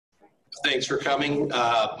Thanks for coming.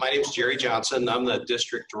 My name is Jerry Johnson. I'm the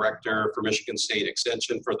District Director for Michigan State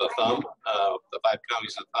Extension for the Thumb, the 5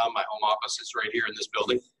 counties of the Thumb. My home office is right here in this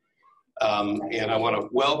building. And I want to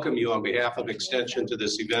welcome you on behalf of Extension to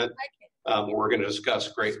this event. We're going to discuss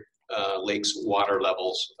Great Lakes water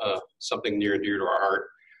levels, something near and dear to our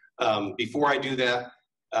heart. Before I do that,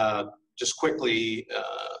 just quickly,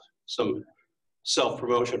 some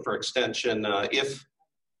self-promotion for Extension. If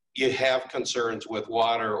you have concerns with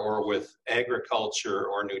water or with agriculture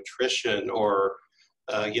or nutrition or,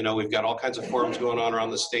 you know, we've got all kinds of forums going on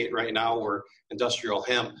around the state right now where industrial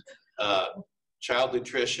hemp, child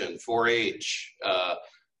nutrition, 4-H,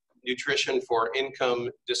 nutrition for income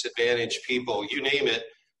disadvantaged people, you name it,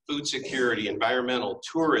 food security, environmental,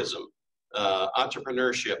 tourism,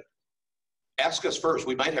 entrepreneurship. Ask us first.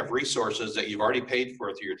 We might have resources that you've already paid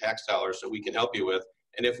for through your tax dollars that we can help you with.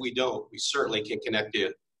 And if we don't, we certainly can connect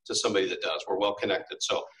you to somebody that does. We're well connected.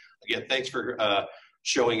 So again, thanks for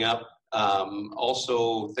showing up.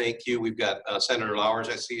 Also, thank you. We've got Senator Lowers,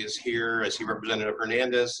 I see, is here. I see Representative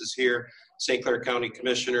Hernandez is here. St. Clair County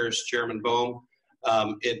Commissioners, Chairman Bohm.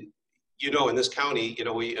 You know, in this county, you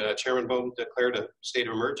know, Chairman Bohm declared a state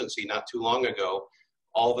of emergency not too long ago.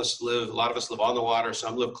 A lot of us live on the water,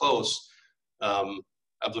 some live close.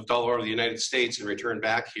 I've lived all over the United States and returned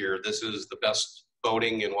back here. This is the best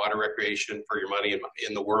boating and water recreation for your money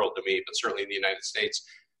in the world to me, but certainly in the United States.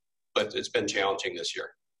 But it's been challenging this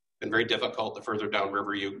year. Been very difficult the further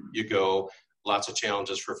downriver you go. Lots of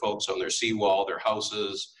challenges for folks on their seawall, their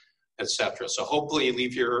houses, etc. So hopefully you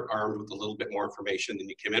leave here armed with a little bit more information than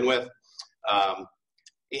you came in with.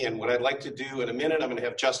 And what I'd like to do in a minute, I'm going to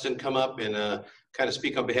have Justin come up and kind of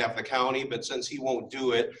speak on behalf of the county, but since he won't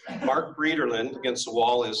do it, Mark Breederland against the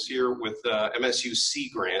wall is here with MSU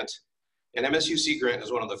Sea Grant. And MSU Sea Grant is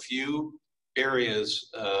one of the few areas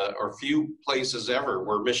or few places ever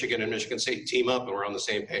where Michigan and Michigan State team up and we're on the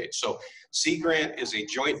same page. So Sea Grant is a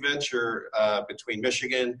joint venture between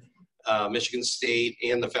Michigan, Michigan State,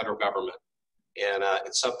 and the federal government. And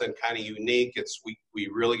it's something kind of unique. We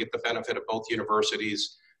really get the benefit of both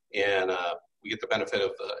universities, and we get the benefit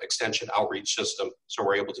of the extension outreach system, so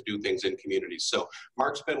we're able to do things in communities. So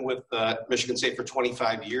Mark's been with Michigan State for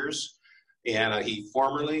 25 years. And he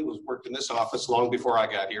formerly worked in this office long before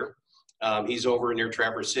I got here. He's over near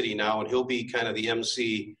Traverse City now, and he'll be kind of the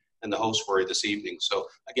MC and the host for you this evening. So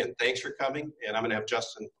again, thanks for coming, and I'm going to have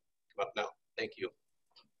Justin come up now. Thank you.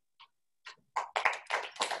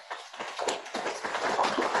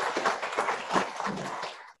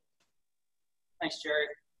 Thanks, Jerry.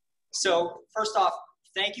 So first off,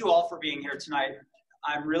 thank you all for being here tonight.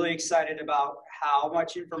 I'm really excited about how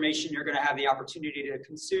much information you're going to have the opportunity to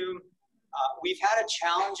consume. We've had a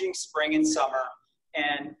challenging spring and summer,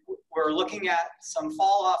 and we're looking at some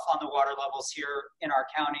fall off on the water levels here in our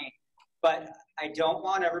county, but I don't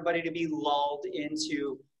want everybody to be lulled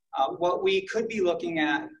into what we could be looking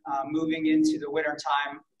at moving into the winter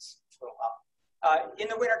time, in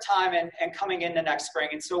the winter time and coming into next spring.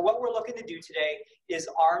 And so what we're looking to do today is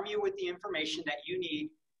arm you with the information that you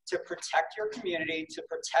need to protect your community, to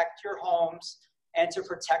protect your homes, and to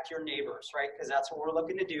protect your neighbors, right? Because that's what we're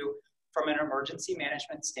looking to do from an emergency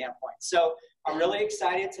management standpoint. So I'm really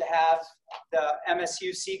excited to have the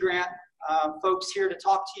MSU Sea Grant folks here to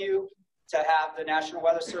talk to you, to have the National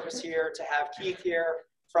Weather Service here, to have Keith here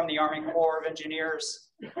from the Army Corps of Engineers,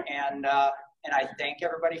 and I thank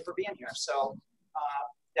everybody for being here. So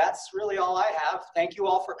that's really all I have. Thank you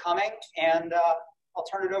all for coming, and I'll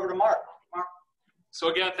turn it over to Mark. Mark. So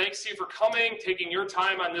again, thanks to you for coming, taking your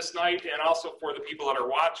time on this night, and also for the people that are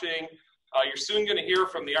watching. You're soon going to hear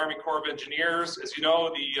from the Army Corps of Engineers. As you know,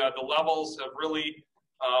 the levels have really,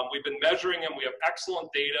 we've been measuring them. We have excellent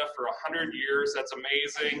data for 100 years. That's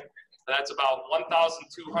amazing. That's about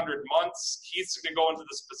 1,200 months. Keith's going to go into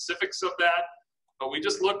the specifics of that. But we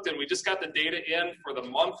just looked and we just got the data in for the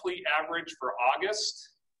monthly average for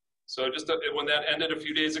August. So just when that ended a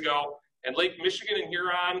few days ago. And Lake Michigan and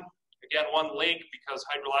Huron, again, one lake because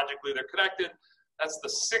hydrologically they're connected. That's the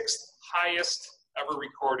 6th highest ever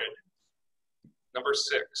recorded. Number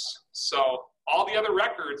 6. So all the other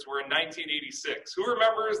records were in 1986. Who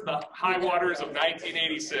remembers the high waters of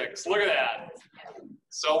 1986? Look at that.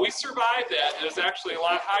 So we survived that. It was actually a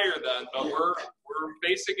lot higher then, but we're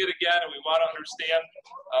facing it again, and we want to understand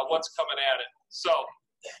what's coming at it. So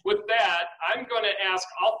with that, I'm going to ask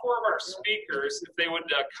all 4 of our speakers if they would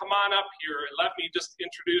come on up here and let me just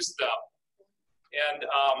introduce them. And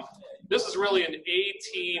this is really an A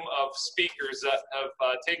team of speakers that have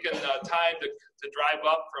taken time to drive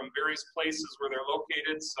up from various places where they're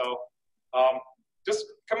located. So just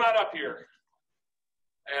come on up here.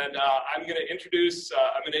 and I'm going to introduce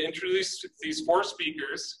these four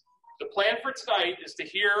speakers. The plan for tonight is to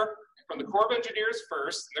hear from the Corps of Engineers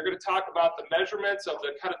first, and they're going to talk about the measurements of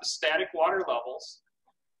the kind of the static water levels.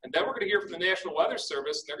 And then we're going to hear from the National Weather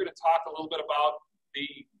Service, and they're going to talk a little bit about the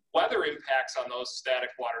weather impacts on those static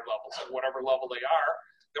water levels at whatever level they are.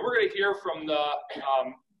 Then we're going to hear from the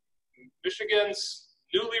Michigan's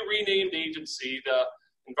newly renamed agency, the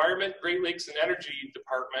Environment, Great Lakes, and Energy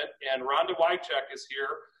Department, and Rhonda Wycheck is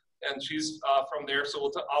here, and she's from there,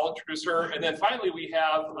 so I'll introduce her. And then finally, we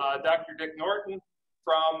have Dr. Dick Norton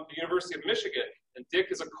from the University of Michigan, and Dick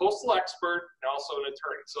is a coastal expert and also an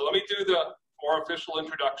attorney. So let me do the more official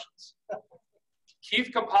introductions.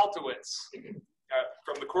 Keith Kompaltowitz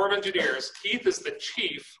from the Corps of Engineers. Keith is the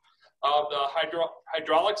chief of the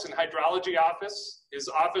Hydraulics and Hydrology Office. His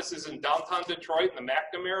office is in downtown Detroit in the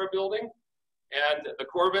McNamara building. And the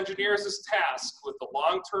Corps of Engineers is tasked with the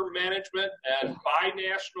long-term management and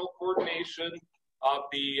binational coordination of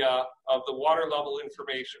the water level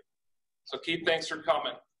information. So Keith, thanks for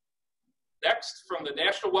coming. Next, from the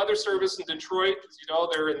National Weather Service in Detroit, as you know,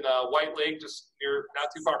 they're in the White Lake, just near, not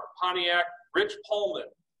too far from Pontiac, Rich Pullman.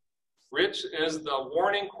 Rich is the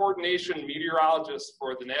warning coordination meteorologist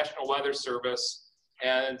for the National Weather Service,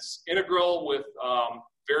 and it's integral with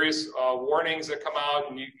various warnings that come out,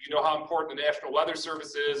 and you know how important the National Weather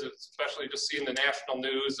Service is, especially just seeing the national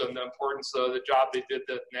news and the importance of the job they did at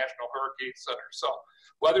the National Hurricane Center. So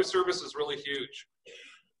Weather Service is really huge.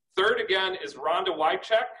 Third, again, is Rhonda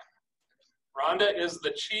Wycheck. Rhonda is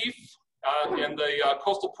the chief and the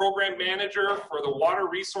Coastal Program Manager for the Water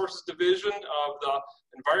Resources Division of the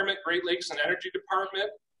Environment, Great Lakes, and Energy Department.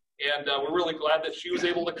 And we're really glad that she was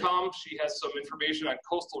able to come. She has some information on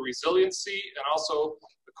coastal resiliency, and also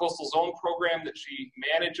the Coastal Zone program that she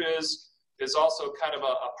manages is also kind of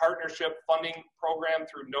a partnership funding program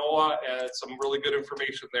through NOAA, and some really good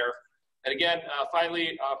information there. And again,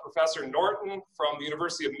 finally, Professor Norton from the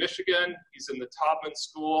University of Michigan. He's in the Taubman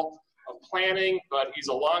School of Planning, but he's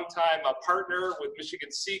a longtime partner with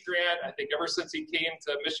Michigan Sea Grant, I think ever since he came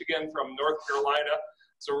to Michigan from North Carolina.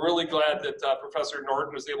 So we're really glad that Professor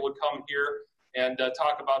Norton was able to come here and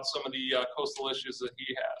talk about some of the coastal issues that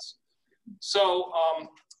he has. So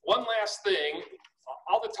one last thing,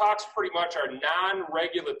 all the talks pretty much are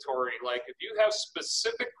non-regulatory. Like if you have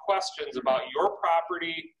specific questions about your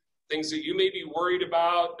property, things that you may be worried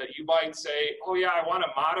about, that you might say, oh yeah, I want to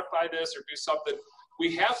modify this or do something.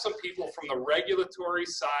 We have some people from the regulatory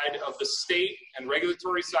side of the state and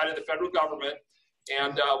regulatory side of the federal government.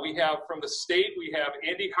 And we have from the state, we have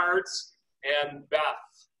Andy Hartz and Beth.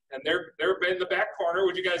 And they're in the back corner.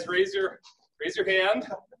 Would you guys raise your hand?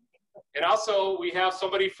 And also we have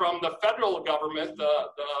somebody from the federal government, the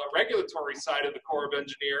regulatory side of the Corps of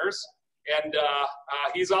Engineers. And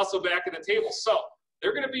he's also back at the table. So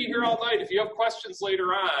they're going to be here all night. If you have questions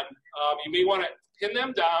later on, you may want to pin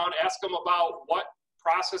them down, ask them about what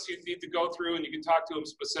process you need to go through, and you can talk to them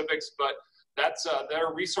specifics, but that's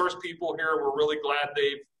they're resource people here. We're really glad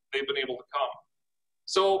they've been able to come.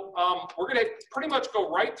 So we're going to pretty much go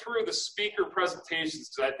right through the speaker presentations,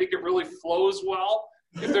 because I think it really flows well.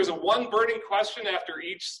 If there's a one burning question after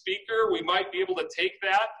each speaker, we might be able to take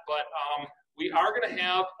that, but we are going to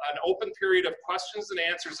have an open period of questions and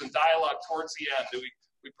answers and dialogue towards the end.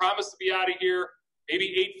 We promise to be out of here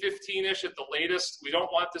maybe 8:15-ish at the latest. We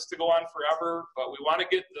don't want this to go on forever, but we want to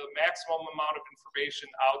get the maximum amount of information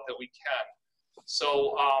out that we can.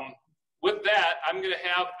 So with that, I'm going to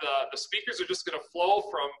have the speakers are just going to flow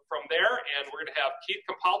from there, and we're going to have Keith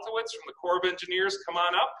Kompaltowitz from the Corps of Engineers come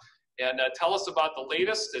on up and tell us about the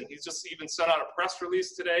latest, and he's just even sent out a press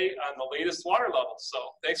release today on the latest water levels. So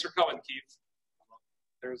thanks for coming, Keith.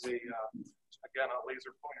 There's again, a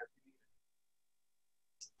laser pointer.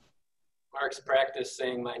 Mark's practiced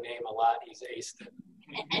saying my name a lot. He's aced it.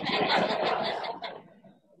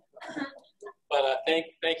 But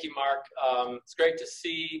thank you, Mark. It's great to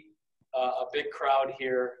see a big crowd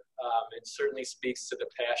here. It certainly speaks to the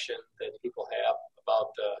passion that people have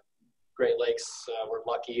about the Great Lakes. We're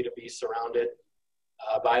lucky to be surrounded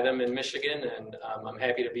by them in Michigan, and I'm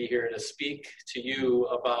happy to be here to speak to you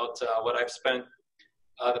about what I've spent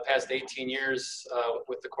the past 18 years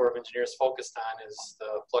with the Corps of Engineers focused on is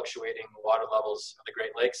the fluctuating water levels of the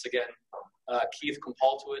Great Lakes. Again, Keith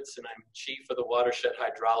Kompaltowitz, and I'm Chief of the Watershed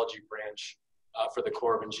Hydrology Branch for the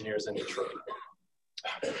Corps of Engineers in Detroit.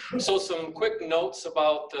 So some quick notes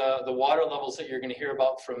about the water levels that you're going to hear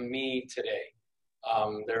about from me today.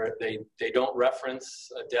 They don't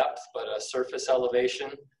reference a depth, but a surface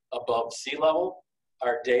elevation above sea level.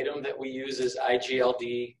 Our datum that we use is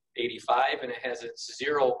IGLD 85, and it has its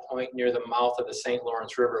 0 point near the mouth of the St.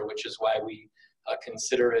 Lawrence River, which is why we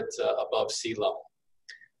consider it above sea level.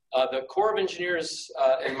 The Corps of Engineers,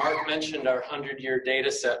 and Mark mentioned our 100-year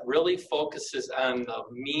data set, really focuses on the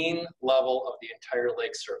mean level of the entire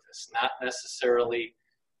lake surface, not necessarily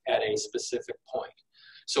at a specific point.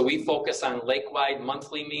 So we focus on lake-wide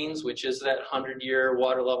monthly means, which is that 100-year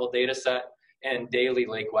water level data set, and daily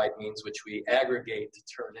lake-wide means, which we aggregate to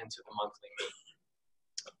turn into the monthly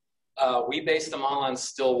mean. We base them all on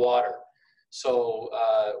still water. So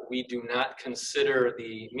we do not consider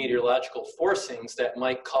the meteorological forcings that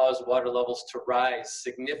might cause water levels to rise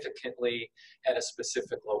significantly at a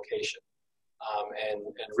specific location. And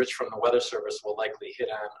Rich from the Weather Service will likely hit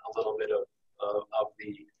on a little bit of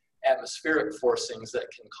the atmospheric forcings that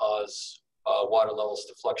can cause water levels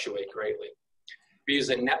to fluctuate greatly. We use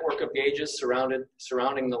a network of gauges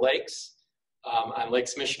surrounding the lakes. On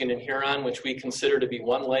Lakes Michigan and Huron, which we consider to be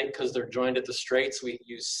one lake because they're joined at the straits, we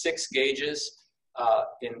use 6 gauges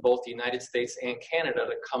in both the United States and Canada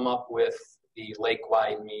to come up with the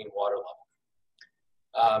lake-wide mean water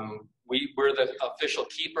level. We're the official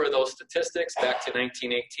keeper of those statistics back to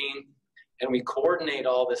 1918, and we coordinate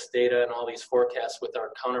all this data and all these forecasts with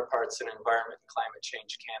our counterparts in Environment and Climate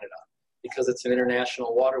Change Canada. Because it's an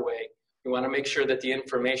international waterway, we want to make sure that the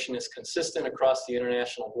information is consistent across the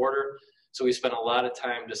international border. So we spent a lot of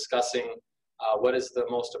time discussing what is the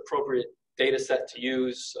most appropriate data set to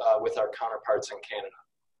use with our counterparts in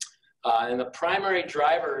Canada. And the primary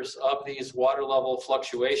drivers of these water level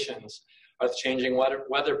fluctuations are the changing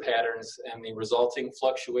weather patterns and the resulting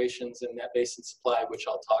fluctuations in that basin supply, which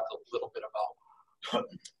I'll talk a little bit about.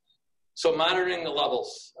 So monitoring the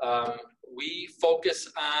levels. We focus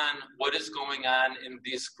on what is going on in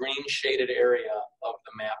this green shaded area of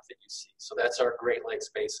the map that you see. So that's our Great Lakes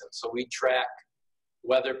Basin. So we track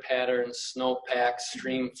weather patterns, snowpack,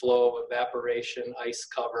 stream flow, evaporation, ice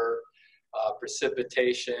cover,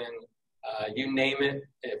 precipitation, you name it.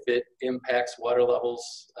 If it impacts water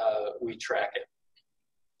levels, we track it.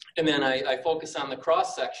 And then I focus on the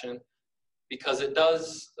cross section because it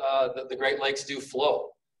does, the Great Lakes do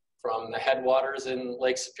flow from the headwaters in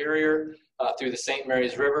Lake Superior through the St.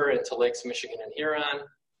 Mary's River into Lakes Michigan and Huron,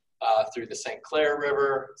 through the St. Clair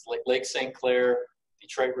River, Lake St. Clair,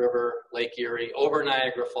 Detroit River, Lake Erie, over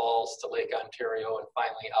Niagara Falls to Lake Ontario, and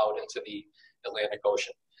finally out into the Atlantic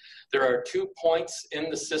Ocean. There are 2 points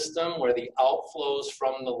in the system where the outflows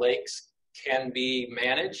from the lakes can be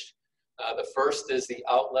managed. The first is the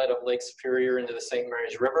outlet of Lake Superior into the St.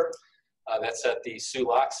 Mary's River. That's at the Sioux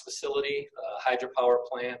Locks facility, hydropower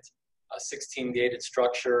plant, a 16-gated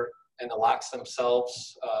structure, and the locks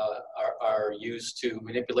themselves are used to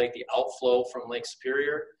manipulate the outflow from Lake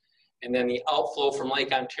Superior. And then the outflow from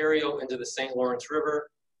Lake Ontario into the St. Lawrence River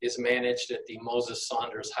is managed at the Moses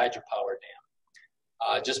Saunders hydropower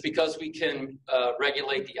dam. Just because we can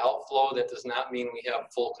regulate the outflow, that does not mean we have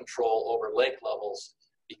full control over lake levels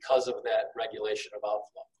because of that regulation of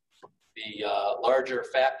outflow. The larger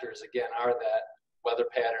factors, again, are that weather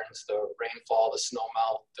patterns, the rainfall, the snow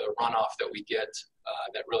melt, the runoff that we get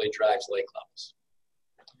that really drives lake levels.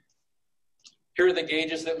 Here are the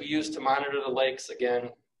gauges that we use to monitor the lakes. Again,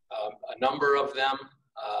 a number of them.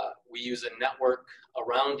 We use a network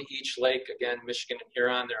around each lake. Again, Michigan and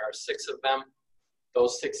Huron, there are 6 of them.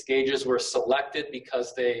 Those 6 gauges were selected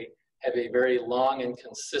because they have a very long and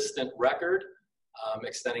consistent record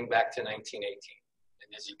extending back to 1918.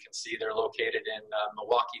 As you can see, they're located in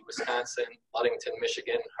Milwaukee, Wisconsin, Ludington,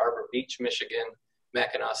 Michigan, Harbor Beach, Michigan,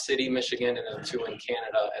 Mackinac City, Michigan, and then 2 in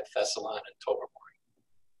Canada at Thessalon and Tobermory.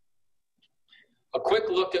 A quick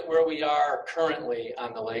look at where we are currently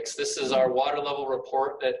on the lakes. This is our water level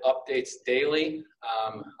report that updates daily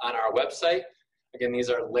on our website. Again, these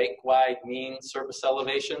are lake-wide mean surface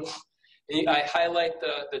elevations. I highlight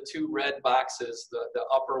the 2 red boxes. The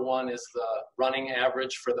upper one is the running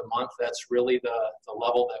average for the month. That's really the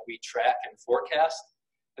level that we track and forecast.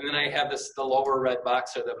 And then I have the lower red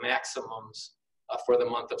box are the maximums for the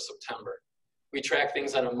month of September. We track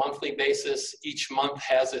things on a monthly basis. Each month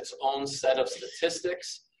has its own set of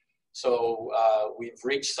statistics. So we've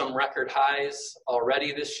reached some record highs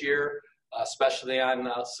already this year, especially on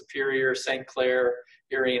Superior, St. Clair,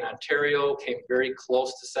 Erie, and Ontario. Came very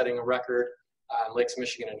close to setting a record on Lakes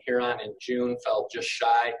Michigan and Huron in June, fell just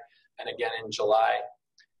shy, and again in July.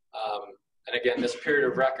 And again, this period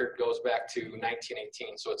of record goes back to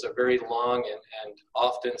 1918, so it's a very long and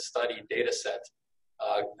often studied data set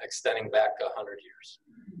extending back 100 years.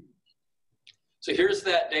 So here's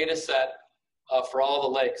that data set for all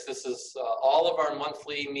the lakes. This is all of our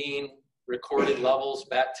monthly mean recorded levels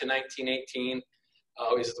back to 1918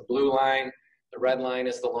 is the blue line. The red line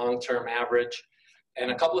is the long-term average.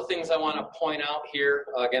 And a couple of things I want to point out here,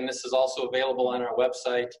 again, this is also available on our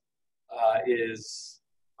website, is,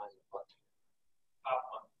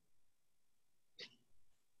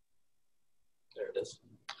 there it is.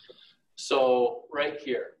 So right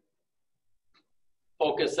here,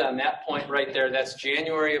 focus on that point right there. That's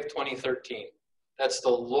January of 2013. That's the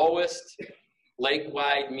lowest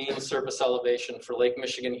lake-wide mean surface elevation for Lake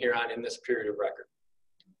Michigan Huron in this period of record,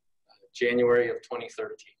 January of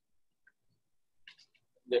 2013.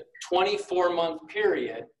 The 24-month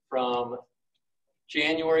period from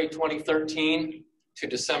January 2013 to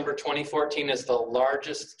December 2014 is the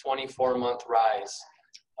largest 24-month rise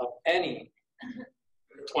of any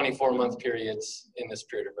 24-month periods in this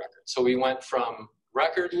period of record. So we went from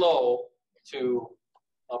record low to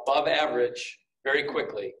above average very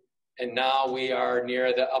quickly, and now we are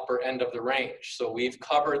near the upper end of the range. So we've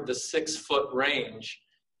covered the 6-foot range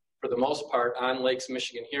for the most part on Lakes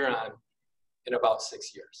Michigan Huron in about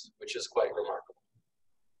 6 years, which is quite remarkable.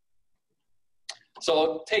 So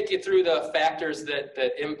I'll take you through the factors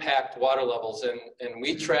that impact water levels, and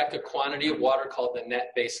we track a quantity of water called the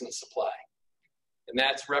net basin supply. And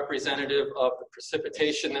that's representative of the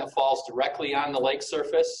precipitation that falls directly on the lake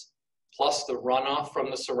surface, plus the runoff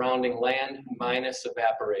from the surrounding land minus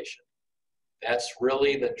evaporation. That's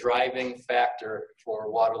really the driving factor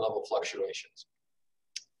for water level fluctuations.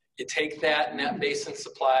 You take that net basin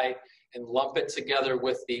supply and lump it together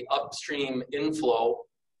with the upstream inflow.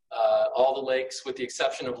 All the lakes, with the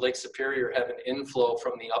exception of Lake Superior, have an inflow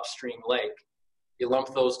from the upstream lake. You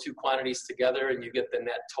lump those two quantities together and you get the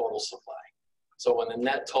net total supply. So when the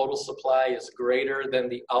net total supply is greater than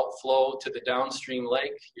the outflow to the downstream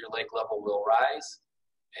lake, your lake level will rise.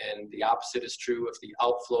 And the opposite is true. If the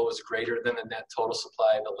outflow is greater than the net total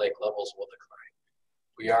supply, the lake levels will decline.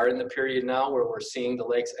 We are in the period now where we're seeing the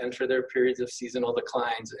lakes enter their periods of seasonal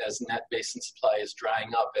declines as net basin supply is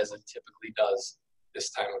drying up, as it typically does this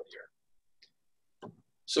time of year.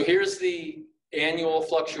 So here's the annual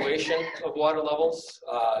fluctuation of water levels,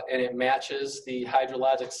 and it matches the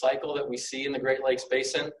hydrologic cycle that we see in the Great Lakes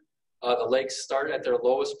Basin. The lakes start at their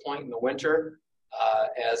lowest point in the winter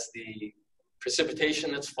as the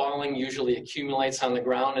precipitation that's falling usually accumulates on the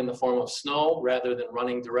ground in the form of snow rather than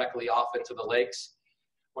running directly off into the lakes.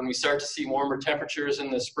 When we start to see warmer temperatures in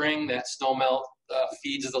the spring, that snow melt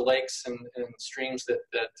feeds the lakes and streams that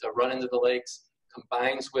run into the lakes,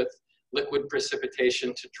 combines with liquid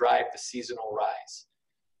precipitation to drive the seasonal rise.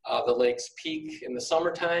 The lakes peak in the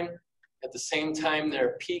summertime. At the same time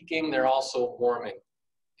they're peaking, they're also warming.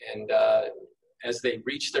 And as they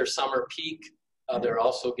reach their summer peak, they're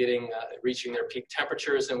also reaching their peak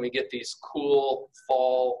temperatures, and we get these cool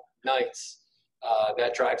fall nights.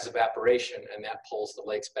 That drives evaporation, and that pulls the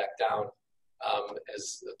lakes back down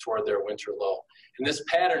toward their winter low. And this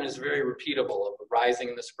pattern is very repeatable of rising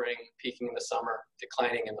in the spring, peaking in the summer,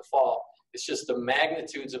 declining in the fall. It's just the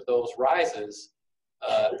magnitudes of those rises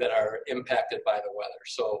that are impacted by the weather.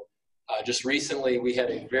 So just recently, we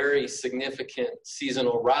had a very significant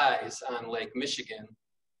seasonal rise on Lake Michigan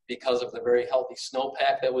because of the very healthy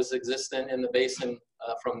snowpack that was existent in the basin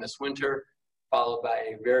from this winter, followed by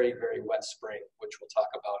a very, very wet spring, which we'll talk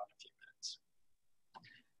about in a few minutes.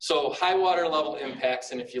 So high water level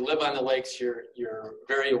impacts, and if you live on the lakes, you're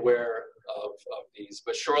very aware of these,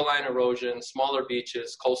 but shoreline erosion, smaller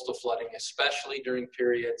beaches, coastal flooding, especially during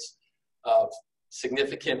periods of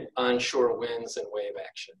significant onshore winds and wave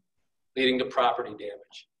action, leading to property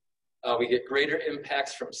damage. We get greater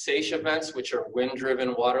impacts from SAISH events, which are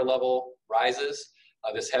wind-driven water level rises.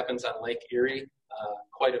 This happens on Lake Erie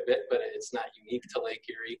quite a bit, but it's not unique to Lake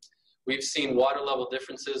Erie. We've seen water level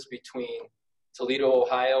differences between Toledo,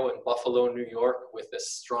 Ohio, and Buffalo, New York, with a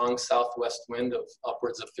strong southwest wind of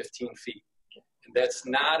upwards of 15 feet. And that's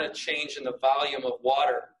not a change in the volume of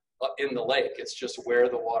water in the lake, it's just where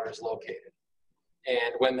the water is located.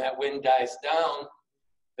 And when that wind dies down,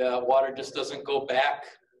 the water just doesn't go back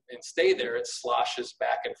and stay there. It sloshes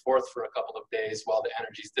back and forth for a couple of days while the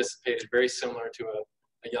energy is dissipated, very similar to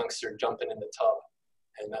a youngster jumping in the tub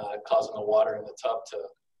and causing the water in the tub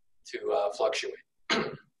to fluctuate.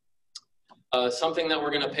 Something that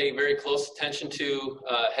we're going to pay very close attention to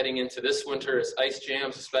heading into this winter is ice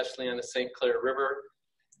jams, especially on the St. Clair River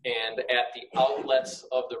and at the outlets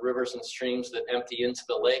of the rivers and streams that empty into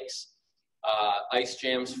the lakes. Ice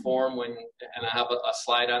jams form when, and I have a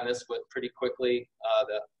slide on this, but pretty quickly,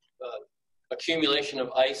 the accumulation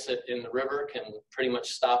of ice in the river can pretty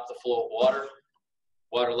much stop the flow of water.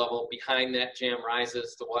 Water level behind that jam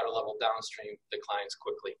rises, the water level downstream declines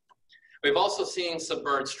quickly. We've also seen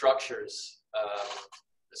submerged structures,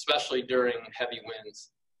 especially during heavy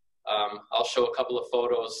winds. I'll show a couple of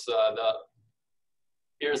photos. The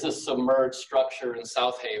here's a submerged structure in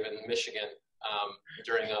South Haven, Michigan,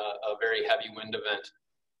 during a very heavy wind event.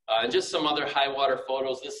 And just some other high water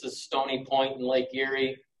photos. This is Stony Point in Lake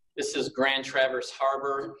Erie. This is Grand Traverse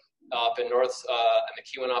Harbor up in in the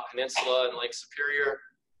Keweenaw Peninsula in Lake Superior.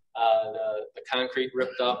 The concrete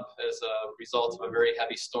ripped up as a result of a very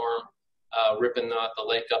heavy storm, ripping the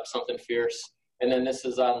lake up something fierce. And then this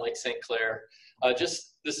is on Lake St. Clair.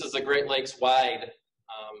 This is a Great Lakes wide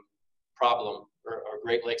problem or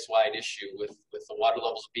Great Lakes wide issue with the water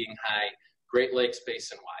levels being high, Great Lakes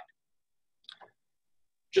basin wide.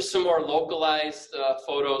 Just some more localized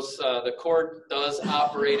photos. The Corps does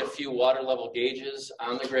operate a few water level gauges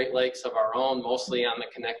on the Great Lakes of our own, mostly on the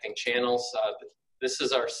connecting channels. This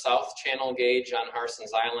is our South Channel gauge on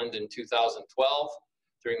Harson's Island in 2012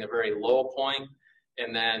 during the very low point,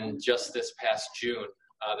 and then just this past June,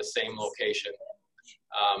 the same location.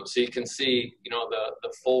 So you can see, you know,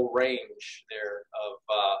 the full range there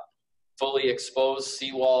of fully exposed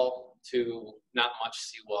seawall to not much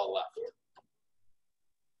seawall left.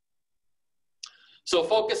 So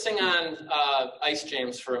focusing on ice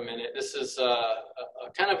jams for a minute, this is a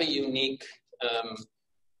kind of a unique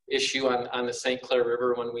issue on the St. Clair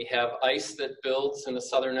River when we have ice that builds in the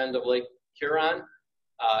southern end of Lake Huron.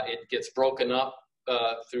 It gets broken up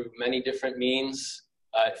through many different means.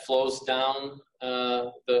 It flows down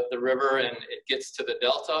the river and it gets to the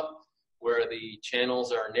delta where the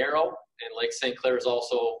channels are narrow, and Lake St. Clair is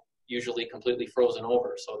also usually completely frozen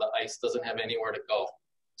over, so the ice doesn't have anywhere to go.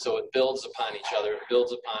 So it builds upon each other, it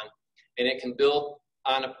builds upon, and it can build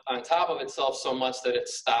on top of itself so much that it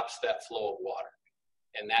stops that flow of water.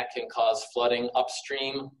 And that can cause flooding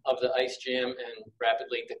upstream of the ice jam and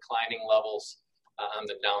rapidly declining levels on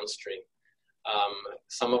the downstream.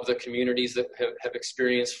 Some of the communities that have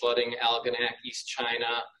experienced flooding, Algonac, East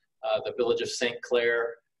China, the village of St.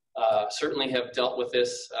 Clair, certainly have dealt with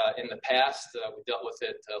this in the past. We dealt with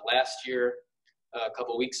it last year, a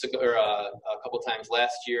couple weeks ago, or a couple times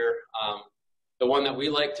last year. The one that we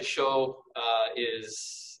like to show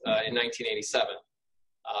is in 1987.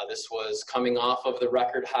 This was coming off of the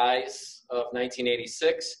record highs of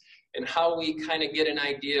 1986, and how we kind of get an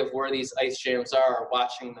idea of where these ice jams are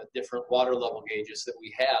watching the different water level gauges that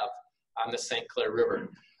we have on the St. Clair River.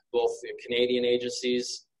 Both the Canadian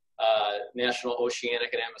agencies, National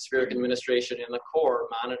Oceanic and Atmospheric Administration, and the Corps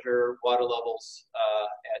monitor water levels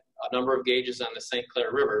at a number of gauges on the St.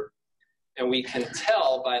 Clair River. And we can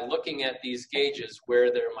tell by looking at these gauges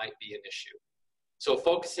where there might be an issue. So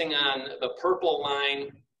focusing on the purple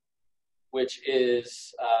line, which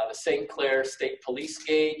is the St. Clair State Police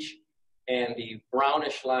gauge, and the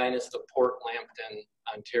brownish line is the Port Lambton,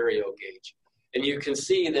 Ontario gauge. And you can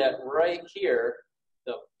see that right here,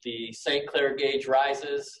 the St. Clair gauge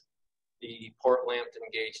rises, the Port Lambton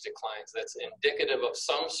gauge declines. That's indicative of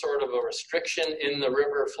some sort of a restriction in the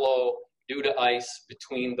river flow due to ice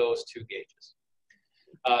between those two gauges.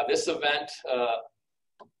 This event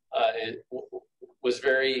was a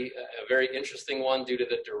very interesting one due to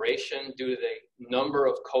the duration, due to the number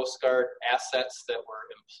of Coast Guard assets that were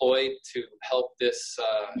employed to help this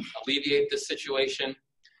alleviate this situation.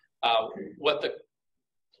 The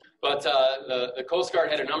Coast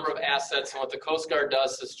Guard had a number of assets, and what the Coast Guard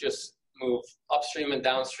does is just move upstream and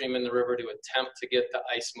downstream in the river to attempt to get the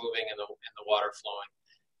ice moving and the water flowing.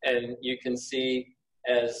 And you can see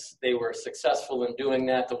as they were successful in doing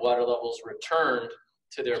that, the water levels returned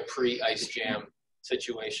to their pre-ice jam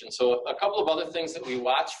situation. So a couple of other things that we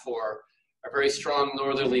watch for are very strong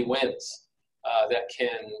northerly winds that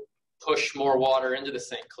can push more water into the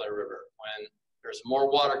St. Clair River. When there's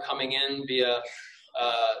more water coming in via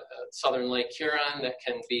southern Lake Huron that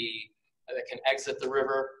can exit the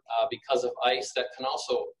river because of ice, that can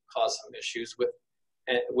also cause some issues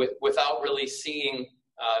without really seeing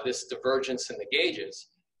this divergence in the gauges.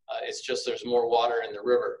 It's just there's more water in the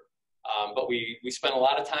river. But we spent a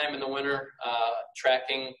lot of time in the winter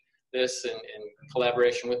tracking this in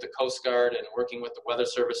collaboration with the Coast Guard and working with the Weather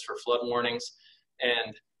Service for flood warnings.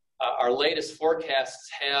 And our latest forecasts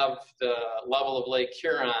have the level of Lake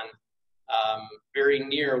Huron very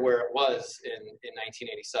near where it was in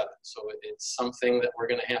 1987. So it's something that we're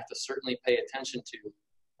going to have to certainly pay attention to,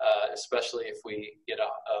 especially if we get a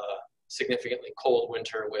significantly cold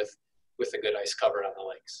winter with a good ice cover on the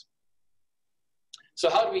lakes. So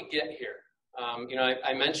how do we get here? You know,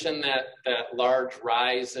 I mentioned that large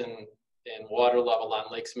rise in water level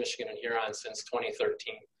on Lakes Michigan and Huron since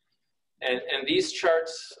 2013. And these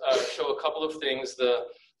charts show a couple of things. The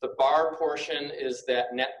bar portion is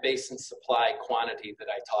that net basin supply quantity that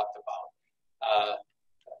I talked about,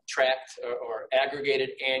 tracked or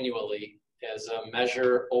aggregated annually as a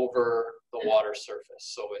measure over the water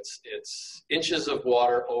surface. So it's inches of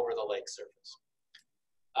water over the lake surface.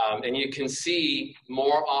 And you can see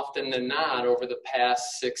more often than not over the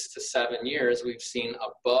past 6 to 7 years, we've seen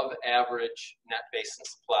above average net basin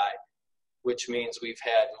supply, which means we've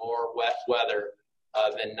had more wet weather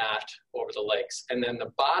than not over the lakes. And then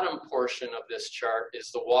the bottom portion of this chart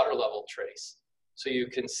is the water level trace. So you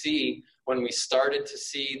can see when we started to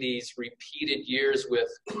see these repeated years with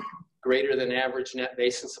greater than average net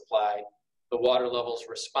basin supply, the water levels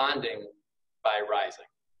responding by rising.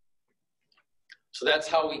 So that's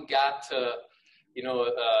how we got to, you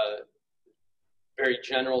know, very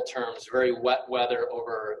general terms, very wet weather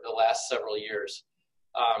over the last several years.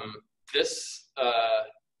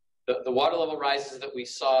 The water level rises that we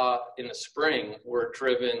saw in the spring were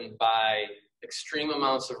driven by extreme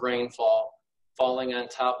amounts of rainfall falling on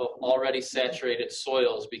top of already saturated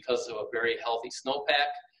soils because of a very healthy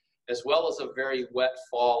snowpack, as well as a very wet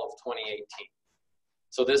fall of 2018.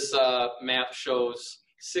 So this map shows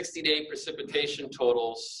 60-day precipitation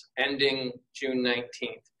totals ending June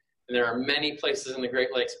 19th. And there are many places in the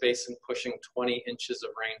Great Lakes Basin pushing 20 inches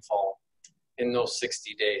of rainfall in those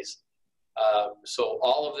 60 days. So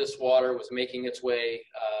all of this water was making its way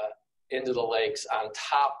into the lakes on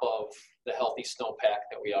top of the healthy snowpack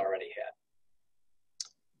that we already had.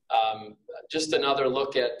 Just another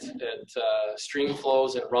look at stream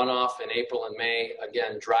flows and runoff in April and May,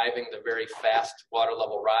 again, driving the very fast water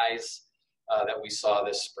level rise that we saw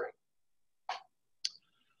this spring.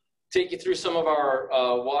 Take you through some of our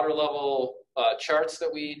water level charts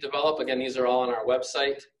that we develop. Again, these are all on our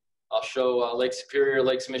website. I'll show Lake Superior,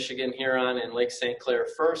 Lakes Michigan, Huron, and Lake St. Clair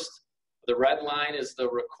first. The red line is the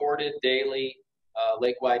recorded daily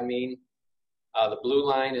lake-wide mean. The blue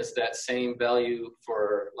line is that same value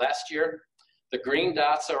for last year. The green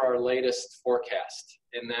dots are our latest forecast.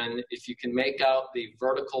 And then if you can make out the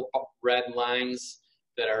vertical red lines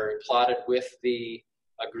that are plotted with the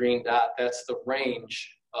green dot, that's the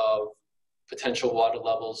range of potential water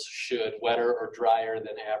levels should wetter or drier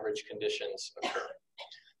than average conditions occur.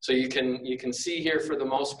 So you can see here for the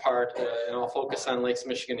most part, and I'll focus on Lakes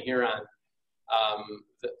Michigan and Huron,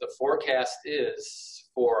 the forecast is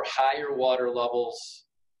for higher water levels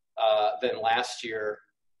than last year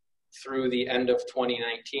through the end of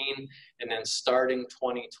 2019, and then starting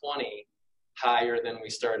 2020 higher than we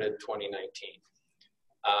started 2019.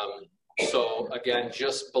 So again,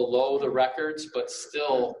 just below the records, but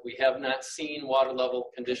still we have not seen water level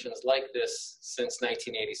conditions like this since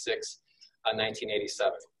 1986,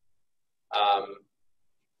 1987.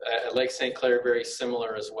 At Lake St. Clair, very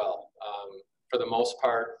similar as well. For the most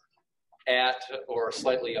part, at or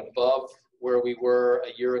slightly above where we were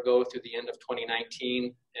a year ago through the end of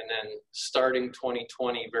 2019, and then starting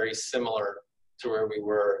 2020, very similar to where we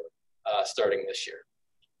were starting this year.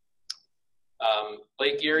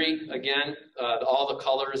 Lake Erie, again, all the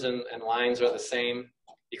colors and lines are the same.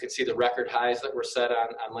 You can see the record highs that were set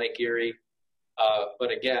on Lake Erie. But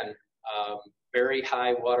again, very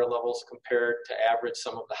high water levels compared to average,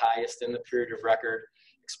 some of the highest in the period of record,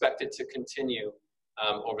 expected to continue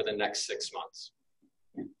over the next 6 months.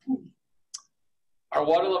 Our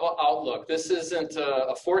water level outlook. This isn't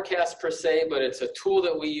a forecast per se, but it's a tool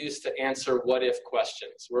that we use to answer what-if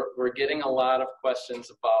questions. We're getting a lot of questions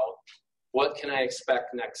about what can I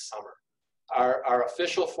expect next summer. Our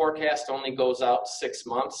official forecast only goes out 6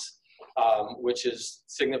 months, which is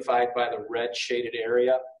signified by the red shaded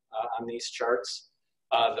area on these charts.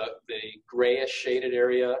 The grayish shaded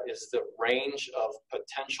area is the range of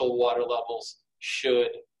potential water levels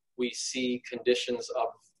should we see conditions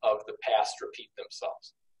of the past repeat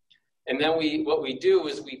themselves. And then what we do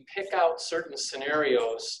is we pick out certain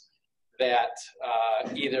scenarios that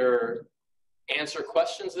either answer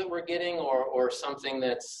questions that we're getting or something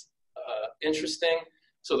that's interesting.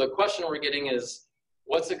 So the question we're getting is,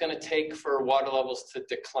 what's it going to take for water levels to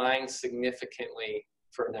decline significantly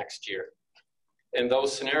for next year? And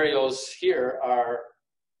those scenarios here are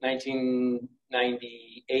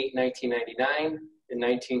 1998, 1999, and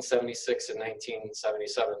 1976 and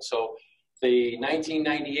 1977. So the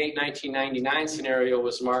 1998, 1999 scenario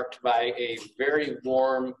was marked by a very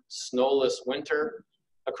warm, snowless winter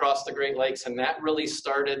across the Great Lakes, and that really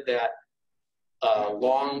started that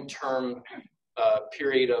long-term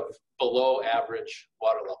period of below average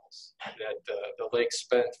water levels. That the lake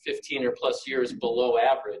spent 15 or plus years below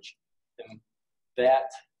average, and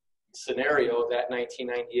that scenario, that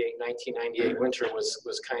 1998 winter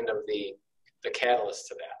was kind of the catalyst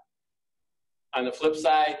to that. On the flip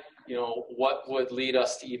side, you know, what would lead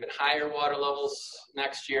us to even higher water levels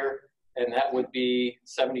next year? and that would be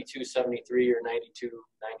 72, 73, or 92,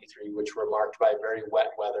 93, which were marked by very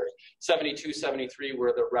wet weather. 72, 73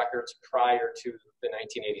 were the records prior to the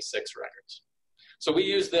 1986 records. So we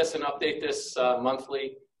use this and update this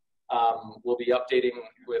monthly. We'll be updating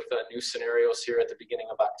with new scenarios here at the beginning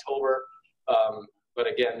of October. But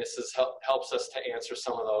again, this helps us to answer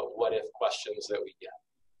some of the what-if questions that we get.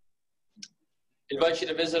 Invite you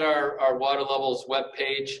to visit our water levels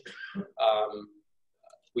webpage.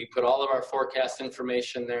 We put all of our forecast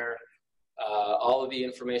information there. All of the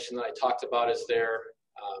information that I talked about is there.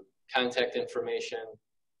 Contact information,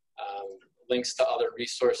 links to other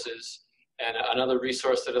resources. And another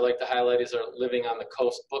resource that I'd like to highlight is our Living on the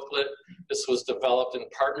Coast booklet. This was developed in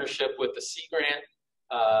partnership with the Sea Grant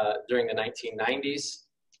during the 1990s.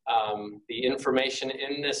 The information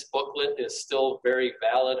in this booklet is still very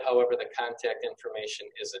valid. However, the contact information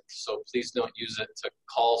isn't. So please don't use it to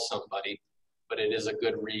call somebody, but it is a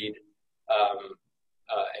good read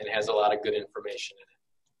and has a lot of good information in it.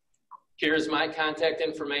 Here's my contact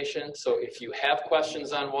information. So if you have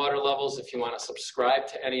questions on water levels, if you want to subscribe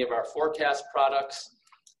to any of our forecast products,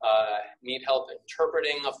 need help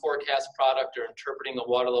interpreting a forecast product or interpreting a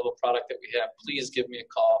water level product that we have, please give me a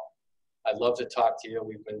call. I'd love to talk to you.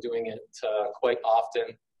 We've been doing it quite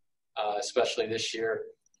often, especially this year.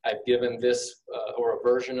 I've given this or a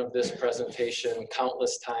version of this presentation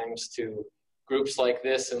countless times to groups like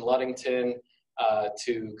this in Ludington,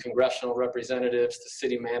 to congressional representatives, to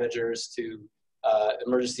city managers, to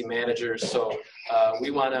emergency managers. So we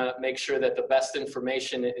want to make sure that the best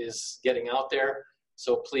information is getting out there.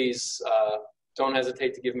 So please don't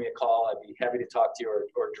hesitate to give me a call. I'd be happy to talk to you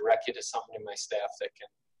or direct you to someone in my staff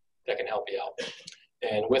that can help you out.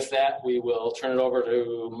 And with that, we will turn it over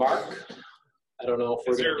to Mark. I don't know if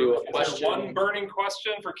we're going to do a question. Is there one burning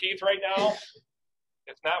question for Keith right now?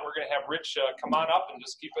 If not, we're going to have Rich come on up and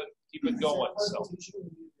just keep it going. So,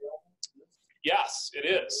 yes, it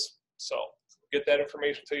is. So, get that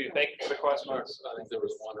information to you. Thank you for the question. I think there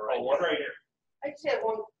was one right, one right here. I just have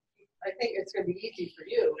one. I think it's going to be easy for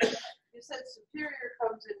you. You said Superior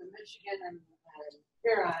comes into Michigan and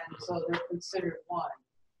Huron, so they're considered one.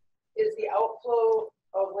 Is the outflow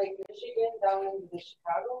of Lake Michigan down into the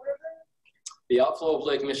Chicago River? The outflow of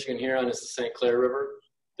Lake Michigan Huron is the St. Clair River.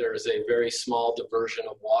 There is a very small diversion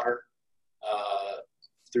of water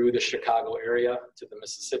through the Chicago area to the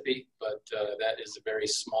Mississippi, but that is very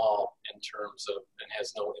small in terms of, and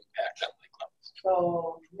has no impact on lake levels.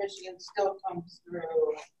 So Michigan still comes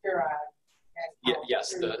through Huron?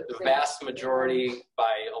 Yes, the vast majority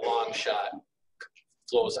by a long shot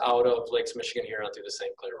flows out of Lakes Michigan Huron through the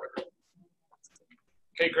St. Clair River.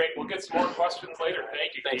 Okay, great. We'll get some more questions later.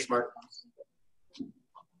 Thank you. Thanks, Mark.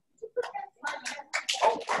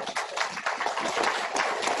 Oh.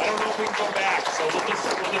 I don't know if we can go back, so we'll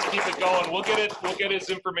just keep it going. We'll get his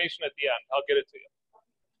information at the end. I'll get it to you.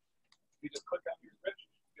 You just click on your Rich.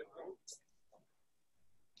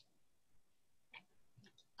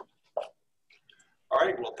 All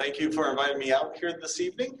right, well, thank you for inviting me out here this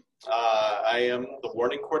evening. I am the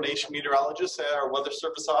warning coordination meteorologist at our Weather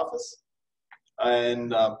Service office in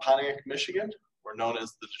Pontiac, Michigan. We're known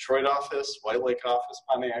as the Detroit office, White Lake office,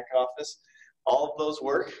 Pontiac office. All of those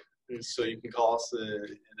work, so you can call us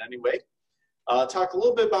in any way. Talk a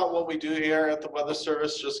little bit about what we do here at the Weather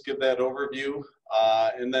Service, just give that overview,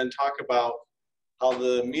 and then talk about how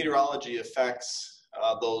the meteorology affects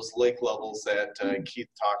those lake levels that Keith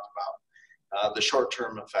talked about. The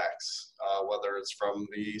short-term effects, whether it's from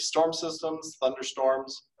the storm systems,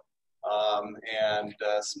 thunderstorms, and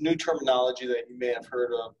some new terminology that you may have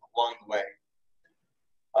heard of along the way.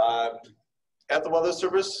 At the Weather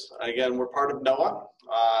Service, again, we're part of NOAA.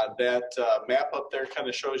 That map up there kind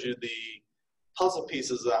of shows you the puzzle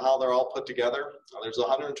pieces of how they're all put together. There's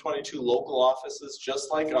 122 local offices just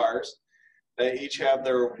like ours that each have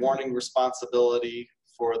their warning responsibility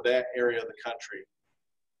for that area of the country.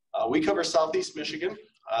 We cover Southeast Michigan,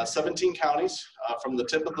 17 counties from the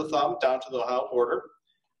tip of the thumb down to the Ohio border.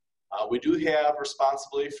 We do have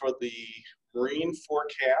responsibility for the marine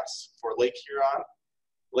forecasts for Lake Huron,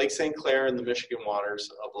 Lake St. Clair, and the Michigan waters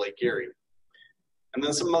of Lake Erie. And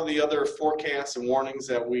then some of the other forecasts and warnings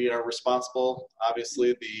that we are responsible,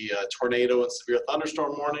 obviously the tornado and severe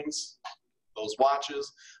thunderstorm warnings, those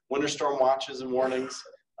watches, winter storm watches and warnings,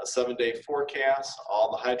 a 7-day forecast, all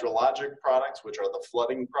the hydrologic products, which are the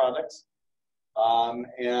flooding products,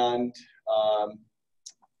 and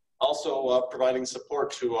also providing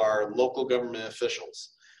support to our local government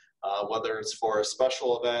officials, whether it's for a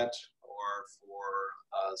special event or for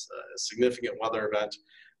a significant weather event.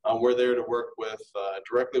 We're there to work with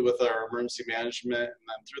directly with our emergency management, and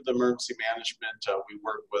then through the emergency management, we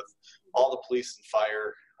work with all the police and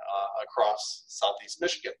fire across Southeast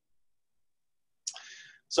Michigan.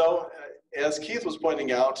 So as Keith was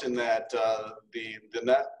pointing out in that the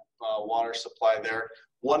net water supply there,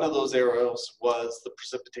 one of those arrows was the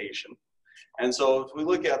precipitation. And so if we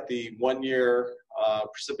look at the 1 year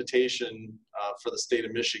precipitation for the state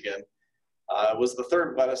of Michigan, it was the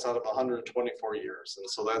third wettest out of 124 years. And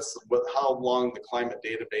so that's how long the climate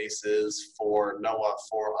database is for NOAA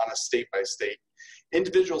on a state-by-state.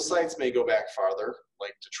 Individual sites may go back farther,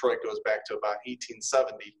 like Detroit goes back to about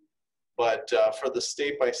 1870. But for the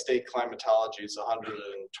state-by-state climatology, it's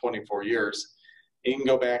 124 years. You can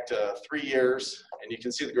go back to 3 years, and you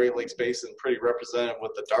can see the Great Lakes Basin pretty represented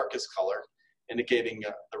with the darkest color, indicating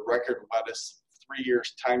the record wettest 3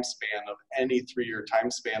 years time span of any 3 year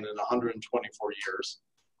time span in 124 years.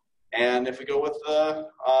 And if we go with the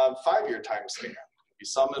 5 year time span, if you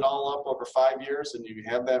sum it all up over 5 years and you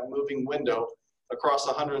have that moving window across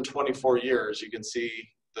 124 years, you can see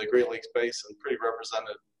the Great Lakes Basin pretty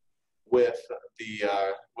represented with the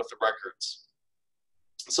records.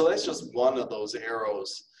 So that's just one of those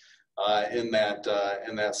arrows in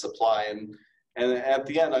that supply. And at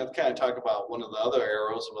the end, I'll kind of talk about one of the other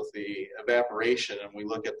arrows with the evaporation, and we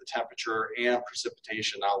look at the temperature and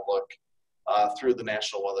precipitation outlook through the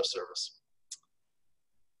National Weather Service.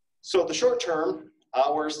 So the short term,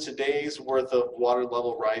 hours to days worth of water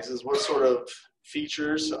level rises, what sort of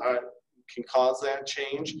features can cause that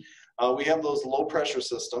change? We have those low pressure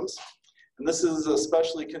systems, and this is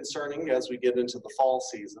especially concerning as we get into the fall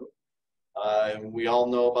season. We all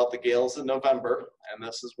know about the gales in November, and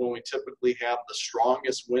this is when we typically have the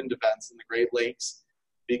strongest wind events in the Great Lakes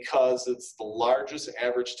because it's the largest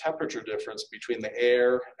average temperature difference between the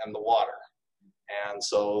air and the water. And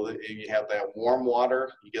so you have that warm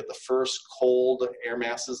water, you get the first cold air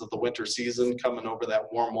masses of the winter season coming over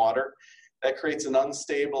that warm water. That creates an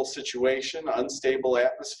unstable situation, unstable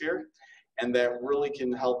atmosphere, and that really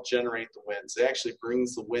can help generate the winds. It actually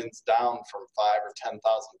brings the winds down from 5,000 or 10,000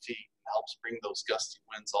 feet and helps bring those gusty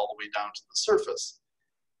winds all the way down to the surface.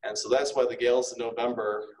 And so that's why the gales in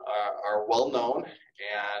November are well known,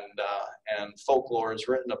 and folklore is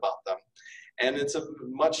written about them. And it's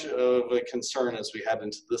much of a concern as we head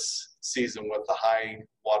into this season with the high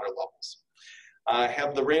water levels. I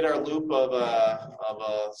have the radar loop of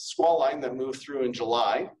a squall line that moved through in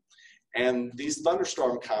July. And these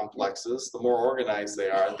thunderstorm complexes, the more organized they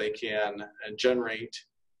are, they can generate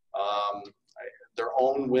their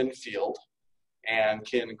own wind field and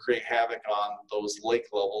can create havoc on those lake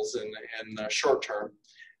levels in the short term.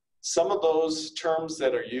 Some of those terms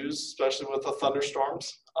that are used, especially with the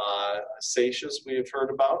thunderstorms, satious we have heard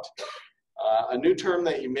about. A new term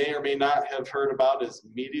that you may or may not have heard about is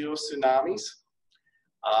meteo tsunamis.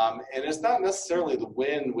 And it's not necessarily the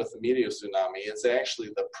wind with the meteo tsunami, it's actually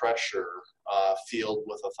the pressure field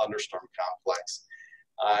with a thunderstorm complex.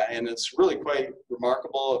 And it's really quite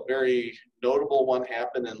remarkable. A very notable one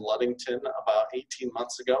happened in Ludington about 18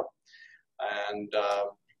 months ago. And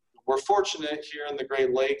we're fortunate here in the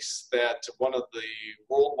Great Lakes that one of the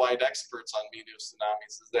worldwide experts on meteo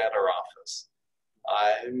tsunamis is at our office.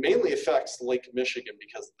 It mainly affects Lake Michigan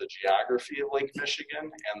because of the geography of Lake Michigan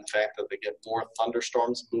and the fact that they get more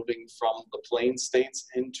thunderstorms moving from the plain states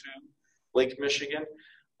into Lake Michigan.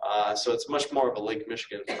 So it's much more of a Lake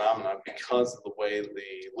Michigan phenomenon because of the way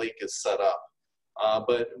the lake is set up.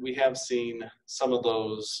 But we have seen some of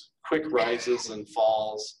those quick rises and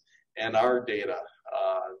falls in our data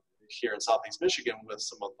here in Southeast Michigan with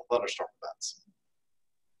some of the thunderstorm events.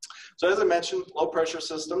 So as I mentioned, low pressure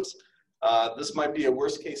systems. This might be a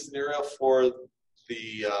worst case scenario for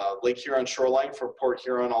the Lake Huron shoreline from Port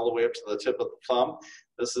Huron all the way up to the tip of the thumb.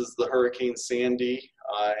 This is the Hurricane Sandy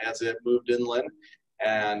as it moved inland.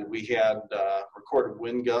 And we had recorded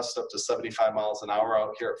wind gusts up to 75 miles an hour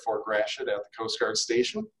out here at Fort Gratiot at the Coast Guard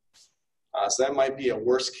Station. So that might be a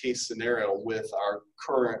worst case scenario with our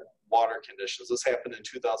current water conditions. This happened in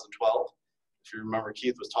 2012. If you remember,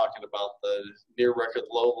 Keith was talking about the near record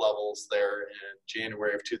low levels there in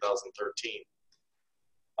January of 2013.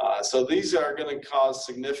 So these are going to cause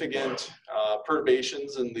significant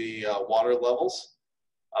perturbations in the water levels.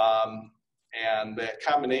 And that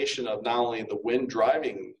combination of not only the wind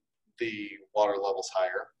driving the water levels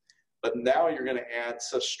higher, but now you're going to add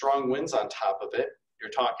such strong winds on top of it.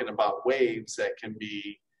 You're talking about waves that can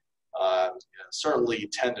be certainly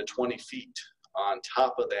 10 to 20 feet on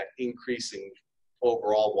top of that increasing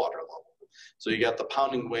overall water level. So you got the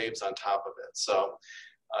pounding waves on top of it. So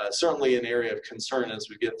certainly an area of concern as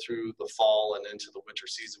we get through the fall and into the winter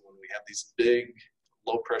season when we have these big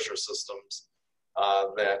low pressure systems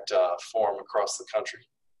that form across the country.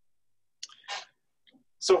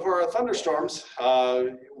 So for our thunderstorms,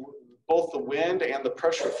 both the wind and the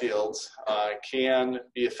pressure fields can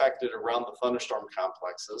be affected around the thunderstorm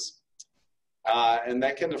complexes, and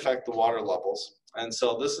that can affect the water levels. And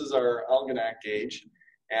so this is our algonac gauge,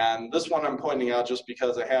 and this one I'm pointing out just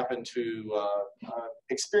because I happen to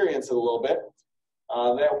experience it a little bit.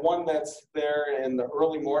 That one that's there in the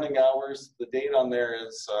early morning hours, the date on there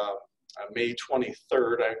is May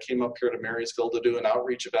 23rd. I came up here to Marysville to do an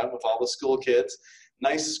outreach event with all the school kids.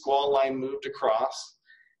 Nice squall line moved across.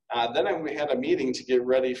 Then we had a meeting to get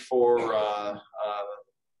ready for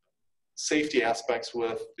safety aspects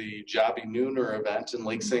with the Jobby Nooner event in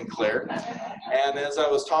Lake St. Clair. And as I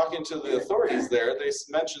was talking to the authorities there, they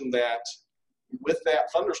mentioned that with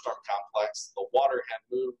that thunderstorm complex, the water had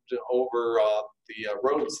moved over the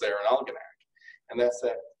roads there in Algonac. And that's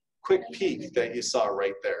that quick peak that you saw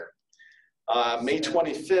right there. May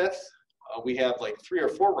 25th, we had like 3 or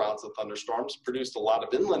 4 rounds of thunderstorms, produced a lot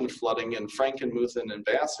of inland flooding in Frankenmuth and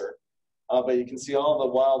Vassar. But you can see all the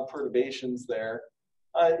wild perturbations there.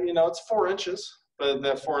 You know, it's 4 inches, but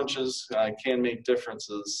that 4 inches can make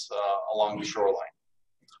differences along the shoreline.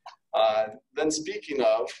 Then speaking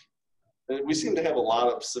of, we seem to have a lot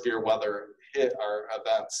of severe weather hit our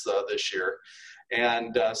events this year.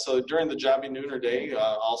 And so during the Jobby Nooner Day,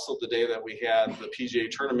 also the day that we had the PGA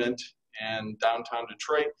tournament in downtown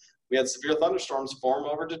Detroit, we had severe thunderstorms form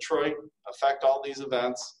over Detroit, affect all these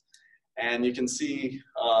events. And you can see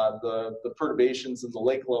the perturbations in the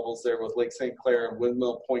lake levels there with Lake St. Clair and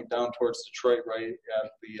Windmill Point down towards Detroit, right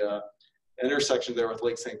at the intersection there with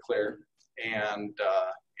Lake St. Clair and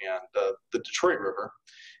the Detroit River.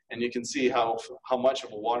 And you can see how much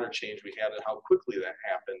of a water change we had and how quickly that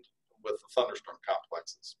happened with the thunderstorm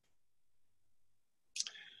complexes.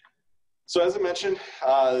 So as I mentioned,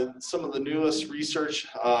 some of the newest research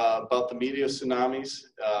about the meteor tsunamis,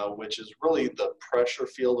 which is really the pressure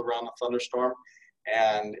field around a thunderstorm.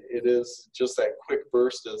 And it is just that quick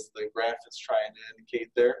burst as the graph is trying to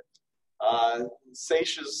indicate there.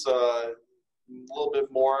 SAISH is a little bit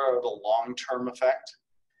more of a long-term effect.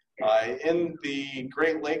 In the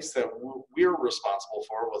Great Lakes that we're responsible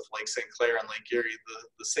for with Lake St. Clair and Lake Erie,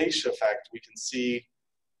 the SAISH effect we can see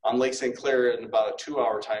on Lake St. Clair in about a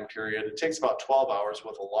 2-hour time period. It takes about 12 hours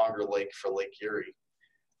with a longer lake for Lake Erie.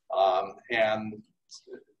 And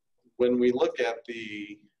when we look at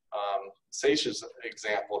the SAISH's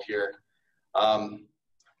example here,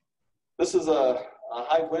 this is a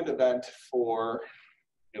high wind event for,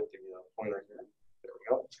 get the pointer here, there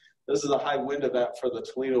we go. This is a high wind event for the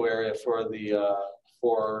Toledo area for the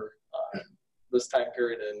this time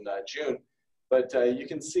period in June. But you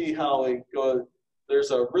can see how it goes.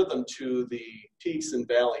 There's a rhythm to the peaks and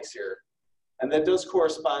valleys here. And that does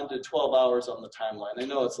correspond to 12 hours on the timeline. I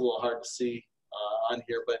know it's a little hard to see on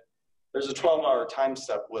here, but there's a 12-hour time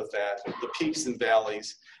step with that, the peaks and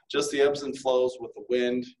valleys, just the ebbs and flows with the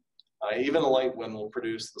wind. Even a light wind will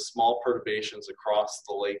produce the small perturbations across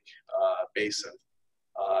the lake basin,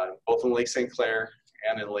 both in Lake St. Clair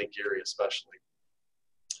and in Lake Erie especially.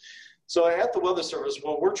 So at the Weather Service,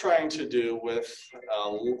 what we're trying to do with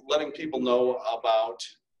letting people know about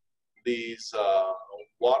these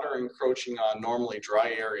water encroaching on normally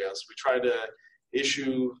dry areas, we try to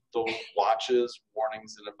issue the watches,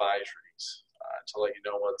 warnings, and advisories to let you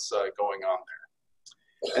know what's going on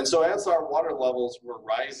there. And so as our water levels were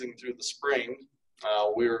rising through the spring,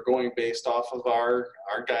 we were going based off of our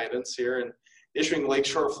guidance here and issuing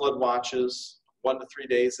lakeshore flood watches 1 to 3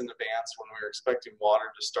 days in advance when we were expecting water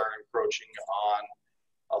to start encroaching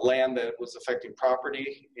on land that was affecting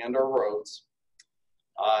property and our roads.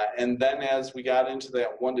 And then as we got into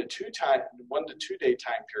that 1 to 2 day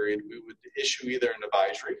time period, we would issue either an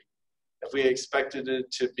advisory. If we expected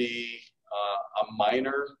it to be a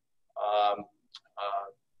minor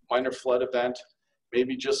flood event,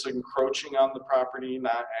 maybe just encroaching on the property,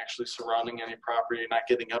 not actually surrounding any property, not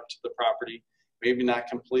getting up to the property, maybe not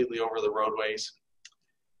completely over the roadways.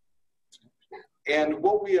 And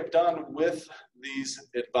what we have done with these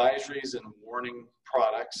advisories and warning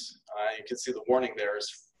products, you can see the warning there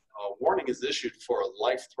is, warning is issued for a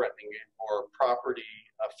life-threatening or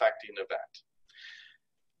property-affecting event.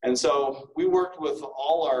 And so we worked with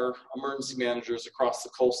all our emergency managers across the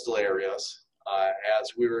coastal areas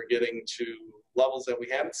as we were getting to levels that we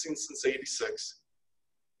hadn't seen since '86.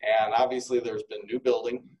 And obviously there's been new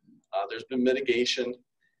building, there's been mitigation.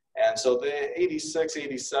 And so the 86,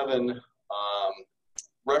 87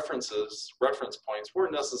 reference points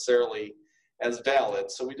weren't necessarily as valid.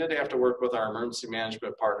 So we did have to work with our emergency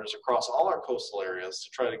management partners across all our coastal areas to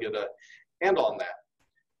try to get a handle on that.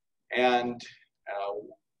 And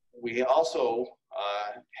we also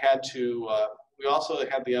had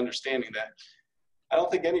the understanding that I don't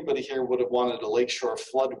think anybody here would have wanted a lakeshore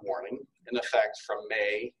flood warning in effect from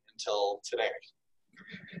May until today.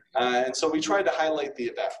 And so we tried to highlight the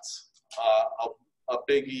events. A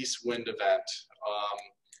big east wind event,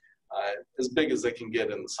 as big as they can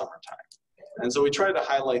get in the summertime. And so we tried to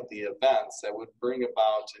highlight the events that would bring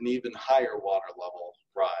about an even higher water level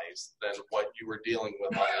rise than what you were dealing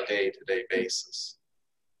with on a day-to-day basis.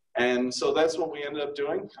 And so that's what we ended up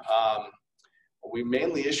doing. We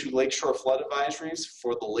mainly issued lakeshore flood advisories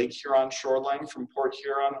for the Lake Huron shoreline from Port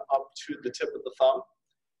Huron up to the tip of the thumb.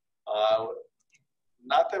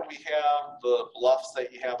 Not that we have the bluffs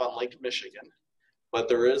that you have on Lake Michigan, but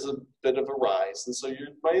there is a bit of a rise. And so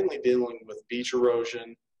you're mainly dealing with beach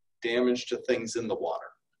erosion, damage to things in the water,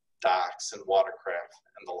 docks and watercraft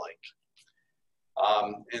and the like.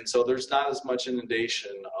 And so there's not as much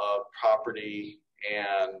inundation of property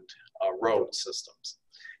and road systems.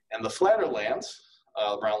 And the flatter lands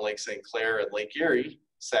around Lake St. Clair and Lake Erie,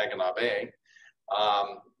 Saginaw Bay,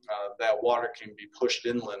 that water can be pushed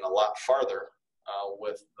inland a lot farther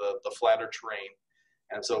with the flatter terrain.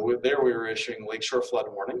 And so we were issuing lakeshore flood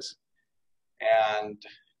warnings. And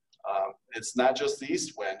it's not just the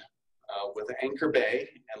east wind. With Anchor Bay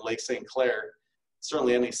and Lake St. Clair,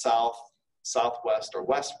 certainly any south, southwest, or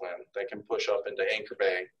west wind that can push up into Anchor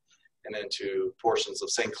Bay and into portions of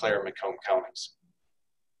St. Clair and Macomb counties.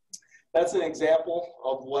 That's an example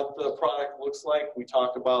of what the product looks like. We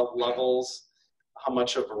talk about levels, how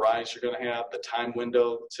much of a rise you're going to have, the time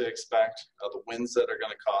window to expect, the winds that are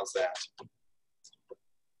going to cause that.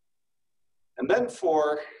 And then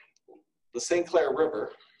for the St. Clair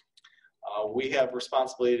River, we have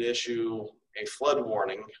responsibility to issue a flood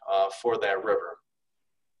warning for that river.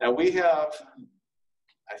 Now we have,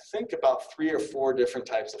 I think, about 3 or 4 different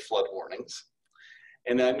types of flood warnings.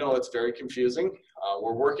 And I know it's very confusing.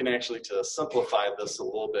 We're working actually to simplify this a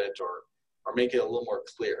little bit or make it a little more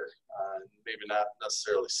clear. Maybe not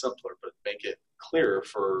necessarily simpler, but make it clearer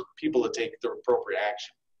for people to take the appropriate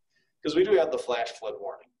action. Because we do have the flash flood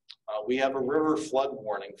warning. We have a river flood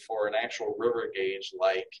warning for an actual river gauge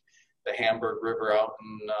like the Hamburg River out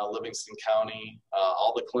in Livingston County,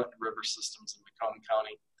 all the Clinton River systems in Macomb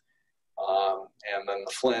County, and then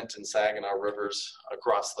the Flint and Saginaw rivers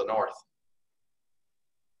across the north.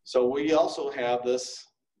 So we also have this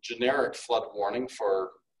generic flood warning for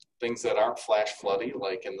things that aren't flash floody,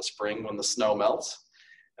 like in the spring when the snow melts,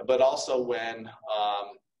 but also when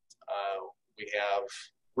we have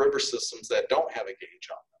river systems that don't have a gauge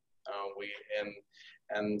on them.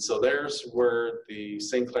 And so there's where the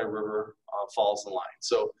St. Clair River falls in line.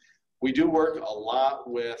 So we do work a lot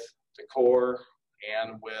with the Corps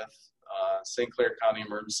and with St. Clair County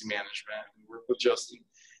Emergency Management. We work with Justin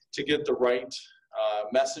to get the right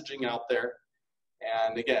messaging out there.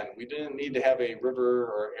 And again, we didn't need to have a river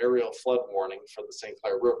or aerial flood warning for the St.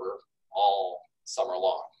 Clair River all summer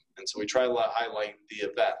long. And so we try to highlight the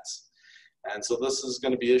events. And so this is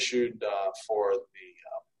going to be issued for the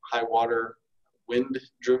high water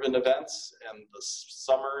wind-driven events in the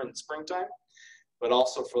summer and springtime, but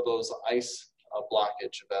also for those ice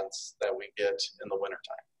blockage events that we get in the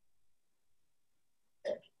wintertime.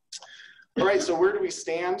 All right, so where do we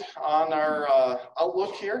stand on our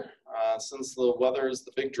outlook here? Since the weather is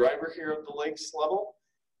the big driver here of the lake's level,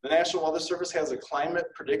 the National Weather Service has a climate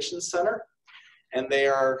prediction center, and they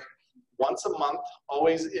are once a month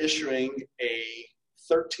always issuing a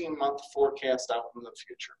 13-month forecast out in the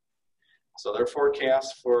future. So their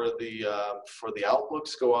forecasts for the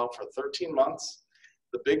outlooks go out for 13 months.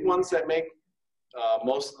 The big ones that make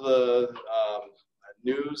most of the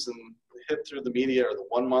news and hit through the media are the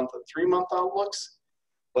 1 month and 3 month outlooks,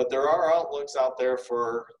 but there are outlooks out there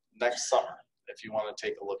for next summer if you want to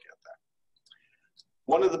take a look at that.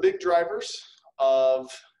 One of the big drivers of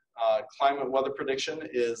climate weather prediction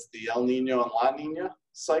is the El Nino and La Nina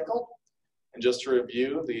cycle. And just to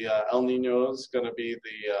review, the El Nino is going to be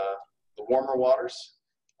the warmer waters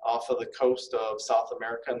off of the coast of South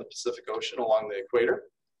America and the Pacific Ocean along the equator.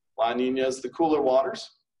 La Nina is the cooler waters.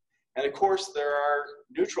 And of course, there are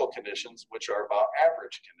neutral conditions, which are about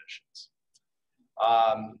average conditions.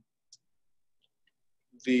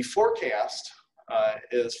 The forecast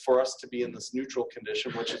is for us to be in this neutral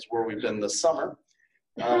condition, which is where we've been this summer.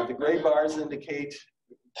 The gray bars indicate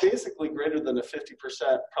basically greater than a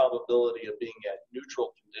 50% probability of being at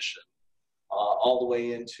neutral condition all the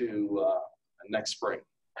way into next spring.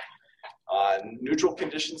 Neutral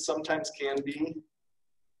conditions sometimes can be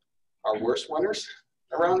our worst winters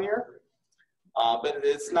around here, but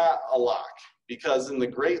it's not a lock, because in the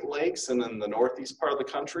Great Lakes and in the northeast part of the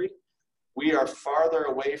country, we are farther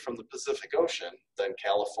away from the Pacific Ocean than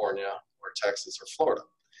California or Texas or Florida.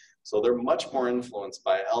 So they're much more influenced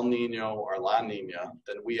by El Nino or La Nina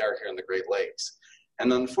than we are here in the Great Lakes.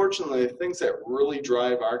 And unfortunately, the things that really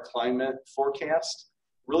drive our climate forecast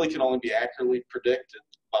really can only be accurately predicted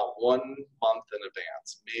about 1 month in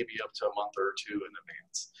advance, maybe up to a month or two in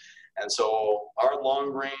advance. And so our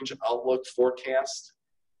long-range outlook forecast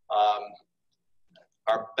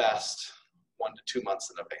are best 1 to 2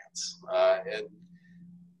 months in advance. And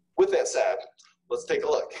with that said, let's take a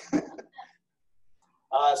look.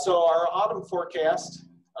 So our autumn forecast,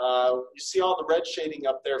 you see all the red shading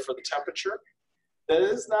up there for the temperature. That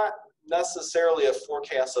is not necessarily a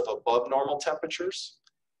forecast of above normal temperatures.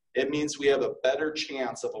 It means we have a better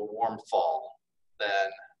chance of a warm fall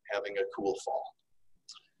than having a cool fall.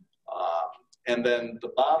 And then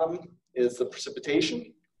the bottom is the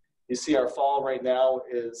precipitation. You see our fall right now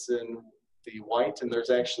is in the white, and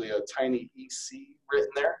there's actually a tiny EC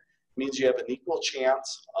written there. It means you have an equal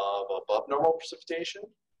chance of above normal precipitation,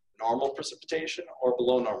 normal precipitation, or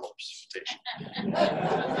below normal precipitation.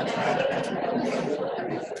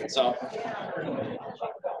 So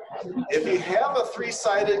if you have a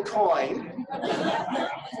three-sided coin,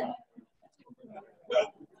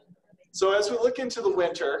 so as we look into the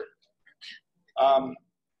winter,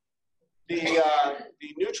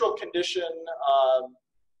 the neutral condition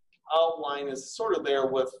outline is sort of there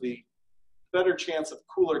with the better chance of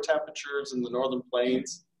cooler temperatures in the northern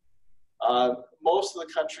plains. Most of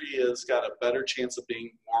the country has got a better chance of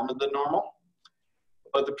being warmer than normal,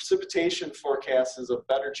 but the precipitation forecast is a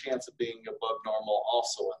better chance of being above normal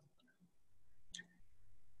also.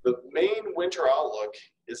 The main winter outlook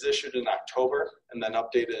is issued in October and then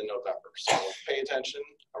updated in November. So pay attention,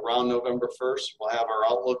 around November 1st, we'll have our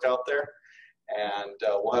outlook out there, and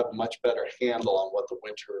we'll have a much better handle on what the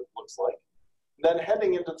winter looks like. Then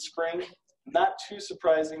heading into the spring, not too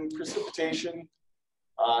surprising, precipitation.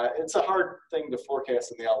 It's a hard thing to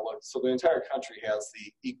forecast in the outlook, so the entire country has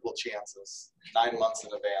the equal chances 9 months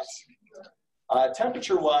in advance.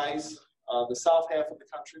 Temperature-wise, the south half of the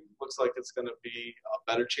country looks like it's going to be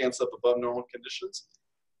a better chance of above normal conditions,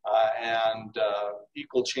 and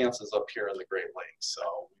equal chances up here in the Great Lakes. So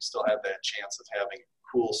we still have that chance of having a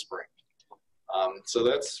cool spring. So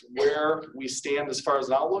that's where we stand as far as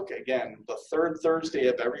an outlook. Again, the third Thursday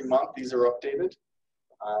of every month, these are updated,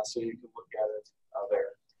 so you can look at it there.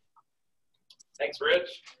 Thanks, Rich.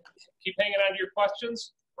 Keep hanging on to your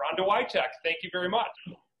questions. Rhonda Wycheck, thank you very much.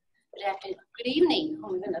 Good afternoon. Good evening.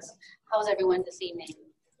 Oh my goodness. How's everyone this evening?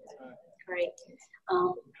 Great.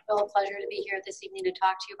 Well, a pleasure to be here this evening to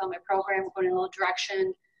talk to you about my program, going in a little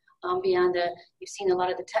direction beyond you've seen a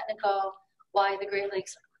lot of the technical, why the Great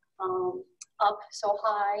Lakes up so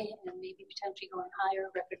high and maybe potentially going higher,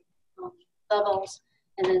 record levels,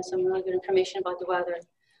 and then some really good information about the weather.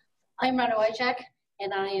 I'm Rhonda Wycheck,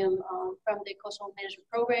 and I am from the Coastal Management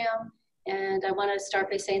Program, and I want to start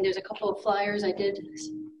by saying there's a couple of flyers I did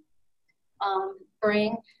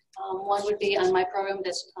bring. One would be on my program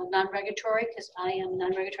that's non-regulatory, because I am a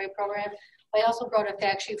non-regulatory program. I also brought a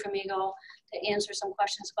fact sheet from Eagle to answer some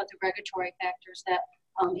questions about the regulatory factors that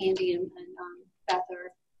Andy and Beth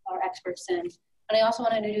are experts in. And I also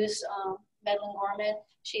want to introduce Madeline Gorman.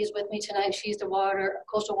 She's with me tonight. She's the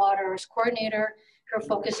Coastal Waters Coordinator. Her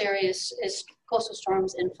focus area is coastal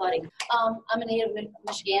storms and flooding. I'm a native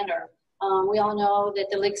Michigander. We all know that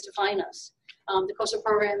the lakes define us. The coastal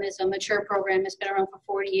program is a mature program. It's been around for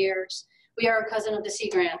 40 years. We are a cousin of the Sea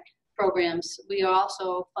Grant programs. We are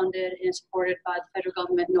also funded and supported by the federal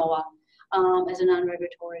government, NOAA, as a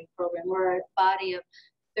non-regulatory program. We're a body of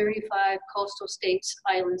 35 coastal states,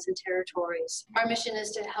 islands, and territories. Our mission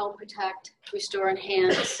is to help protect, restore,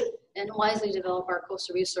 enhance, and wisely develop our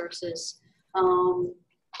coastal resources.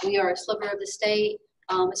 We are a sliver of the state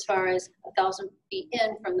as far as 1,000 feet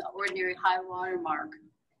in from the ordinary high water mark.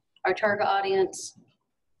 Our target audience,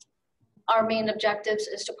 our main objectives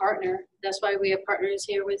is to partner. That's why we have partners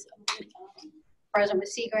here with President with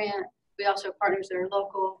Sea Grant. We also have partners that are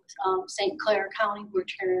local, St. Clair County, we're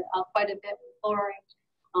sharing quite a bit with Lori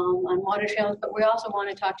on water trails, but we also want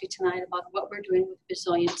to talk to you tonight about what we're doing with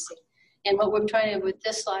resiliency. And what we're trying to do with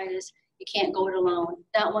this slide is you can't go it alone.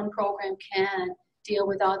 That one program can deal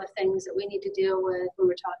with all the things that we need to deal with when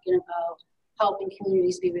we're talking about helping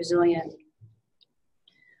communities be resilient.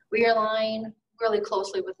 We align really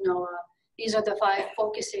closely with NOAA. These are the 5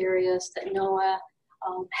 focus areas that NOAA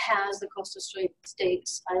has the coastal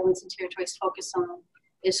states, islands, and territories focus on.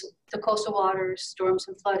 It's the coastal waters, storms,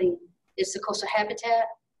 and flooding. It's the coastal habitat.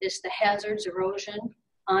 It's the hazards, erosion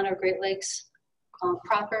on our Great Lakes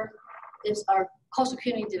proper. It's our coastal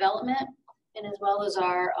community development, and as well as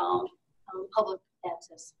our public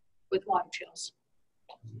access with water trails.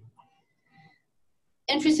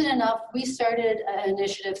 Interesting enough, we started an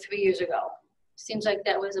initiative 3 years ago. Seems like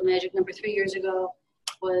that was a magic number. 3 years ago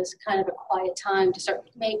was kind of a quiet time to start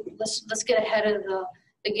let's get ahead of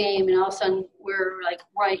the game, and all of a sudden we're like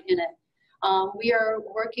right in it. We are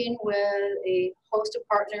working with a host of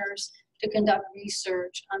partners to conduct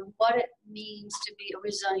research on what it means to be a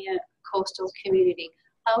resilient coastal community.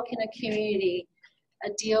 How can a community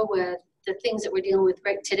deal with the things that we're dealing with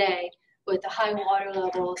right today, with the high water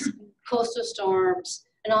levels, coastal storms,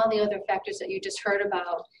 and all the other factors that you just heard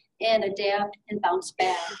about, and adapt and bounce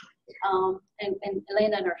back and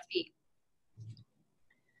land on our feet.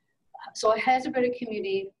 So a hazard-ready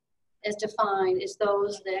community, as defined, is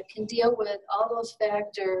those that can deal with all those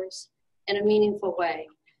factors in a meaningful way.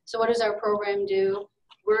 So what does our program do?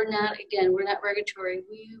 We're not regulatory.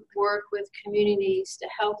 We work with communities to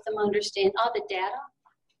help them understand all the data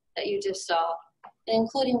that you just saw,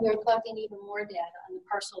 including we're collecting even more data on the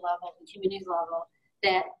parcel level and community level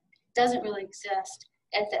that doesn't really exist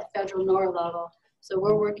at that federal NORA level. So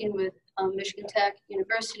we're working with Michigan Tech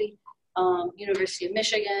University, University of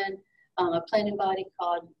Michigan, a planning body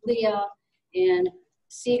called LEA, and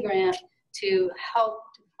Sea Grant to help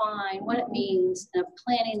define what it means in a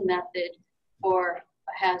planning method for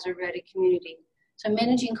a hazard-ready community. So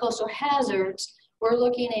managing coastal hazards, we're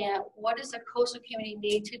looking at what does a coastal community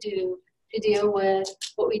need to do to deal with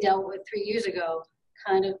what we dealt with 3 years ago,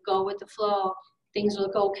 kind of go with the flow, things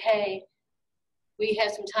look okay, we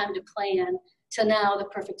have some time to plan, to now the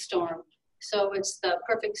perfect storm. So it's the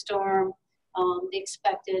perfect storm, the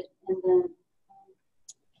expected, and then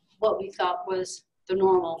what we thought was the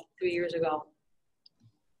normal 3 years ago.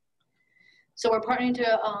 So we're partnering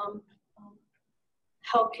to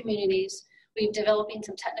help communities. We're developing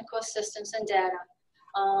some technical assistance and data.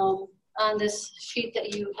 On this sheet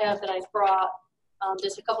that you have that I brought,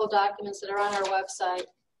 there's a couple of documents that are on our website,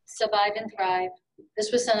 Survive and Thrive.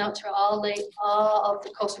 This was sent out to all of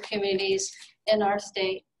the coastal communities in our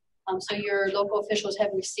state. So your local officials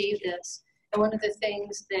have received this. And one of the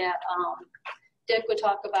things that Dick would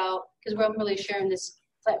talk about, because I'm really sharing this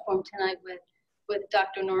platform tonight with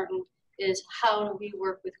Dr. Norton, is how do we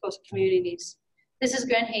work with coastal communities. This is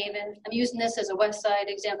Grand Haven. I'm using this as a West Side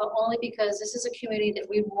example only because this is a community that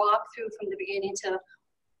we walked through from the beginning to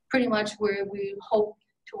pretty much where we hope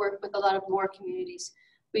to work with a lot of more communities.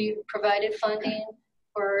 We provided funding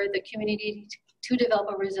for the community to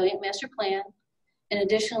develop a resilient master plan. And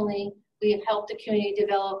additionally, we have helped the community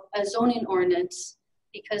develop a zoning ordinance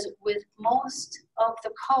because with most of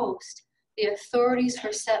the coast, the authorities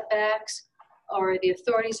for setbacks or the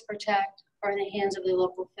authorities to protect are in the hands of the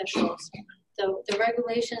local officials. So the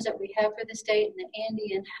regulations that we have for the state, and that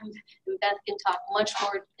Andy and Beth can talk much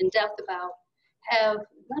more in depth about, have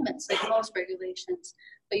limits like most regulations.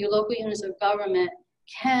 But your local units of government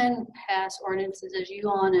can pass ordinances, as you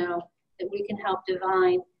all know, that we can help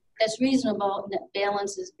define that's reasonable and that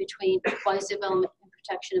balances between wise development and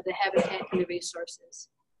protection of the habitat and the resources.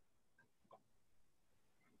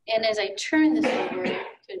 And as I turn this over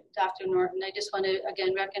to Dr. Norton, I just want to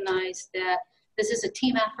again recognize that this is a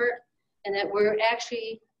team effort and that we're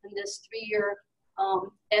actually in this 3-year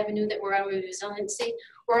avenue that we're on with resiliency,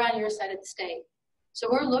 we're on your side of the state. So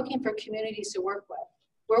we're looking for communities to work with.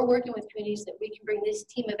 We're working with communities that we can bring this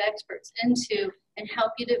team of experts into and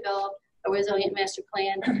help you develop a resilient master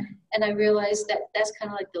plan. And I realize that that's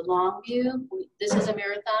kind of like the long view. This is a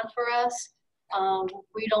marathon for us.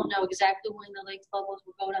 We don't know exactly when the lake levels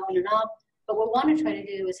will go down and up, but what we want to try to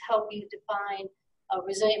do is help you define a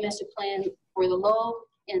resilient master plan for the low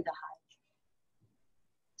and the high.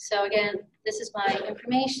 So again, this is my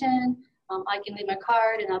information. I can leave my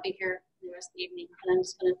card and I'll be here the rest of the evening. And I'm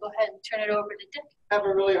just going to go ahead and turn it over to Dick. I have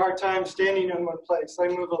a really hard time standing in one place. I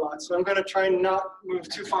move a lot, so I'm going to try and not move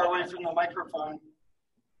too far away from the microphone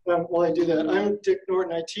while I do that. I'm Dick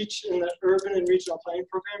Norton. I teach in the Urban and Regional Planning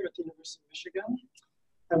Program at the University of Michigan.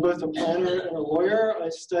 I'm both a planner and a lawyer. I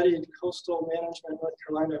studied coastal management in North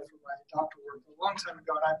Carolina for my doctoral work a long time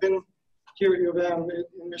ago, and I've been here at U of M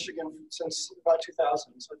in Michigan since about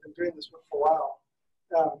 2000, so I've been doing this work for a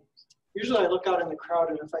while. Usually I look out in the crowd,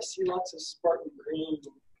 and if I see lots of Spartan green,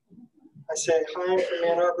 I say, hi, I'm from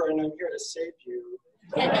Ann Arbor, and I'm here to save you.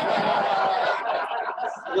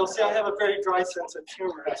 You'll see I have a very dry sense of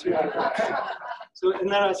humor, too. So, and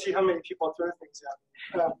then I see how many people throw things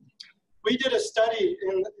at me. We did a study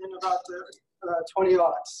in about the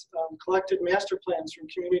 20-aughts, collected master plans from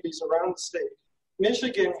communities around the state.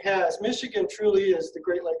 Michigan truly is the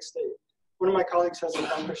Great Lakes state. One of my colleagues has a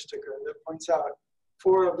bumper sticker that points out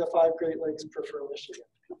 4 of the 5 Great Lakes prefer Michigan.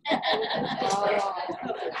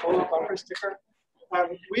 Cool bumper sticker.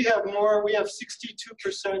 We have 62%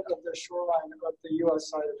 of the shoreline of the U.S.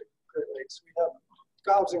 side of the Great Lakes. We have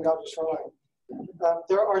gobs and gobs of shoreline.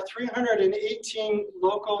 There are 318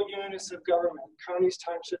 local units of government, counties,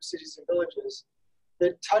 townships, cities, and villages,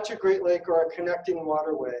 that touch a Great Lake or a connecting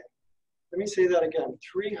waterway. Let me say that again,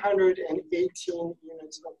 318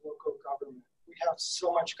 units of local government. We have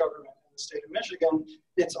so much government in the state of Michigan,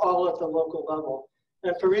 it's all at the local level.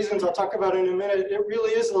 And for reasons I'll talk about in a minute, it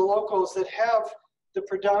really is the locals that have the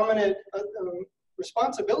predominant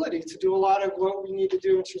responsibility to do a lot of what we need to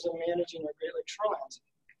do in terms of managing our Great Lake shorelines.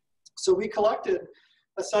 So we collected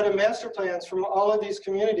a set of master plans from all of these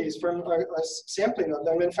communities, from a sampling of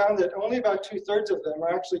them, and found that only about 2/3 of them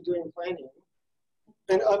are actually doing planning.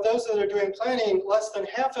 And of those that are doing planning, less than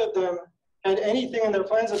half of them had anything in their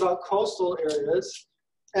plans about coastal areas,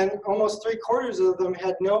 and almost 3/4 of them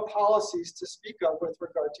had no policies to speak of with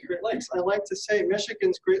regard to Great Lakes. I like to say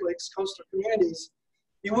Michigan's Great Lakes coastal communities,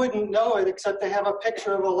 you wouldn't know it except they have a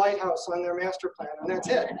picture of a lighthouse on their master plan, and that's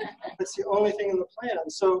it. That's the only thing in the plan.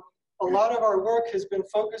 So a lot of our work has been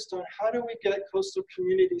focused on how do we get coastal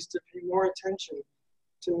communities to pay more attention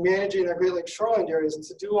to managing their Great Lakes shoreline areas and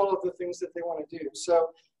to do all of the things that they want to do.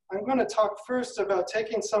 So I'm going to talk first about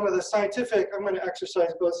taking some of the scientific, I'm going to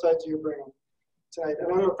exercise both sides of your brain tonight.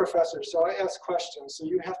 And I'm a professor, so I ask questions, so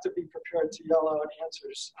you have to be prepared to yell out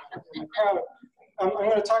answers in the crowd. I'm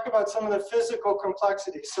going to talk about some of the physical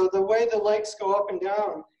complexity. So the way the lakes go up and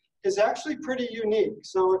down is actually pretty unique.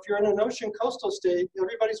 So if you're in an ocean coastal state,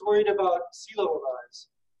 everybody's worried about sea level rise.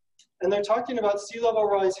 And they're talking about sea level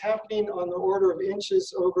rise happening on the order of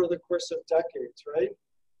inches over the course of decades, right?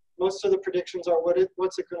 Most of the predictions are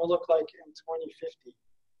what's it going to look like in 2050.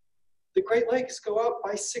 The Great Lakes go up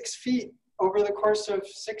by 6 feet over the course of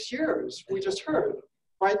 6 years, we just heard,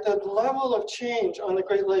 right? The level of change on the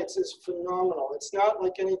Great Lakes is phenomenal. It's not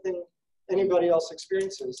like anything anybody else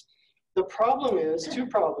experiences. The problem is, two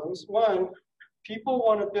problems. One, people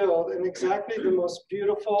want to build in exactly the most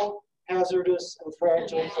beautiful, hazardous, and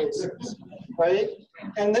fragile places, right?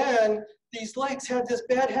 And then these lakes have this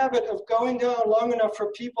bad habit of going down long enough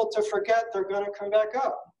for people to forget they're going to come back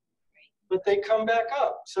up. But they come back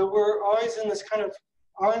up. So we're always in this kind of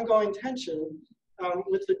ongoing tension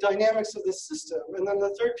with the dynamics of the system. And then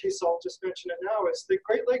the third piece, I'll just mention it now, is the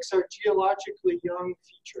Great Lakes are geologically young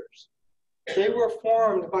features. They were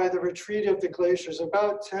formed by the retreat of the glaciers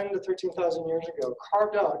about 10 to 13,000 years ago,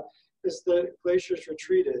 carved out as the glaciers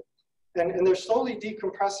retreated. And they're slowly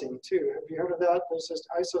decompressing too. Have you heard of that? There's this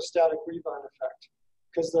isostatic rebound effect,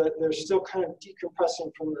 because they're still kind of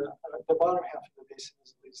decompressing from the bottom half of the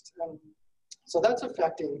basins at least. And so that's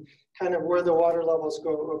affecting kind of where the water levels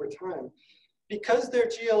go over time. Because they're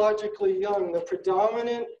geologically young, the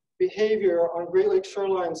predominant behavior on Great Lake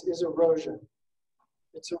shorelines is erosion.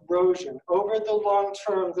 It's erosion. Over the long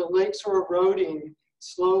term, the lakes are eroding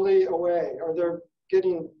slowly away, or they're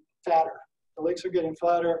getting fatter. The lakes are getting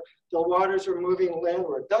flatter. The waters are moving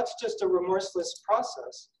landward. That's just a remorseless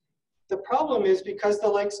process. The problem is because the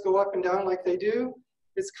lakes go up and down like they do,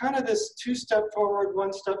 it's kind of this 2-step forward,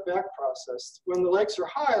 1-step back process. When the lakes are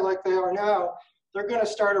high like they are now, they're going to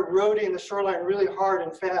start eroding the shoreline really hard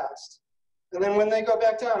and fast. And then when they go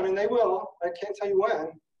back down, and they will, I can't tell you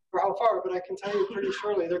when or how far, but I can tell you pretty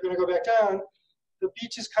surely they're going to go back down. The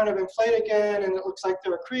beaches kind of inflate again, and it looks like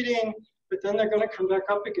they're accreting, but then they're going to come back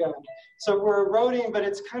up again. So we're eroding, but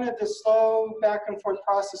it's kind of this slow back and forth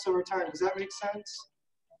process over time. Does that make sense?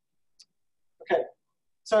 Okay,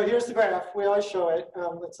 so here's the graph. We always show it.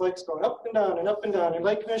 It's lakes going up and down and up and down. And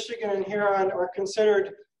Lake Michigan and Huron are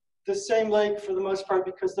considered the same lake for the most part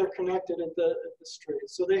because they're connected at the strait.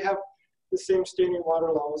 So they have the same standing water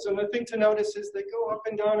levels. And the thing to notice is they go up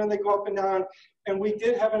and down and they go up and down. And we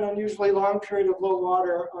did have an unusually long period of low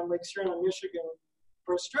water on Lake Huron in Michigan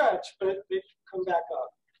for a stretch, but they've come back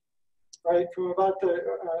up, right, from about the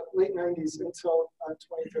late 90s until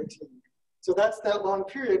 2013. So that's that long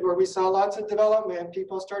period where we saw lots of development,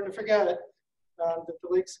 people starting to forget that the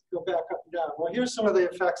lakes go back up and down. Well, here's some of the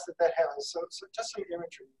effects that has. So just some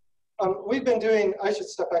imagery. We've been doing, I should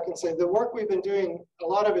step back and say, the work we've been doing, a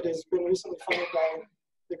lot of it has been recently funded by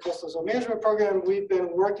the Coastal Zone Management Program. We've been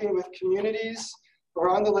working with communities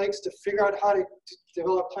around the lakes to figure out how to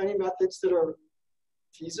develop planning methods that are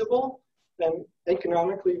feasible and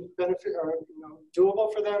economically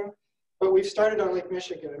doable for them. But we've started on Lake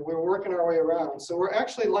Michigan and we're working our way around. So we're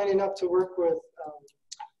actually lining up to work with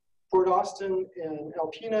Port Austin and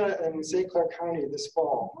Alpena and St. Clair County this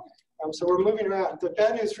fall. So we're moving around. The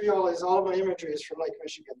bad news for you all is all of my imagery is from Lake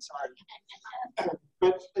Michigan, sorry.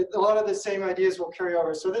 But a lot of the same ideas will carry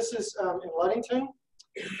over. So this is in Ludington.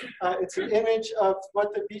 It's an image of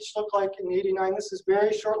what the beach looked like in '89. This is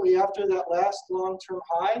very shortly after that last long-term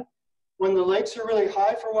high. When the lakes are really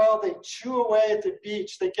high for a while, they chew away at the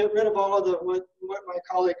beach. They get rid of all of the, what my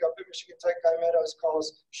colleague up at Michigan Tech, Guy Meadows,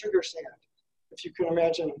 calls sugar sand. If you can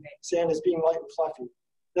imagine sand as being light and fluffy.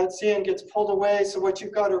 That sand gets pulled away, so what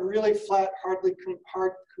you've got are really flat, hard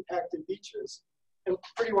compacted beaches. And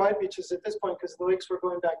pretty wide beaches at this point because the lakes were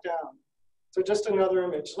going back down. So just another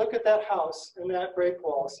image. Look at that house and that break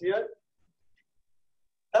wall. See it?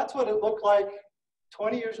 That's what it looked like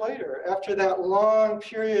 20 years later, after that long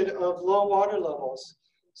period of low water levels.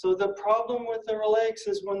 So the problem with the lakes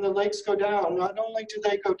is when the lakes go down, not only do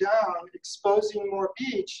they go down, exposing more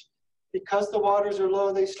beach, because the waters are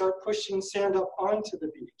low, they start pushing sand up onto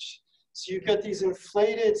the beach. So you get these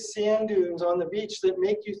inflated sand dunes on the beach that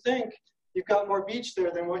make you think you've got more beach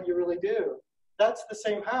there than what you really do. That's the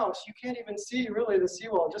same house. You can't even see really the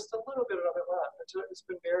seawall, just a little bit of it left. It's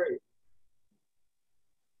been buried.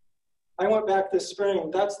 I went back this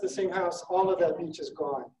spring. That's the same house. All of that beach is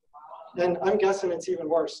gone. And I'm guessing it's even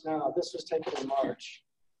worse now. This was taken in March,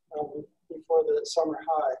 before the summer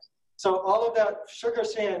high. So all of that sugar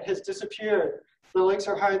sand has disappeared. The lakes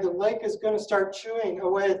are high. The lake is going to start chewing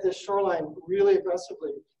away at this shoreline really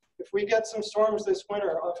aggressively. If we get some storms this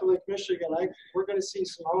winter off of Lake Michigan, we're going to see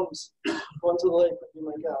some homes going to the lake, would be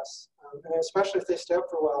my guess. And especially if they stay up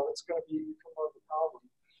for a while, it's going to become more of a problem.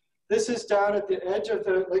 This is down at the edge of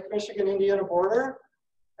the Lake Michigan-Indiana border.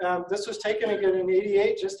 This was taken again in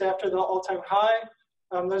 '88, just after the all-time high.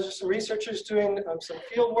 Those are some researchers doing some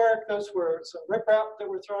field work. Those were some riprap that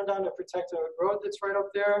were thrown down to protect a road that's right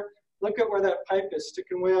up there. Look at where that pipe is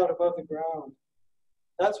sticking way out above the ground.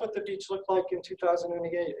 That's what the beach looked like in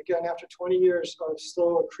 2008. Again, after 20 years of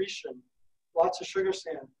slow accretion, lots of sugar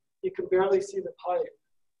sand. You can barely see the pipe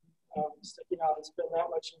sticking out. It's been that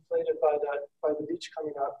much inflated by the beach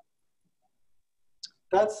coming up.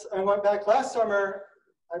 I went back last summer,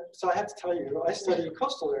 so I have to tell you, I study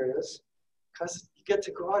coastal areas because you get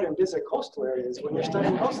to go out and visit coastal areas when you're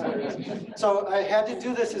studying coastal areas. So I had to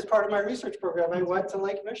do this as part of my research program. I went to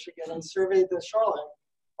Lake Michigan and surveyed the shoreline.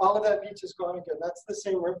 All of that beach is gone again. That's the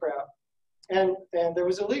same riprap. And there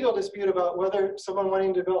was a legal dispute about whether someone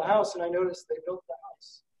wanting to build a house, and I noticed they built the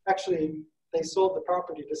house. Actually, they sold the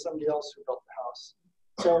property to somebody else who built the house.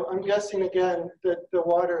 So I'm guessing again that the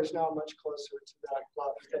water is now much closer to that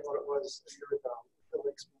bluff than what it was a year ago. The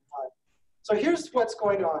lake's been high. So here's what's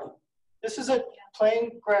going on. This is a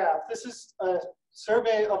plain graph. This is a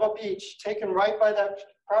survey of a beach taken right by that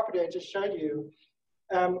property I just showed you.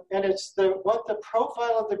 And it's what the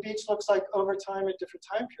profile of the beach looks like over time at different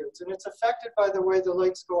time periods. And it's affected by the way the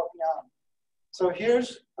lakes go up and down. So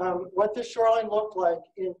here's what the shoreline looked like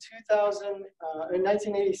in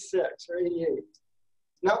 1986 or 88.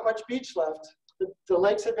 Not much beach left. The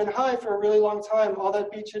lakes had been high for a really long time. All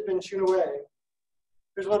that beach had been chewed away.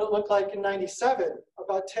 Here's what it looked like in 97.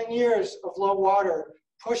 About 10 years of low water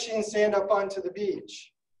pushing sand up onto the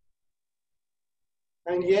beach.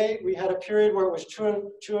 98, we had a period where it was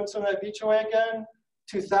chewing some of that beach away again.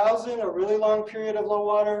 2000, a really long period of low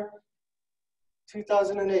water.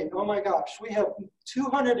 2008, oh my gosh, we have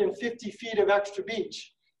 250 feet of extra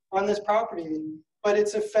beach on this property, but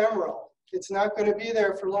it's ephemeral. It's not going to be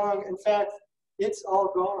there for long. In fact, it's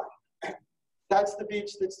all gone. That's the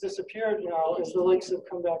beach that's disappeared now as the lakes have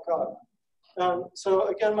come back up. So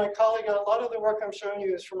again, my colleague, a lot of the work I'm showing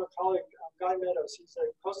you is from a colleague, Guy Meadows. He's a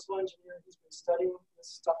coastal engineer. He's been studying this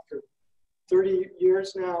stuff for 30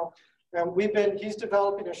 years now. And he's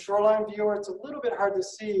developing a shoreline viewer. It's a little bit hard to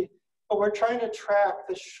see, but we're trying to track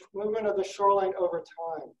the movement of the shoreline over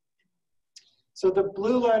time. So the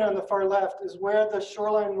blue line on the far left is where the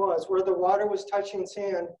shoreline was, where the water was touching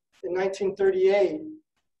sand in 1938.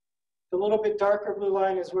 The little bit darker blue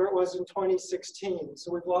line is where it was in 2016.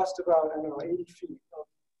 So we've lost about, I don't know, 80 feet of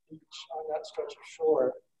beach on that stretch of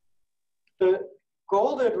shore. The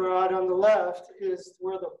goldenrod on the left is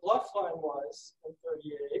where the bluff line was in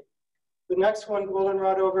 38. The next one,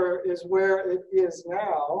 goldenrod over, is where it is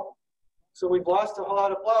now. So we've lost a whole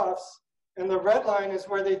lot of bluffs. And the red line is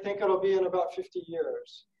where they think it'll be in about 50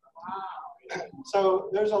 years. Wow. So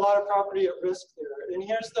there's a lot of property at risk there. And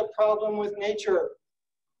here's the problem with nature.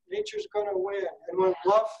 Nature's going to win. And when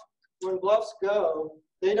bluffs go,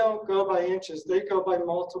 they don't go by inches. They go by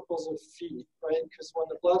multiples of feet, right? Because when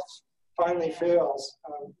the bluff finally fails,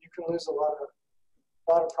 you can lose a lot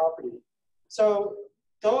of property. So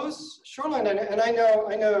those shoreline, and I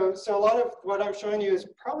know, so a lot of what I'm showing you is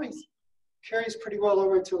probably carries pretty well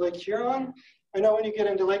over to Lake Huron. I know when you get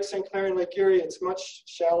into Lake St. Clair and Lake Erie, it's much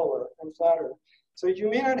shallower and flatter. So you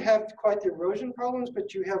may not have quite the erosion problems,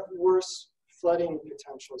 but you have worse flooding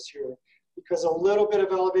potentials here, because a little bit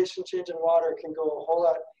of elevation change in water can go a whole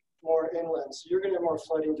lot more inland. So you're going to have more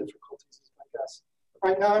flooding difficulties, is my guess.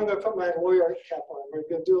 Right now, I'm going to put my lawyer cap on. We're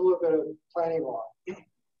going to do a little bit of planning law.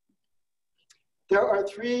 There are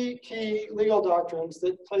three key legal doctrines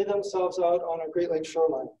that play themselves out on a Great Lakes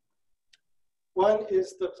shoreline. One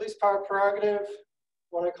is the police power prerogative,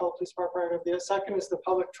 what I call police power prerogative. The second is the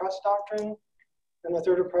public trust doctrine, and the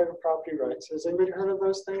third are private property rights. Has anybody heard of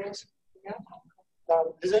those things? Yeah.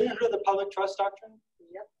 Has anyone heard of the public trust doctrine?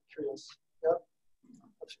 Yep. Curious. Yep.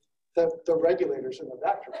 The regulators in the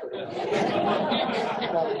back have heard of it.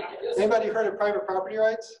 Anybody heard of private property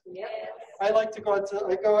rights? Yes. I like to go out and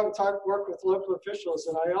work with local officials,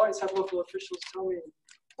 and I always have local officials tell me,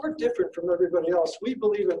 we're different from everybody else. We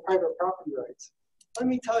believe in private property rights. Let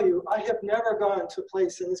me tell you, I have never gone to a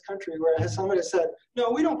place in this country where somebody said, no,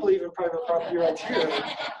 we don't believe in private property rights here.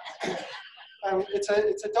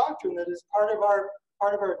 It's a doctrine that is part of our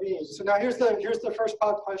being. So now here's the first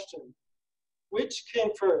pop question. Which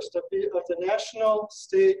came first, of the national,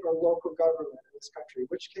 state, or local government in this country?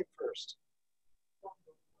 Which came first?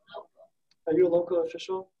 Are you a local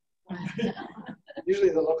official? Usually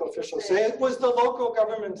the local officials say it was the local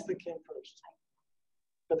governments that came first.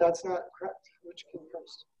 But that's not correct. Which came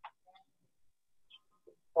first?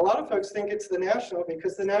 A lot of folks think it's the national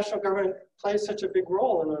because the national government plays such a big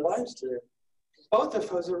role in our lives today. Both of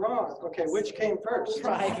those are wrong. Okay, which came first?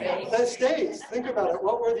 The states. Think about it.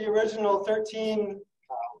 What were the original 13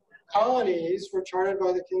 colonies were chartered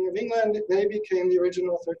by the King of England? They became the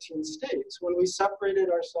original 13 states. When we separated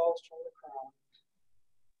ourselves from the crown,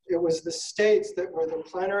 it was the states that were the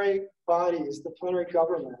plenary bodies, the plenary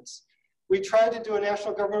governments. We tried to do a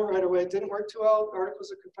national government right away. It didn't work too well.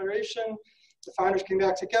 Articles of Confederation. The founders came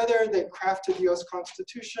back together. They crafted the U.S.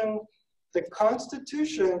 Constitution. The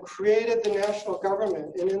Constitution created the national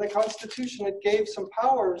government, and in the Constitution, it gave some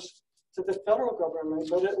powers to the federal government,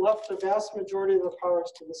 but it left the vast majority of the powers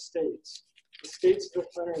to the states. The states are the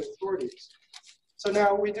plenary authorities. So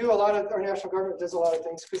now we do our national government does a lot of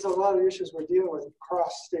things because a lot of the issues we're dealing with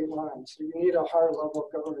cross state lines. So you need a higher level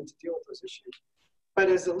of government to deal with those issues. But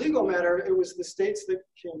as a legal matter, it was the states that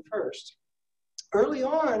came first. Early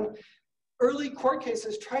on, early court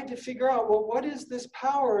cases tried to figure out, well, what is this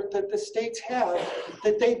power that the states have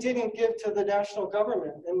that they didn't give to the national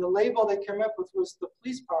government? And the label they came up with was the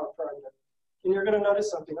police power prerogative. And you're going to notice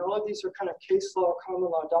something. All of these are kind of case law, common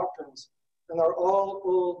law doctrines. And they're all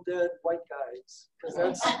old, dead white guys. Because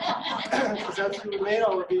that's who made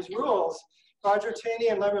all of these rules. Roger Taney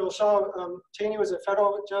and Lemuel Shaw. Taney was a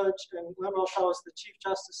federal judge, and Lemuel Shaw was the Chief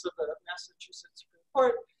Justice of the Massachusetts Supreme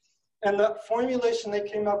Court. And the formulation they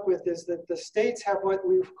came up with is that the states have what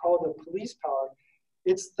we've called a police power.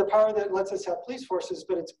 It's the power that lets us have police forces,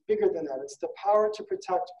 but it's bigger than that. It's the power to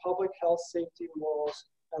protect public health, safety, morals,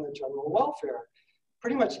 and the general welfare.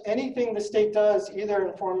 Pretty much anything the state does, either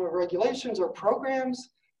in form of regulations or programs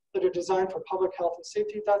that are designed for public health and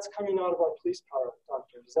safety, that's coming out of our police power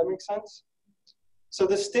doctrine. Does that make sense? So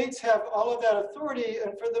the states have all of that authority,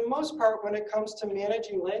 and for the most part, when it comes to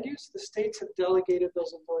managing land use, the states have delegated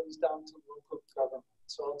those authorities down to local government.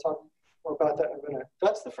 So I'll talk more about that in a minute.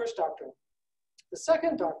 That's the first doctrine. The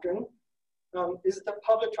second doctrine is the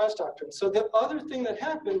public trust doctrine. So the other thing that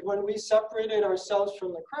happened when we separated ourselves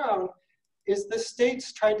from the crown is the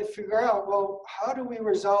states tried to figure out, well, how do we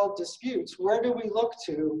resolve disputes? Where do we look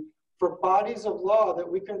to for bodies of law that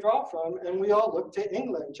we can draw from? And we all looked to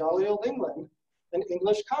England, jolly old England, and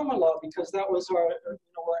English common law, because that was our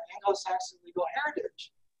Anglo-Saxon legal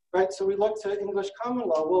heritage, right? So we looked to English common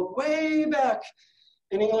law. Well, way back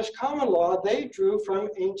in English common law, they drew from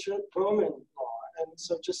ancient Roman law. And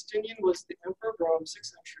so Justinian was the emperor of Rome,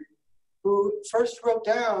 6th century, who first wrote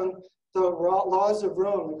down the laws of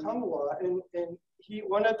Rome, the common law. And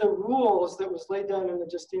one of the rules that was laid down in the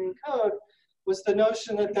Justinian Code was the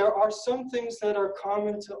notion that there are some things that are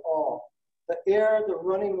common to all. The air, the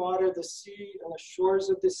running water, the sea, and the shores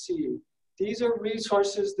of the sea. These are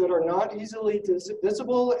resources that are not easily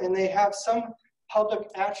visible, and they have some public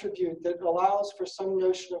attribute that allows for some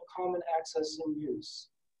notion of common access and use.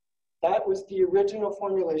 That was the original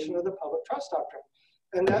formulation of the public trust doctrine.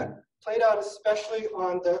 And that played out especially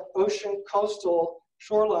on the ocean coastal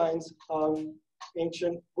shorelines of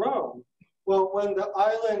ancient Rome. Well, when the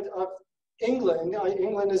island of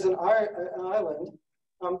England is an island,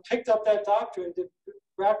 picked up that doctrine.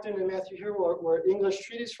 Grafton and Matthew here were English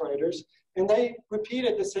treatise writers, and they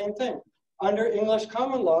repeated the same thing. Under English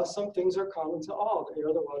common law, some things are common to all: the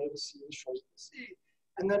air, the water, the sea, the shores of the sea.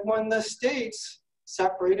 And then when the states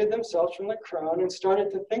separated themselves from the crown and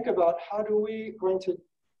started to think about how do we going to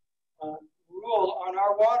rule on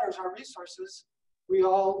our waters, our resources, we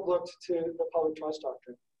all looked to the public trust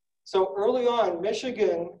doctrine. So early on,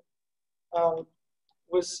 Michigan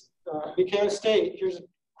became a state. Here's a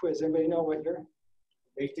quiz. Anybody know what year?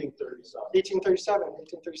 1837.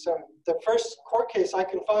 The first court case I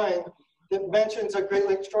can find that mentions a Great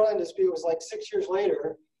Lakes shoreline dispute was like 6 years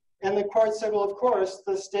later. And the court said, well, of course,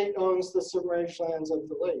 the state owns the submerged lands of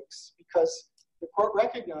the lakes, because the court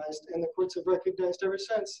recognized, and the courts have recognized ever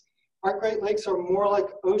since, our Great Lakes are more like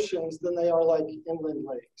oceans than they are like inland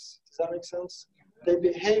lakes. Does that make sense? They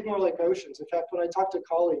behave more like oceans. In fact, when I talk to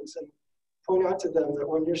colleagues and point out to them that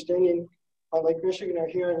when you're standing on Lake Michigan or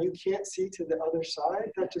here and you can't see to the other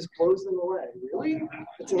side, that just blows them away. Really?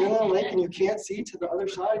 It's an inland lake and you can't see to the other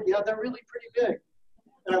side? Yeah, they're really pretty big.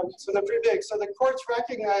 So they're pretty big. So the courts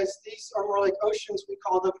recognize these are more like oceans. We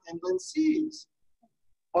call them inland seas.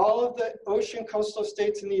 All of the ocean coastal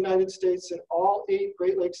states in the United States and all 8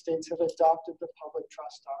 Great Lakes states have adopted the public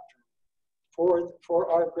trust doctrine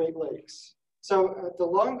for our Great Lakes. So the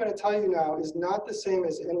law I'm going to tell you now is not the same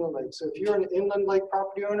as inland lakes. So if you're an inland lake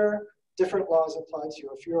property owner, different laws apply to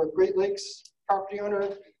you. If you're a Great Lakes property owner,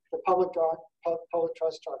 the public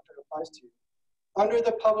trust doctrine applies to you. Under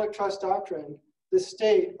the public trust doctrine, the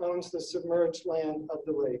state owns the submerged land of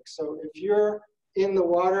the lake. So if you're in the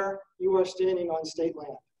water, you are standing on state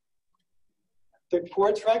land. The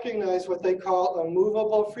courts recognize what they call a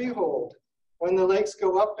movable freehold. When the lakes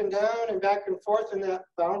go up and down and back and forth and that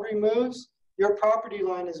boundary moves, your property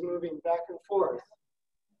line is moving back and forth,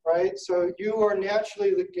 right? So you are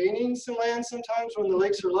naturally gaining some land sometimes when the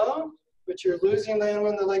lakes are low, but you're losing land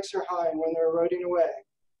when the lakes are high and when they're eroding away.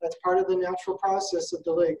 That's part of the natural process of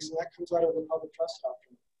the lakes, and that comes out of the public trust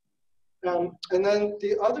doctrine. And then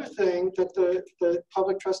the other thing that the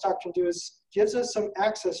public trust doctrine does gives us some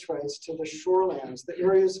access rights to the shorelands, the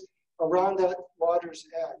areas around that water's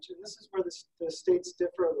edge. And this is where the states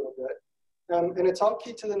differ a little bit. And it's all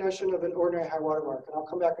key to the notion of an ordinary high water mark, and I'll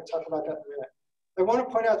come back and talk about that in a minute. I want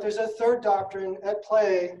to point out there's a third doctrine at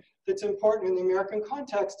play that's important in the American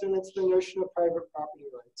context, and it's the notion of private property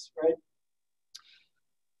rights, right?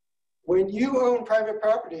 When you own private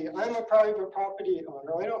property, I'm a private property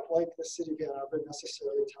owner. I don't like the city of Ann Arbor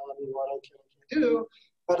necessarily telling me what I can and can't do,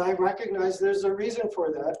 but I recognize there's a reason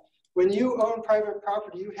for that. When you own private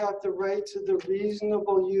property, you have the right to the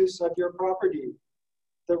reasonable use of your property.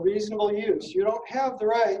 The reasonable use. You don't have the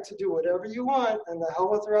right to do whatever you want and the hell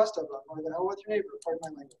with the rest of them, or the hell with your neighbor, pardon my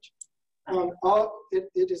language.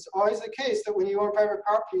 It is always the case that when you own private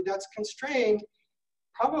property, that's constrained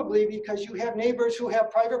probably because you have neighbors who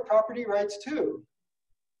have private property rights too,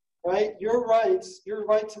 right? Your right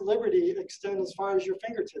to liberty extend as far as your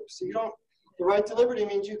fingertips. So the right to liberty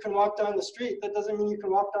means you can walk down the street. That doesn't mean you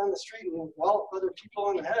can walk down the street and wallop other people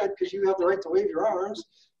on the head because you have the right to wave your arms,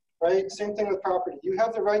 right? Same thing with property. You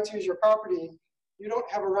have the right to use your property. You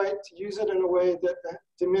don't have a right to use it in a way that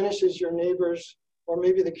diminishes your neighbors or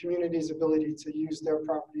maybe the community's ability to use their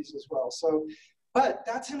properties as well. So, but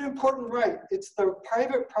that's an important right. It's the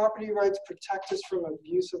private property rights protect us from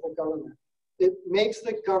abuse of the government. It makes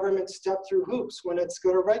the government step through hoops when it's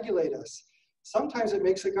going to regulate us. Sometimes it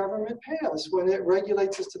makes the government pay us when it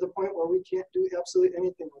regulates us to the point where we can't do absolutely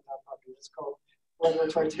anything with that property. It's called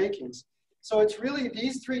regulatory takings. So it's really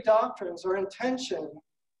these 3 doctrines are in tension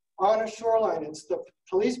on a shoreline. It's the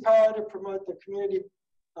police power to promote the community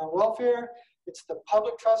welfare. It's the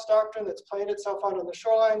public trust doctrine that's playing itself out on the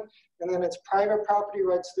shoreline. And then it's private property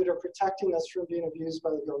rights that are protecting us from being abused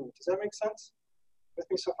by the government. Does that make sense with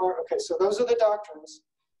me so far? Okay, so those are the doctrines.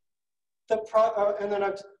 And then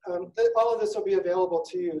all of this will be available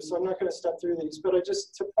to you, so I'm not going to step through these. But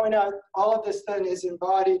just to point out, all of this then is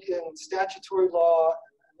embodied in statutory law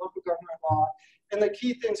and local government law. And the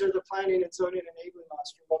key things are the planning and zoning enabling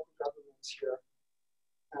laws for local governments here.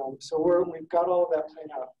 So we've got all of that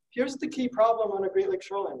playing out. Here's the key problem on a Great Lakes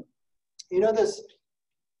shoreline. You know, this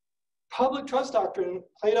public trust doctrine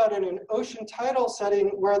played out in an ocean tidal setting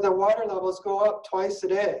where the water levels go up twice a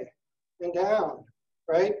day and down,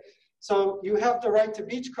 right? So you have the right to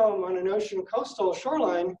beachcomb on an ocean coastal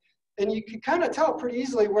shoreline, and you can kind of tell pretty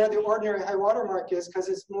easily where the ordinary high water mark is because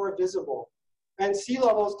it's more visible. And sea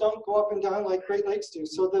levels don't go up and down like Great Lakes do.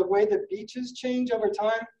 So the way the beaches change over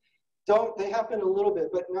time, they happen a little bit,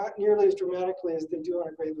 but not nearly as dramatically as they do on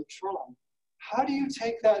a Great Lakes shoreline. How do you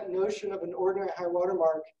take that notion of an ordinary high water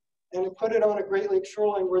mark and put it on a Great Lakes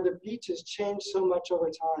shoreline where the beaches change so much over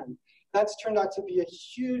time? That's turned out to be a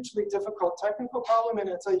hugely difficult technical problem, and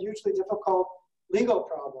it's a hugely difficult legal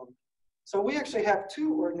problem. So we actually have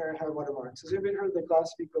 2 ordinary high water marks. Has anybody heard of the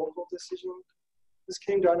Glass v. Goethals decision? This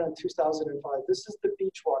came down in 2005. This is the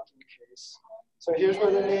beach walking case. So here's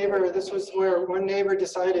where the neighbor, this was where one neighbor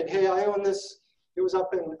decided, hey, I own this. It was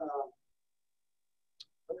up in,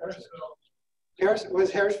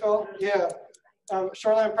 Harrisville? Yeah.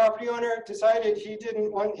 Shoreline property owner decided he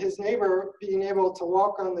didn't want his neighbor being able to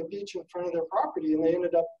walk on the beach in front of their property, and they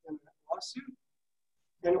ended up in a lawsuit.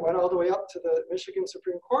 And it went all the way up to the Michigan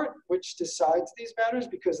Supreme Court, which decides these matters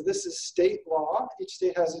because this is state law. Each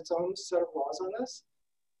state has its own set of laws on this.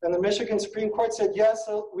 And the Michigan Supreme Court said, yes,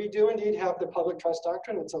 we do indeed have the public trust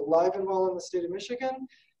doctrine. It's alive and well in the state of Michigan.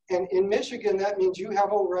 And in Michigan, that means you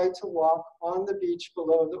have a right to walk on the beach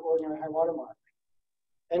below the ordinary high water mark.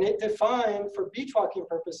 And it defined, for beach walking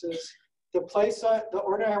purposes, the place on the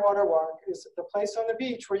ordinary high water mark is the place on the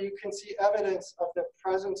beach where you can see evidence of the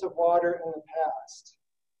presence of water in the past.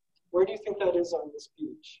 Where do you think that is on this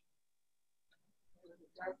beach?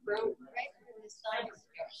 Dark brown.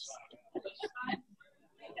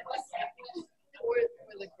 Where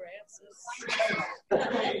the grass is.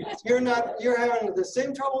 You're having the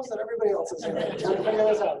same troubles that everybody else is having. Figure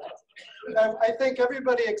this out. I think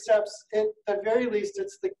everybody accepts, at the very least,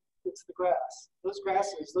 it's the grass. Those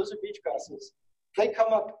grasses, those are beach grasses. They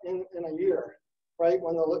come up in a year, right?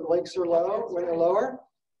 When the lakes are low, when they're lower.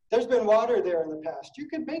 There's been water there in the past. You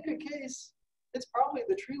could make a case. It's probably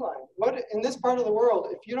the tree line. What in this part of the world,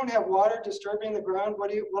 if you don't have water disturbing the ground,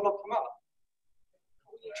 what'll come up?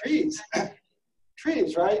 Trees.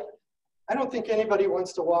 Trees, right? I don't think anybody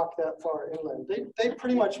wants to walk that far inland. They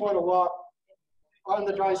pretty much want to walk on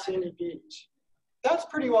the dry sandy beach. That's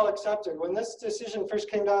pretty well accepted. When this decision first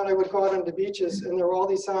came down, I would go out on the beaches and there were all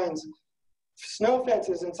these signs, snow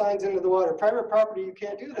fences and signs into the water. Private property, you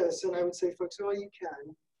can't do this. And I would say, folks, well, you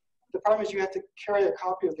can. The problem is you have to carry a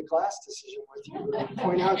copy of the glass decision with you and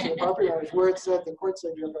point out to the property owners where it said, the court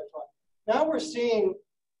said you have right to walk. Now we're seeing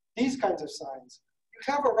these kinds of signs.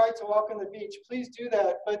 You have a right to walk on the beach. Please do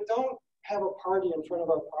that, but don't have a party in front of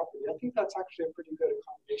our property. I think that's actually a pretty good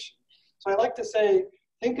accommodation. So I like to say,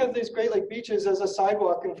 think of these Great Lake beaches as a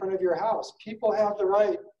sidewalk in front of your house. People have the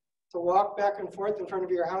right to walk back and forth in front of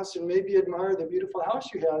your house and maybe admire the beautiful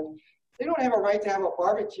house you have. They don't have a right to have a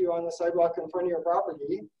barbecue on the sidewalk in front of your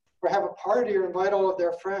property or have a party or invite all of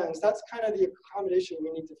their friends. That's kind of the accommodation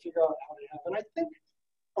we need to figure out how to have. And I think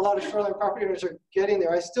a lot of shoreline property owners are getting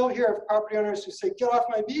there. I still hear of property owners who say, get off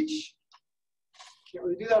my beach. Can't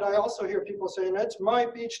really do that. I also hear people saying, it's my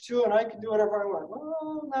beach too, and I can do whatever I want.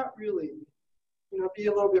 Well, not really. You know, be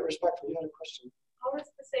a little bit respectful. You had a question. How does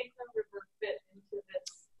the St. Clair River fit into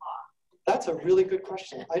this law? That's a really good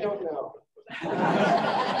question. I don't know. Because the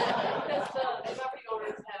property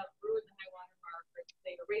owners have ruined the high water mark, or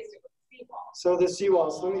they erased it with seawalls. So the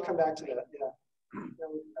seawalls, let me come back to that. Yeah.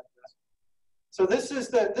 So this is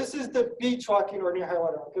the beach walking ordinary high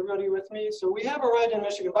water mark. Everybody with me? So we have a right in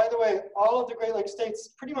Michigan. By the way, all of the Great Lakes states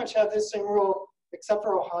pretty much have this same rule except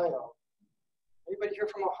for Ohio. Anybody here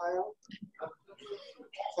from Ohio?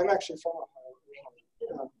 I'm actually from Ohio.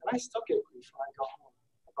 And I still get grief when I go home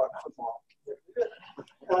about football.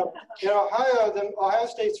 In Ohio, the Ohio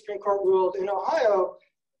State Supreme Court ruled in Ohio,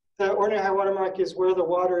 the ordinary high water mark is where the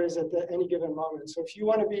water is at any given moment. So if you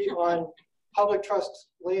want to be on public trust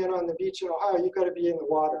land on the beach in Ohio, you've got to be in the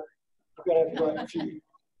water. You've got to have your right feet.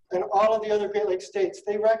 And all of the other Great Lakes states,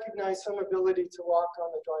 they recognize some ability to walk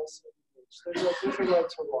on the dry sandy beach. There's a right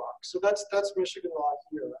to walk. So that's Michigan law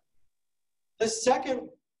here. The second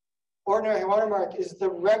ordinary water mark is the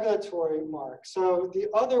regulatory mark. So the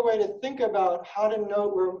other way to think about how to know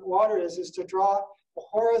where water is to draw a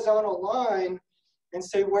horizontal line and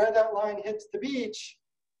say where that line hits the beach.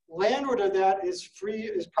 Landward of that is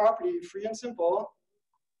property, free and simple.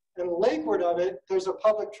 And lakeward of it, there's a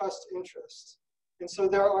public trust interest. And so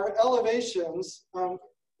there are elevations. One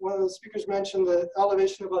of the speakers mentioned the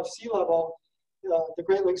elevation above sea level, the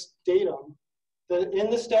Great Lakes datum. That in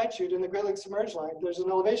the statute, in the Great Lakes submerged line, there's an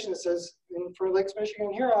elevation that says for Lakes Michigan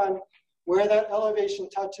and Huron, where that elevation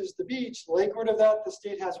touches the beach, lakeward of that, the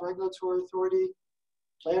state has regulatory authority.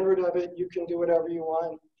 Landward of it, you can do whatever you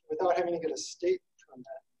want without having to get a state permit.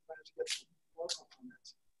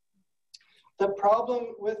 The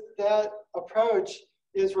problem with that approach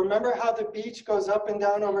is, remember how the beach goes up and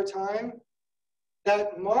down over time?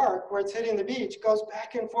 That mark where it's hitting the beach goes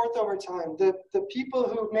back and forth over time. The people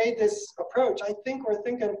who made this approach, I think, were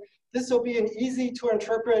thinking this will be an easy to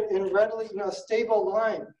interpret and readily, stable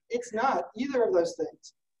line. It's not either of those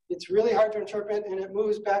things. It's really hard to interpret, and it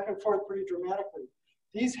moves back and forth pretty dramatically.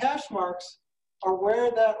 These hash marks are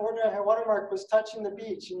where that ordinary high water mark was touching the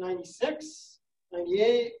beach in 96,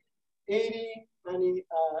 98, 80,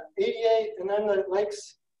 88, and then the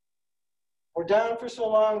lakes were down for so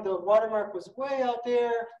long, the watermark was way out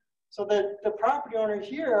there, So the property owner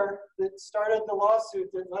here that started the lawsuit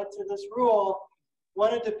that led to this rule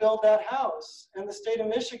wanted to build that house. And the state of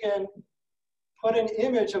Michigan put an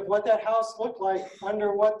image of what that house looked like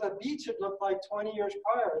under what the beach had looked like 20 years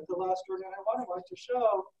prior at the last ordinary watermark to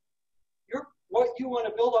show what you want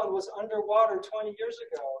to build on was underwater 20 years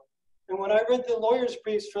ago. And when I read the lawyers'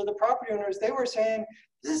 briefs for the property owners, they were saying,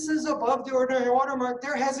 this is above the ordinary watermark.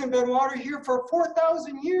 There hasn't been water here for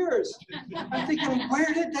 4,000 years. I'm thinking,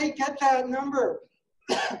 where did they get that number?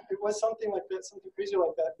 It was something like that, something crazy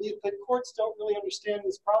like that. The courts don't really understand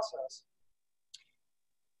this process.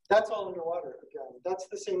 That's all underwater again. That's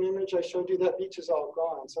the same image I showed you. That beach is all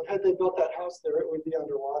gone. So had they built that house there, it would be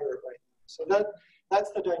underwater right now. So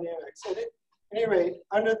that's the dynamics. At any rate,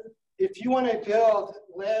 if you want to build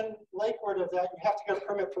land lakeward of that, you have to get a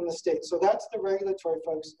permit from the state. So that's the regulatory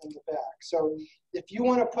folks in the back. So if you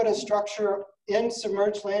want to put a structure in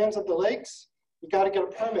submerged lands of the lakes, you got to get a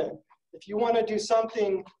permit. If you want to do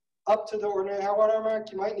something up to the ordinary high water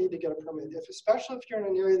mark, you might need to get a permit. Especially if you're in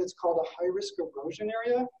an area that's called a high-risk erosion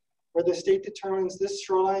area, where the state determines this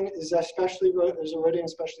shoreline is eroding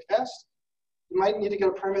especially fast, you might need to get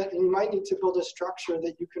a permit, and you might need to build a structure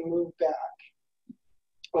that you can move back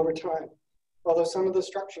over time. Although some of the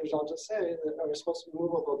structures, I'll just say, that are supposed to be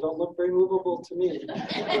movable don't look very movable to me.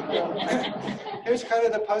 Here's kind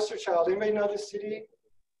of the poster child. Anybody know the city?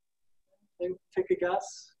 Take a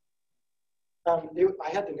guess. I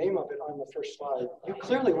had the name of it on the first slide. You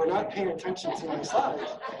clearly were not paying attention to my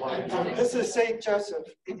slides. This is St. Joseph.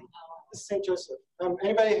 This is St. Joseph.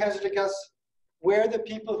 Anybody hazard a guess where the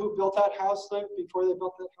people who built that house lived before they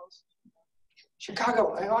built that house?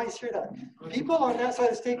 Chicago. I always hear that. People on that side of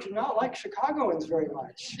the state do not like Chicagoans very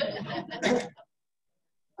much.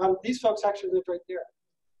 These folks actually lived right there.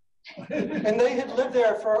 And they had lived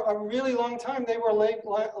there for a really long time. They were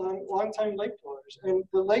long-time lake dwellers. And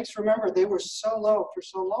the lakes, remember, they were so low for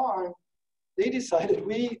so long, they decided,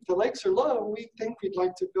 the lakes are low, we think we'd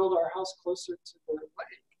like to build our house closer to the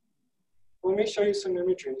lake. Let me show you some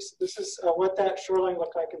imagery. So this is what that shoreline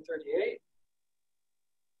looked like in 38,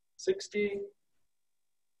 60,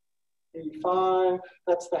 85.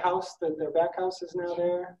 That's the house, their back house is now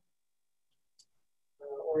there.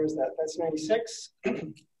 Or is that? That's 96.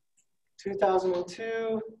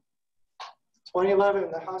 2002,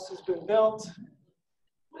 2011, the house has been built.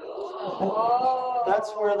 Oh.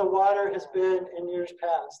 That's where the water has been in years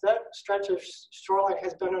past. That stretch of shoreline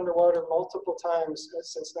has been underwater multiple times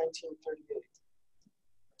since 1938.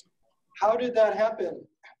 How did that happen?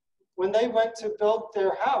 When they went to build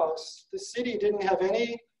their house, the city didn't have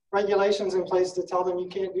any regulations in place to tell them you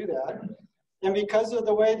can't do that. And because of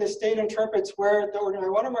the way the state interprets where the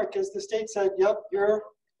ordinary watermark is, the state said, yep, you're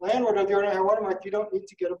landward of the ordinary high watermark, you don't need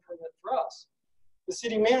to get a permit for us. The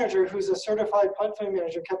city manager, who's a certified floodplain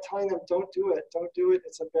manager, kept telling them, don't do it,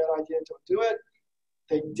 it's a bad idea, don't do it.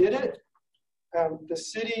 They did it.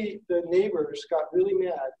 The neighbors got really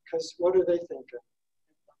mad, because what are they thinking?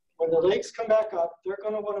 When the lakes come back up, they're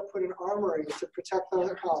going to want to put an armory to protect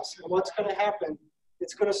their house. And what's going to happen?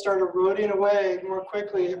 It's going to start eroding away more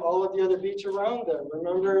quickly all of the other beach around them.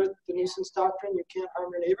 Remember the nuisance doctrine, you can't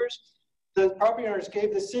harm your neighbors? The property owners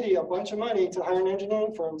gave the city a bunch of money to hire an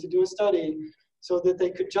engineering firm to do a study so that they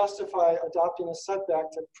could justify adopting a setback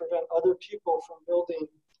to prevent other people from building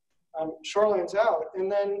shorelines out. And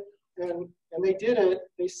they did it,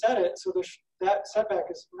 they set it, so that setback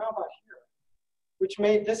is now about here, which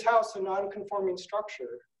made this house a non-conforming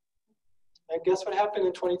structure. And guess what happened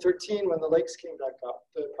in 2013 when the lakes came back up?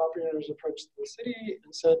 The property owners approached the city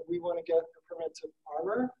and said, we want to get a permit to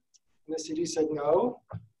armor. And the city said, no,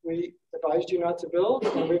 we advised you not to build,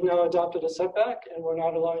 and we've now adopted a setback, and we're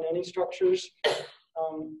not allowing any structures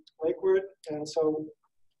lakeward. And so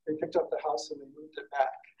they picked up the house and they moved it back.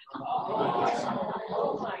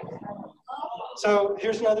 Oh my God. So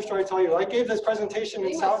here's another story to tell you. I gave this presentation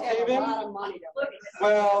in South Haven.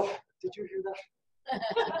 Well, did you hear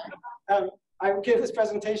that? I gave this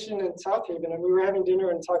presentation in South Haven, and we were having dinner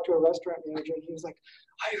and talked to a restaurant manager, and he was like,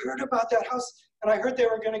 I heard about that house, and I heard they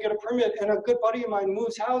were going to get a permit, and a good buddy of mine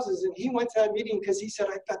moves houses, and he went to that meeting because he said,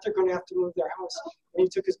 I bet they're going to have to move their house, and he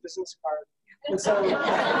took his business card. And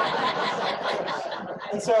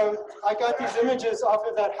so I got these images off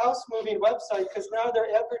of that house moving website, because now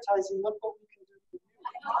they're advertising, look what we can do for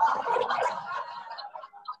you.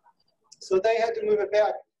 So they had to move it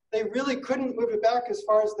back. They really couldn't move it back as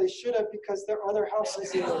far as they should have, because there are other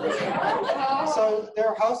houses in the river. So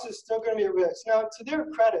their house is still going to be at risk. Now, to their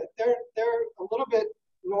credit, they're a little bit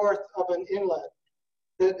north of an inlet,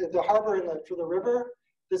 the harbor inlet for the river,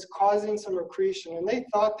 that's causing some accretion. And they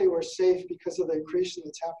thought they were safe because of the accretion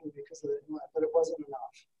that's happening because of the inlet, but it wasn't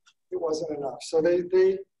enough. wasn't enough. So they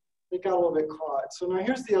got a little bit caught. So now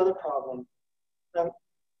here's the other problem.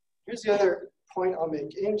 Here's the other point I'll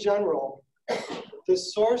make. In general, the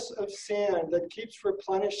source of sand that keeps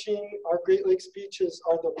replenishing our Great Lakes beaches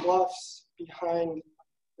are the bluffs behind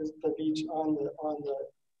the beach along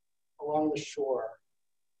the shore.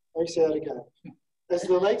 Let me say that again. As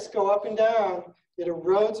the lakes go up and down, it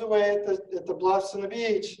erodes away at the bluffs and the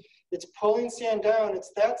beach. It's pulling sand down.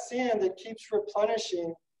 It's that sand that keeps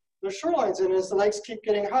replenishing the shorelines. And as the lakes keep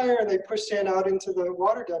getting higher and they push sand out into the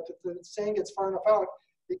water depth, if the sand gets far enough out,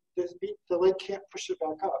 the lake can't push it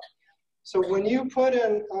back up. So when you put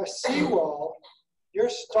in a seawall, you're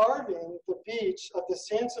starving the beach of the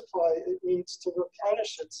sand supply it needs to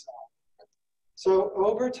replenish itself. So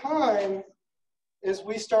over time, as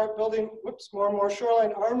we start building more and more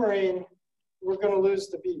shoreline armoring, we're going to lose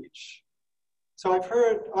the beach. So I've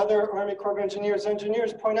heard other Army Corps of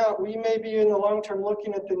Engineers point out we may be in the long term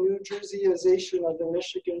looking at the New Jerseyization of the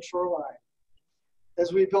Michigan shoreline.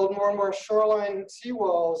 As we build more and more shoreline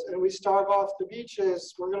seawalls and we starve off the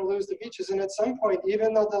beaches, we're going to lose the beaches. And at some point,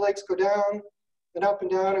 even though the lakes go down and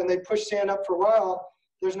down and they push sand up for a while,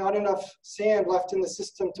 there's not enough sand left in the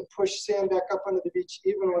system to push sand back up onto the beach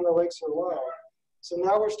even when the lakes are low. So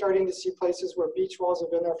now we're starting to see places where beach walls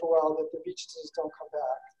have been there for a while that the beaches just don't come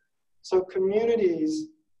back. So communities,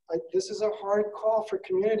 this is a hard call for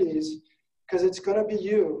communities because it's going to be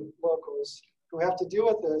you, locals, who have to deal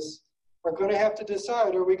with this, are going to have to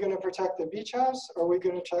decide, are we going to protect the beach house or are we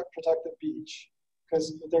going to protect the beach?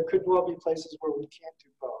 Because there could well be places where we can't do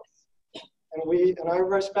both. And I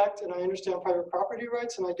respect and I understand private property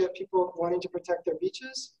rights and I get people wanting to protect their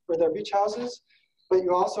beaches or their beach houses. But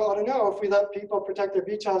you also ought to know if we let people protect their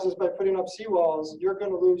beach houses by putting up seawalls, you're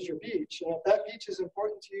going to lose your beach. And if that beach is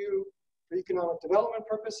important to you for economic development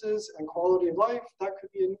purposes and quality of life, that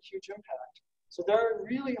could be a huge impact. So there are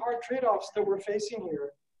really hard trade-offs that we're facing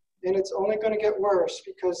here. And it's only going to get worse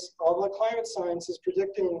because all the climate science is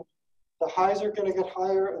predicting the highs are going to get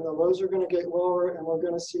higher and the lows are going to get lower and we're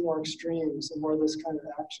going to see more extremes and more of this kind of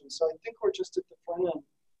action. So I think we're just at the front end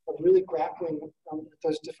of really grappling with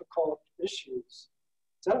those difficult issues.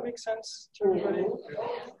 Does that make sense to everybody?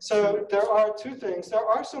 So there are two things. There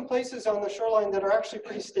are some places on the shoreline that are actually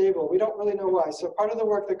pretty stable. We don't really know why. So part of the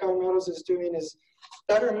work that Guy Meadows is doing is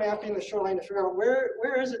better mapping the shoreline to figure out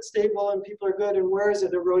where is it stable and people are good and where is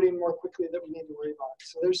it eroding more quickly that we need to worry about.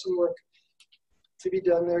 So there's some work to be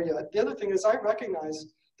done there yet. The other thing is I recognize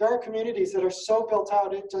there are communities that are so built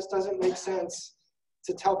out it just doesn't make sense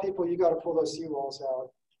to tell people you got to pull those seawalls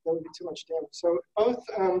out. That would be too much damage. So both,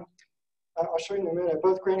 I'll show you in a minute,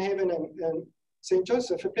 both Grand Haven and St.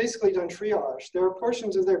 Joseph have basically done triage. There are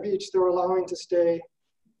portions of their beach they're allowing to stay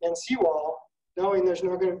in seawall, knowing there's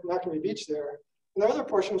not going to be beach there. And there are other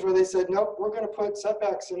portions where they said, nope, we're going to put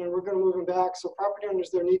setbacks in and we're going to move them back. So property owners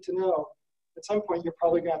there need to know at some point you're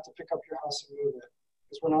probably going to have to pick up your house and move it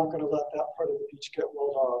because we're not going to let that part of the beach get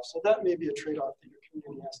walled off. So that may be a trade-off that your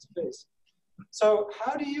community has to face. So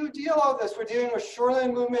how do you deal with this? We're dealing with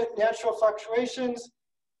shoreline movement, natural fluctuations.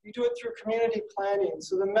 You do it through community planning.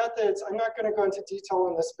 So the methods, I'm not going to go into detail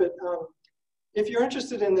on this, but if you're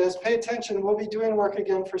interested in this, pay attention. We'll be doing work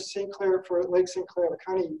again for Lake St. Clair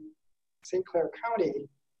County,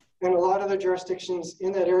 and a lot of the jurisdictions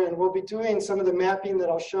in that area. And we'll be doing some of the mapping that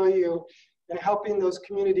I'll show you and helping those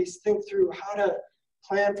communities think through how to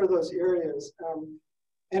plan for those areas.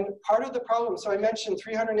 And part of the problem, so I mentioned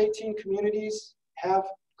 318 communities have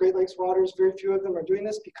Great Lakes waters. Very few of them are doing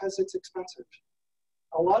this because it's expensive.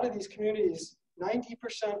 A lot of these communities, 90%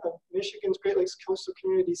 of Michigan's Great Lakes coastal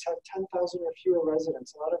communities have 10,000 or fewer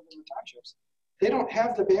residents, a lot of them are townships. They don't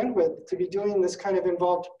have the bandwidth to be doing this kind of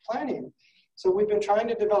involved planning. So we've been trying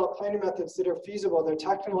to develop planning methods that are feasible. They're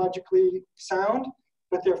technologically sound,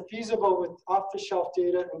 but they're feasible with off-the-shelf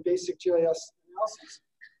data and basic GIS analysis.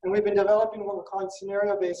 And we've been developing what we're calling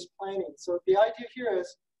scenario-based planning. So the idea here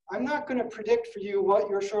is, I'm not going to predict for you what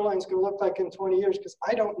your shoreline is going to look like in 20 years because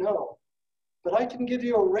I don't know. But I can give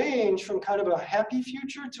you a range from kind of a happy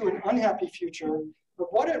future to an unhappy future of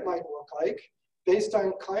what it might look like based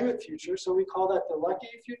on climate future. So we call that the lucky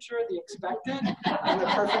future, the expected, and the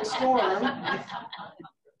perfect storm.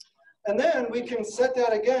 And then we can set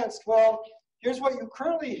that against, well, here's what you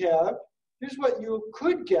currently have. Here's what you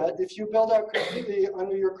could get if you build out completely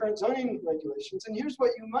under your current zoning regulations. And here's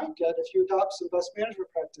what you might get if you adopt some best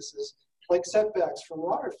management practices, like setbacks from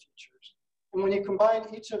water features. And when you combine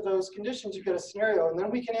each of those conditions, you get a scenario. And then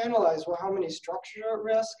we can analyze, well, how many structures are at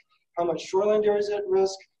risk? How much shoreline area is at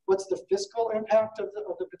risk? What's the fiscal impact of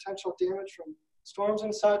the potential damage from storms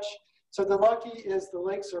and such? So the lucky is the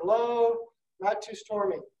lakes are low, not too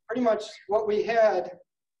stormy. Pretty much what we had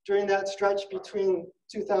during that stretch between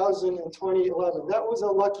 2000 and 2011. That was a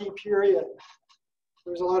lucky period.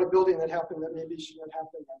 There was a lot of building that happened that maybe shouldn't have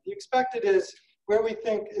happened. The expected is where we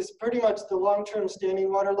think is pretty much the long-term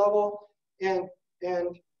standing water level. And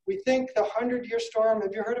we think the 100-year storm,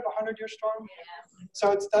 have you heard of a 100-year storm? Yes.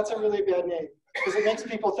 So that's a really bad name because it makes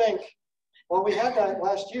people think, well, we had that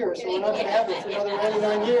last year, so we're not going to have it for another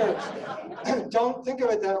 99 years. Don't think of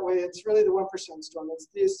it that way. It's really the 1% storm. It's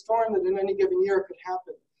the storm that in any given year could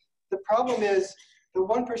happen. The problem is the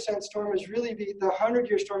 1% storm is really, the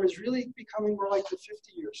 100-year storm is really becoming more like the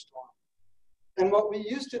 50-year storm. And what we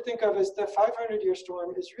used to think of as the 500-year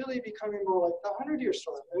storm is really becoming more like the 100-year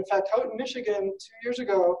storm. In fact, Houghton, Michigan, 2 years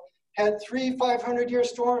ago, had 3 500-year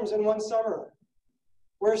storms in one summer.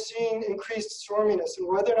 We're seeing increased storminess, and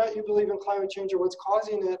whether or not you believe in climate change or what's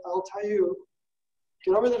causing it, I'll tell you,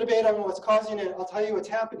 get over the debate on what's causing it, I'll tell you what's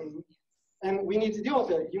happening, and we need to deal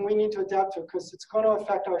with it. We need to adapt to it because it's going to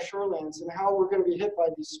affect our shorelands and how we're going to be hit by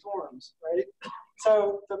these storms, right?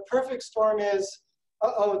 So the perfect storm is,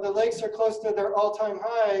 the lakes are close to their all-time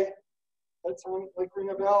high. That's on like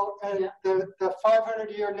ring a bell, and the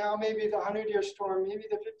 500-year, now maybe the 100-year storm, maybe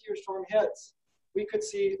the 50-year storm hits. We could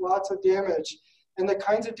see lots of damage. And the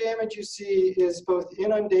kinds of damage you see is both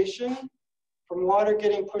inundation from water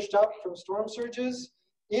getting pushed up from storm surges.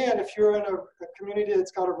 And if you're in a community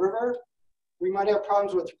that's got a river, we might have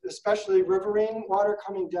problems with especially riverine water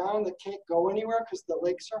coming down that can't go anywhere because the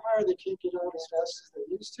lakes are higher. They can't get out as fast as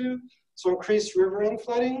they used to. So increased riverine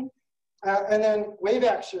flooding. And then wave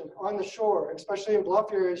action on the shore, especially in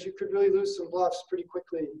bluff areas, you could really lose some bluffs pretty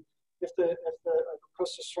quickly if the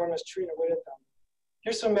coastal storm is chewing away at them.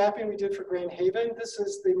 Here's some mapping we did for Grand Haven. This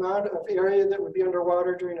is the amount of area that would be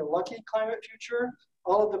underwater during a lucky climate future.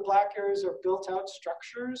 All of the black areas are built out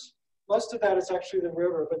structures. Most of that is actually the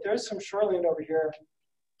river, but there's some shoreline over here.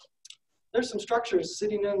 There's some structures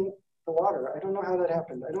sitting in the water. I don't know how that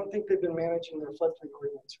happened. I don't think they've been managing their floodplain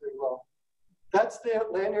ordinance very well. That's the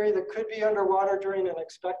land area that could be underwater during an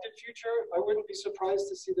expected future. I wouldn't be surprised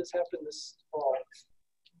to see this happen this fall.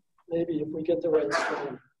 Maybe if we get the right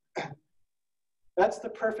storm. That's the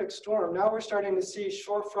perfect storm. Now we're starting to see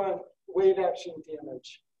shorefront wave action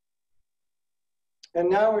damage. And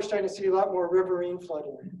now we're starting to see a lot more riverine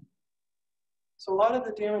flooding. So a lot of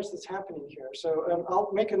the damage that's happening here. So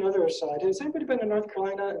I'll make another aside. Has anybody been to North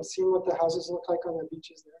Carolina and seen what the houses look like on the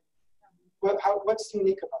beaches there? What's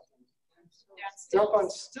unique about them? They're up on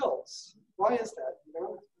stilts. Why is that? You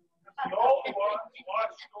know? The old ones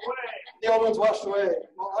washed away. The old ones washed away.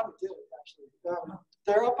 Well, I did actually.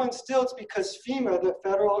 They're up on stilts because FEMA, the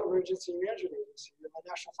Federal Emergency Management Agency, the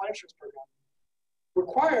National Flood Insurance Program,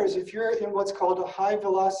 requires if you're in what's called a high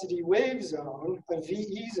velocity wave zone, a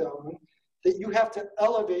VE zone, that you have to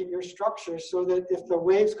elevate your structure so that if the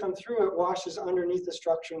waves come through, it washes underneath the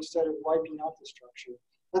structure instead of wiping out the structure.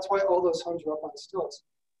 That's why all those homes are up on stilts.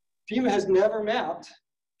 FEMA has never mapped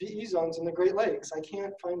VE zones in the Great Lakes. I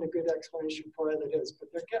can't find a good explanation for why that is, but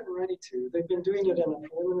they're getting ready to. They've been doing it in a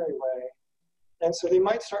preliminary way. And so they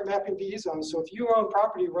might start mapping VE zones. So if you own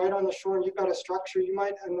property right on the shore and you've got a structure, you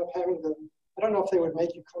might end up having to, I don't know if they would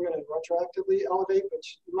make you come in and retroactively elevate, but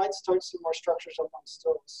you might start seeing more structures up on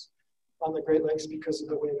stilts on the Great Lakes because of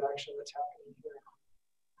the wave action that's happening here.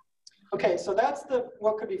 Okay, so that's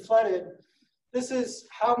what could be flooded. This is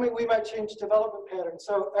how we might change development patterns.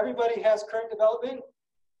 So everybody has current development.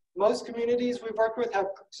 Most communities we've worked with have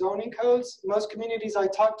zoning codes. Most communities I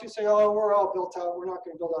talk to say, oh, we're all built out. We're not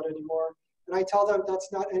going to build out anymore. And I tell them that's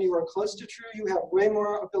not anywhere close to true. You have way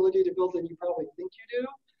more ability to build than you probably think you do,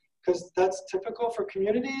 because that's typical for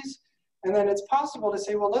communities. And then it's possible to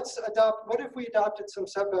say, well, let's adopt, what if we adopted some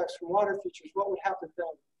setbacks from water features? What would happen then?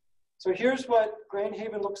 So here's what Grand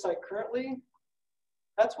Haven looks like currently.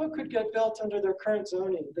 That's what could get built under their current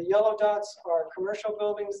zoning. The yellow dots are commercial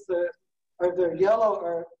buildings. The yellow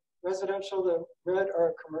are residential, the red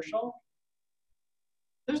are commercial.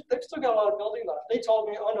 They've still got a lot of building left. They told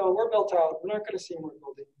me, oh no, we're built out. We're not going to see more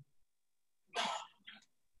building.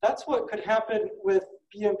 That's what could happen with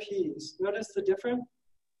BMPs. Notice the difference?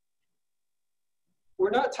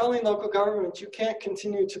 We're not telling local governments you can't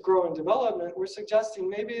continue to grow in development. We're suggesting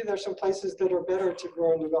maybe there's some places that are better to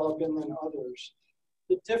grow and develop in than others.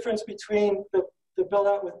 The difference between the build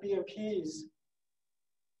out with BMPs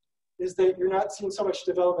is that you're not seeing so much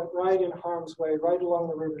development right in harm's way, right along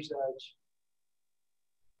the river's edge.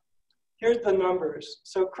 Here's the numbers.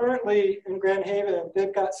 So currently in Grand Haven,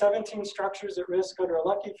 they've got 17 structures at risk under a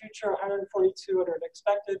lucky future, 142 under an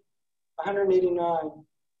expected, 189.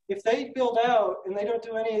 If they build out and they don't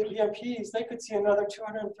do any BMPs, they could see another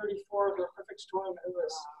 234 of their perfect storm at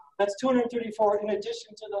risk. That's 234 in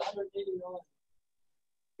addition to the 189.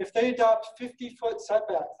 if they adopt 50-foot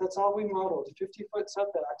setbacks, that's all we modeled, 50-foot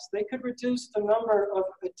setbacks, they could reduce the number of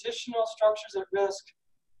additional structures at risk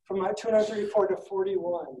from 234 to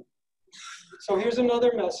 41. So here's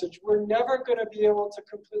another message. We're never going to be able to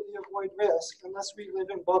completely avoid risk unless we live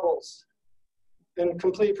in bubbles and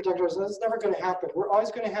completely protect ourselves. That's never going to happen. We're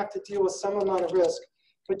always going to have to deal with some amount of risk.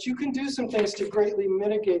 But you can do some things to greatly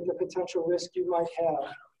mitigate the potential risk you might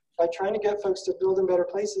have by trying to get folks to build in better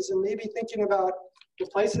places and maybe thinking about the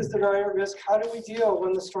places that are at risk. How do we deal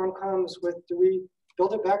when the storm comes with, do we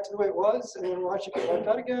build it back to the way it was and then watch it get wiped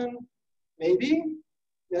out again? Maybe.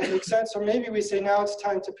 That makes sense. Or maybe we say now it's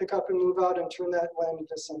time to pick up and move out and turn that land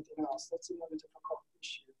into something else. That's another difficult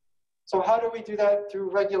issue. So how do we do that?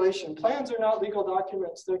 Through regulation. Plans are not legal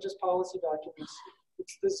documents. They're just policy documents.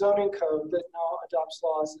 It's the zoning code that now adopts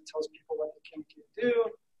laws that tells people what they can and can't do.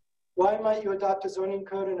 Why might you adopt a zoning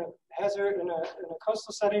code in a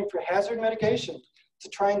coastal setting for hazard mitigation to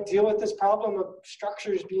try and deal with this problem of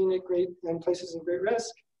structures being at places in great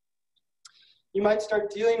risk? You might start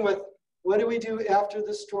dealing with, what do we do after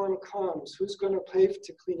the storm comes? Who's going to pay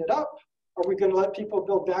to clean it up? Are we going to let people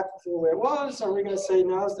build back to the way it was? Are we going to say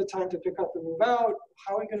now's the time to pick up and move out?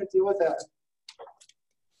 How are we going to deal with that?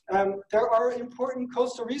 There are important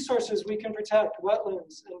coastal resources we can protect,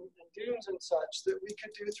 wetlands and dunes and such, that we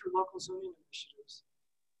could do through local zoning initiatives.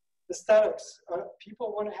 Aesthetics,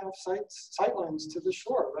 people want to have sightlines to the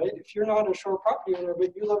shore, right? If you're not a shore property owner,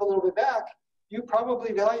 but you live a little bit back, you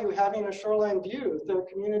probably value having a shoreline view. There are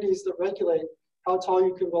communities that regulate how tall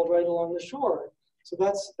you can build right along the shore. So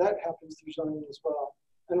that happens through zoning as well.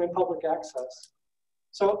 And then public access.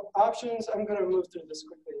 So options, I'm going to move through this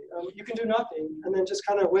quickly. You can do nothing and then just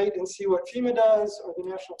kind of wait and see what FEMA does or the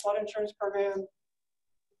National Flood Insurance Program.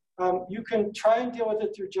 You can try and deal with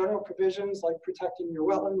it through general provisions like protecting your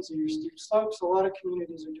wetlands or your steep slopes. A lot of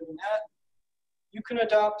communities are doing that. You can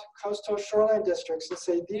adopt coastal shoreline districts and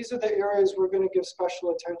say, these are the areas we're going to give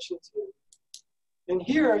special attention to. And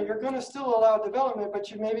here, you're going to still allow development,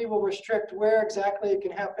 but you maybe will restrict where exactly it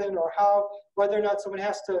can happen or how, whether or not someone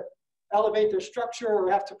has to elevate their structure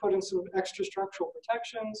or have to put in some extra structural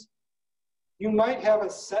protections. You might have a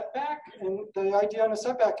setback, and the idea on a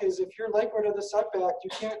setback is if you're lakeward of the setback, you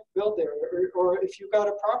can't build there. Or if you've got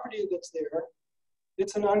a property that's there,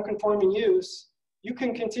 it's a non-conforming use, you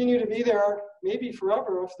can continue to be there maybe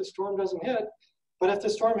forever if the storm doesn't hit. But if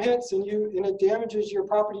the storm hits and it damages your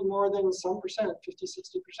property more than some percent, 50,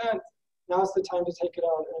 60%, now's the time to take it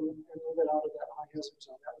out and move it out of that high hazard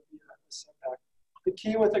zone. That would be a setback. The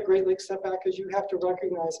key with a Great Lakes setback is you have to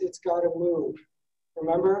recognize it's got to move.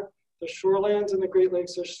 Remember, the shorelands in the Great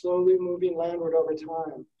Lakes are slowly moving landward over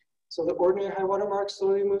time. So the ordinary high water mark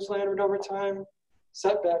slowly moves landward over time.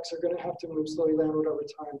 Setbacks are going to have to move slowly landward over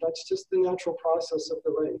time. That's just the natural process of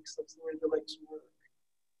the lakes. That's the way the lakes work.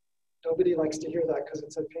 Nobody likes to hear that because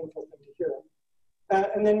it's a painful thing to hear.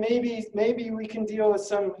 And then maybe we can deal with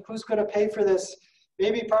some, who's going to pay for this?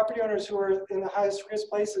 Maybe property owners who are in the highest risk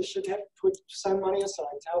places should have put some money aside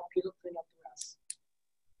to help people clean up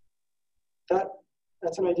the mess.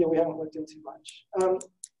 That's an idea we haven't looked into much.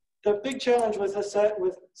 The big challenge with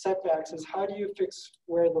setbacks is how do you fix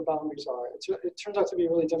where the boundaries are? It turns out to be a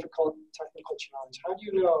really difficult technical challenge. How do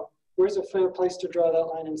you know where's a fair place to draw that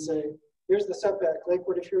line and say, here's the setback,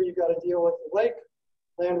 lakeward if here you got to deal with the lake,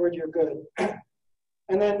 landward you're good.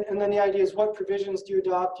 And then the idea is what provisions do you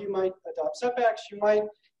adopt? You might adopt setbacks. You might,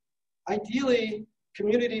 ideally,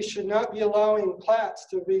 communities should not be allowing plats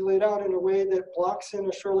to be laid out in a way that blocks in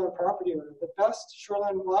a shoreline property owner. The best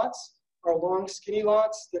shoreline lots are long, skinny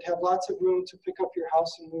lots that have lots of room to pick up your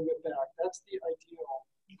house and move it back. That's the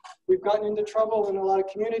ideal. We've gotten into trouble in a lot of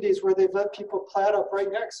communities where they've let people plat up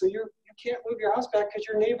right next. So you can't move your house back because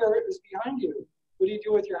your neighbor is behind you. What do you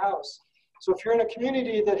do with your house? So if you're in a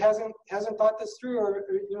community that hasn't thought this through, or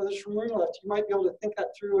there's some room left, you might be able to think that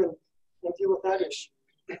through and deal with that issue.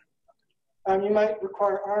 You might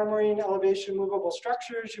require armoring, elevation, movable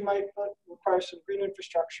structures. You might require some green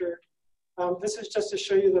infrastructure. This is just to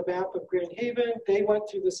show you the map of Grand Haven. They went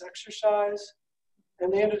through this exercise,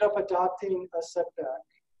 and they ended up adopting a setback.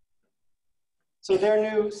 So their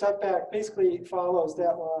new setback basically follows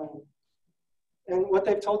that line. And what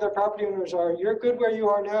they've told their property owners are, you're good where you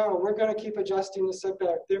are now. We're going to keep adjusting the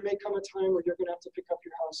setback. There may come a time where you're going to have to pick up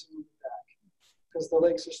your house and move it back because the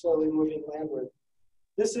lakes are slowly moving landward.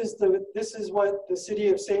 This is what the city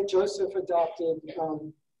of St. Joseph adopted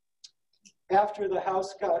after the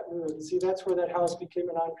house got moved. See, that's where that house became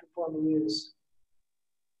a non-conforming use.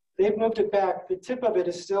 They've moved it back. The tip of it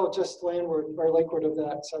is still just landward or lakeward of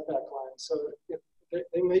that setback line. So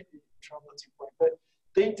they may be in trouble at some point. But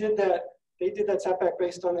they did that. They did that setback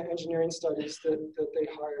based on the engineering studies that they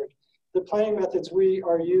hired. The planning methods we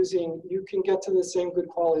are using, you can get to the same good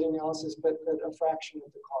quality analysis, but at a fraction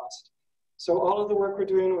of the cost. So all of the work we're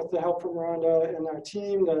doing with the help from Rhonda and our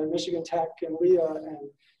team, the Michigan Tech and Leah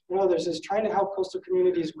and others, is trying to help coastal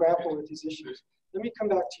communities grapple with these issues. Let me come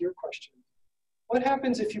back to your question. What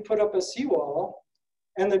happens if you put up a seawall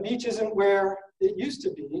and the beach isn't where it used to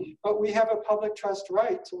be, but we have a public trust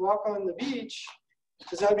right to walk on the beach?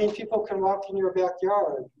 Does that mean people can walk in your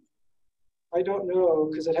backyard? I don't know,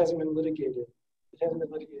 because it hasn't been litigated. It hasn't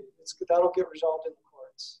been litigated. That'll get resolved in the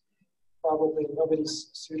courts. Probably nobody's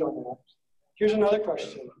sued on that. Here's another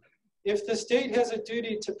question. If the state has a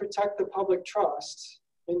duty to protect the public trust,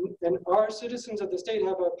 and our citizens of the state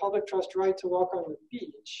have a public trust right to walk on the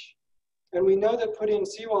beach, and we know that putting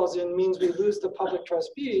seawalls in means we lose the public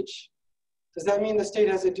trust beach, does that mean the state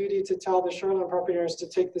has a duty to tell the shoreline property owners to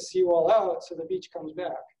take the seawall out so the beach comes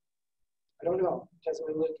back? I don't know. It hasn't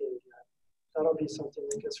been litigated yet. That'll be something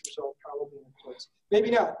that gets resolved probably in the courts.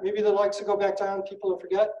 Maybe not. Maybe the lights will go back down, people will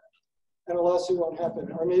forget, and a lawsuit won't happen.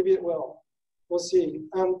 Or maybe it will. We'll see.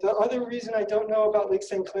 The other reason I don't know about Lake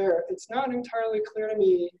St. Clair, it's not entirely clear to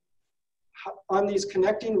me how, on these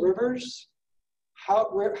connecting rivers, how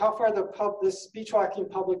far this beach walking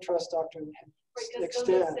public trust doctrine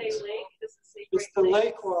extends. Does it say lake? Does it say it's the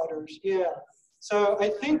lake waters, yeah. So I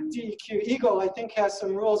think DEQ Eagle, I think, has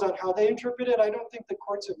some rules on how they interpret it. I don't think the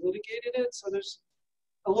courts have litigated it, so there's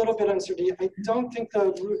a little bit of uncertainty. I don't think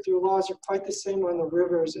the laws are quite the same on the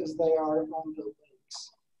rivers as they are on the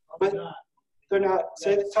lakes. But they're not.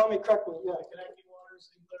 Tell me, correct me. Yeah. Connecting waters,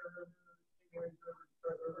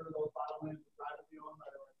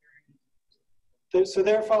 so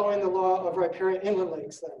they're following the law of riparian inland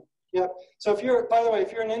lakes then. Yep. So if you're, by the way,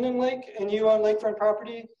 if you're an inland lake and you own lakefront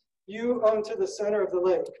property, you own to the center of the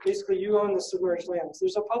lake. Basically, you own the submerged lands.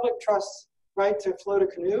 There's a public trust right to float a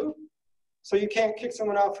canoe. So you can't kick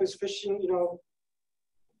someone off who's fishing,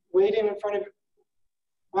 wading in front of you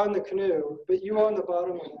on the canoe, but you own the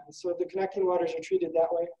bottom land. So the connecting waters are treated that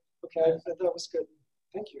way. Okay, that was good.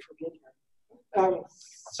 Thank you for being here.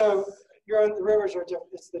 So you're on the rivers are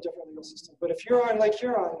different. It's the different legal system. But if you're on Lake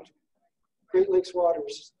Huron, Great Lakes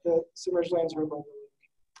waters, the submerged lands are above the lake.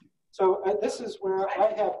 So this is where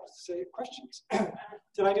I have questions.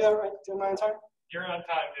 Did I do that right? Am I on time? You're on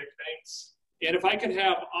time, Dick. Thanks. And if I could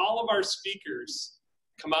have all of our speakers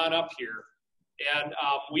come on up here. And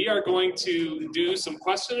we are going to do some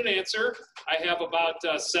question and answer. I have about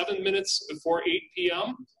 7 minutes before 8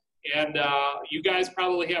 p.m. And you guys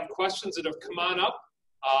probably have questions that have come on up.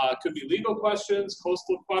 It could be legal questions,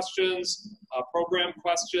 coastal questions, program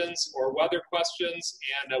questions, or weather questions.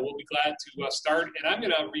 And we'll be glad to start. And I'm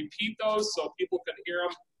going to repeat those so people can hear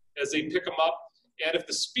them as they pick them up. And if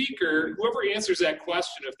the speaker, whoever answers that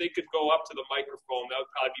question, if they could go up to the microphone, that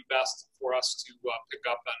would probably be best for us to pick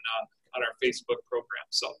up on our Facebook program.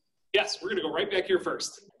 So yes, we're going to go right back here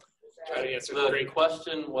first. Try to answer the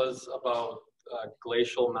question was about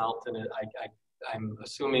glacial melt, and I'm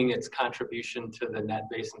assuming its contribution to the net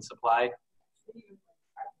basin supply.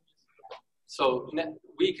 So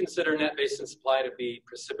we consider net basin supply to be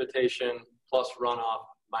precipitation plus runoff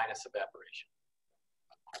minus evaporation.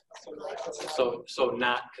 So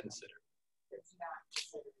not considered. It's not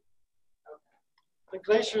considered. The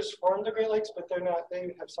glaciers form the Great Lakes, but they're not.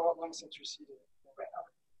 They have somewhat long since receded.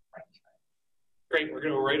 Great, we're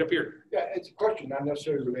going to go right up here. Yeah, it's a question not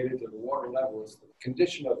necessarily related to the water level. It's the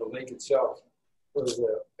condition of the lake itself. For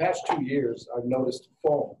the past 2 years, I've noticed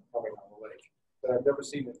foam coming on the lake that I've never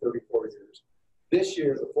seen in 34 years. This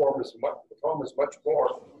year, the foam is much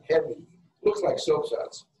more heavy. Looks like soap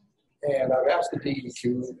suds. And I've asked the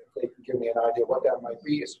DEQ if they can give me an idea what that might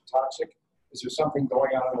be. Is it toxic? Is there something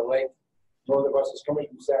going on in the lake? North of us is coming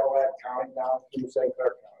from Satellite County down through St.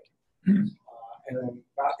 Clair County. And I'm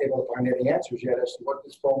not able to find any answers yet as to what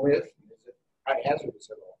this foam is. Is it high hazardous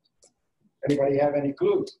at all? Anybody have any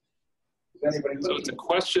clues? So it's a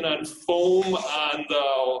question on foam on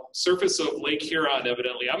the surface of Lake Huron,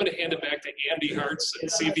 evidently. I'm going to hand it back to Andy Hartz and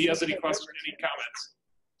see if he has any questions, any comments.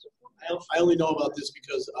 I only know about this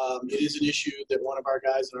because it is an issue that one of our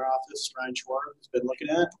guys in our office, Ryan Schwartz, has been looking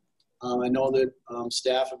at. I know that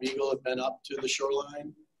staff of Eagle have been up to the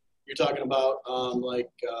shoreline. You're talking about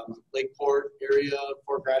Lakeport area,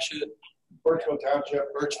 Fort Gratiot? Birchville Township.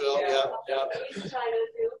 Birchville, yeah.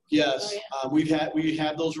 Yes, we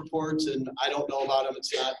have those reports, and I don't know about them.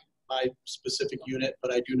 It's not my specific unit,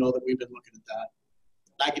 but I do know that we've been looking at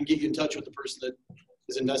that. I can get you in touch with the person that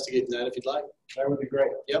is investigating that if you'd like. That would be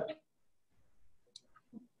great. Yep.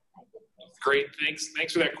 Great,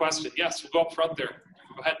 thanks for that question. Yes, we'll go up front there.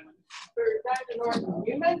 Go ahead. For Dr. Norton,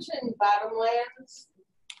 you mentioned bottomlands.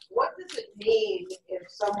 What does it mean if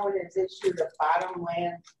someone is issued a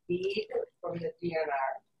bottomland deed from the DNR?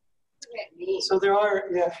 What does that mean? So there are,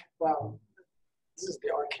 yeah, wow. This is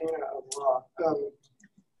the arcana of law.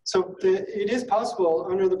 It is possible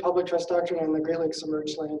under the Public Trust Doctrine and the Great Lakes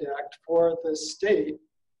Submerged Land Act for the state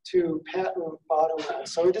to patent bottomlands.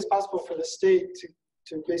 So it is possible for the state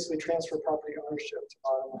to basically transfer property ownership to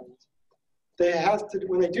bottomlands. They have to,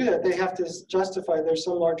 when they do that, they have to justify there's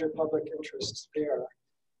some larger public interest there.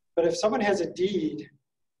 But if someone has a deed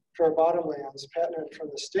for bottomlands patented from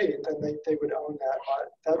the state, then they would own that.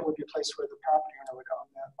 That would be a place where the property owner would own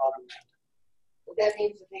that bottomland. That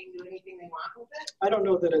means that they can do anything they want with it? I don't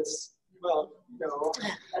know that it's, well, no,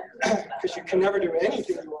 because you can never do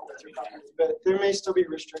anything you want with your property, but there may still be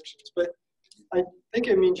restrictions. But I think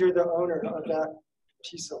it means you're the owner of that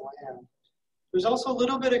piece of land. There's also a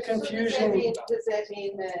little bit of confusion. So does that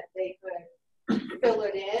mean that they could fill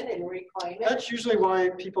it in and reclaim it? That's usually why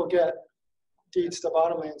people get deeds to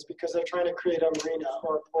bottomlands, because they're trying to create a marina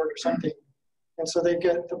or a port or something. And so they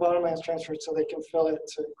get the bottomlands transferred so they can fill it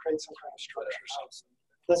to create some kind of structure.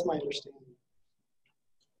 That's my understanding.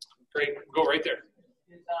 Great, go right there.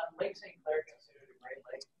 Is Lake St. Clair considered a Great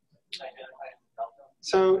Lake? Identified as a delta?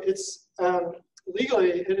 So it's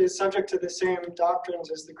legally it is subject to the same doctrines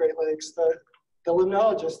as the Great Lakes. The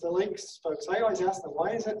limnologists, the lakes folks, I always ask them,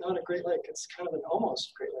 why is it not a Great Lake? It's kind of an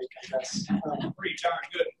almost Great Lake, I guess. Pretty darn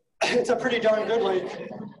good. It's a pretty darn good lake.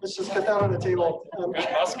 Let's just put that on the table.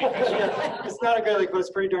 Yeah, it's not a Great Lake, but it's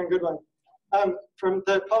a pretty darn good one. From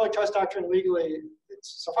the Public Trust Doctrine legally,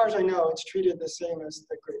 so far as I know, it's treated the same as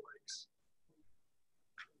the Great Lakes.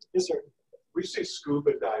 Yes, sir. We see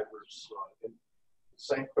scuba divers in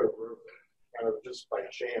St. Clair River, kind of just by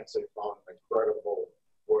chance they found an incredible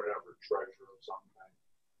whatever treasure of some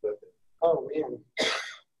kind. Oh man.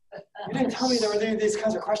 You didn't tell me there were these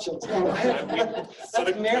kinds of questions.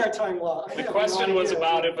 That's maritime law. The question was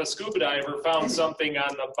about if a scuba diver found something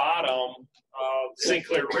on the bottom of St.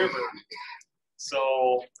 Clair River. So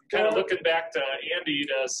I'm kind of looking back to Andy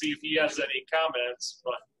to see if he has any comments.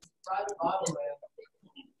 But Private bottomland,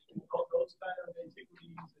 those kind of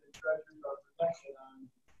antiquities and treasures are protected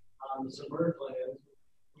on the submerged lands,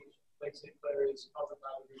 which Lake St. Clair is covered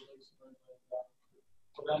by the Great Lakes Submerged Land Act.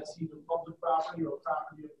 So that's either public property or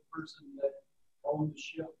property of the person that owned the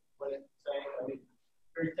ship. But it's saying, I mean,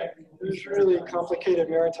 very technical. There's really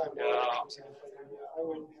complicated maritime law that comes in. I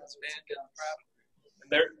wouldn't have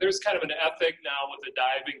there's kind of an ethic now with the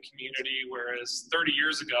diving community, whereas 30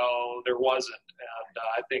 years ago there wasn't, and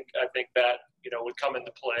I think that would come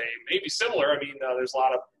into play. Maybe similar. I mean, there's a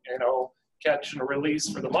lot of catch and release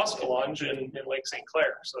for the muskellunge in Lake St.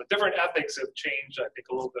 Clair. So different ethics have changed, I think,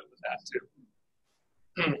 a little bit with that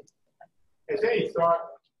too. Has any thought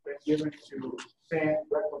been given to sand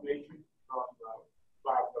reclamation from the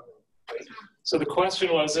bottom of the lake? So the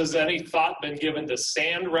question was, has any thought been given to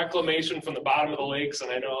sand reclamation from the bottom of the lakes?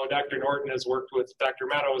 And I know Dr. Norton has worked with Dr.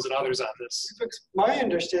 Meadows and others on this. My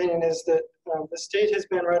understanding is that the state has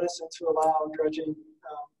been reticent to allow dredging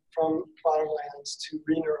from bottomlands to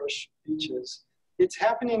renourish beaches. It's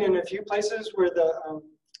happening in a few places where the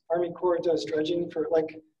Army Corps does dredging for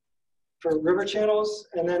river channels,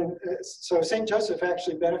 and then so St. Joseph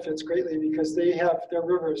actually benefits greatly because they have their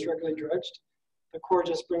river is regularly dredged. The Corps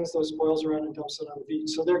just brings those spoils around and dumps it on the beach,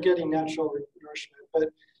 so they're getting natural nourishment. But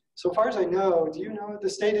so far as I know, do you know the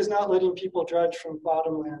state is not letting people dredge from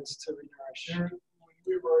bottomlands to renourish? When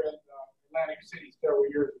we were in Atlantic City several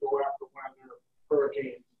years ago after one of their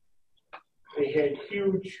hurricanes, they had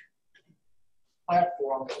huge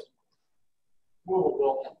platforms,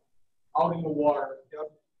 movable, out in the water,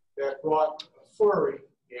 that brought a slurry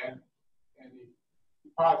in and they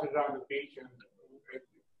deposited on the beach and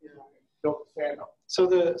built the sand up. So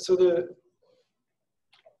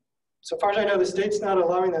far as I know, the state's not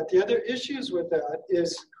allowing that. The other issues with that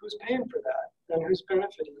is who's paying for that and who's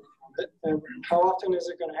benefiting from it and how often is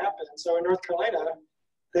it going to happen. So in North Carolina,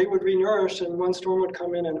 they would renourish and one storm would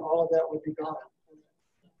come in and all of that would be gone.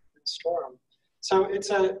 Storm. So it's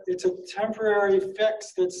a temporary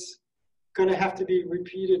fix that's going to have to be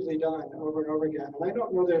repeatedly done over and over again. And I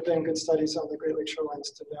don't know there have been good studies on the Great Lakes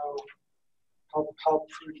shorelines to know how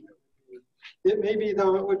prudent it would be. It may be,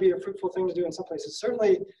 though, it would be a fruitful thing to do in some places.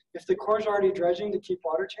 Certainly, if the Corps is already dredging to keep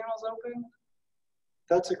water channels open,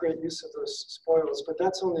 that's a great use of those spoils. But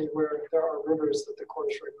that's only where there are rivers that the Corps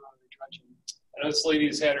is regularly dredging. I know this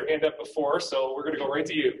lady's had her hand up before, so we're going to go right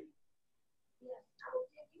to you.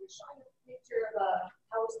 Showing a picture of a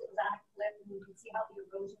house that was on a cliff, and you can see how the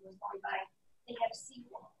erosion was going by. They had a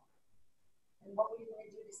seawall. And what were you going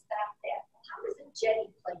to do to stop that? How does a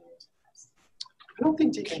jetty play into that? I don't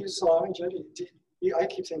think DQ is allowing jetty. I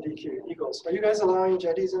keep saying DQ, Eagles. Are you guys allowing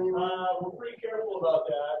jetties anymore? We're pretty careful about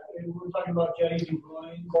that. And we're talking about jetties and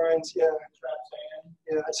groins. Groins, yeah. Trap sand.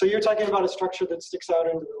 Yeah, so you're talking about a structure that sticks out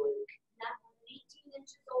into the lake. Not 18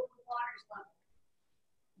 inches over the water's level.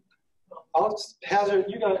 I'll hazard,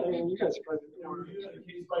 you guys are probably. We're doing it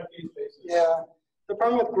case by case basis. Yeah, the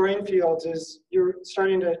problem with grain fields is you're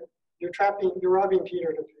robbing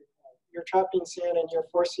Peter to pay Paul. You're trapping sand and you're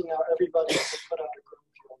forcing out everybody to put out a grain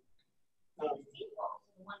field. The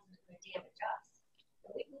ones that are going to damage us. So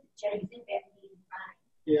we put the jetties in back and fine.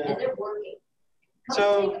 Yeah. And they're working.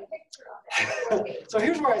 So, so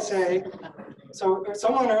here's where I say, so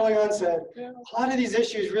someone early on said, a lot of these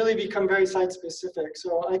issues really become very site specific.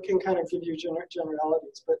 So I can kind of give you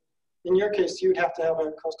generalities, but in your case, you'd have to have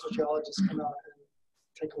a coastal geologist come out and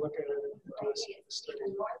take a look at it and do a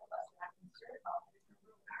study.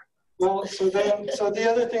 Well, so the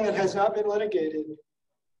other thing that has not been litigated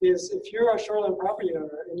is if you're a shoreline property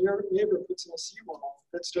owner and your neighbor puts in a seawall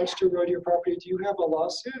that starts to erode your property, do you have a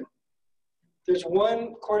lawsuit? There's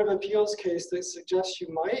one Court of Appeals case that suggests you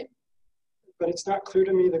might, but it's not clear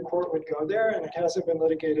to me the court would go there, and it hasn't been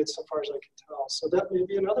litigated so far as I can tell. So that may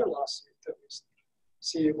be another lawsuit that we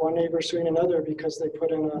see one neighbor suing another because they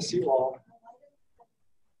put in a seawall.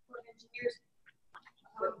 Engineers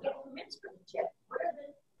get permits for the jet. What are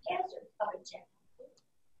the answers of a jet?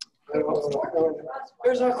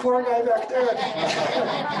 There's our core guy back there.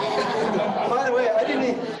 By the way, I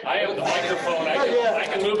have the microphone. I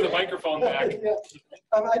can move the microphone back. Yeah.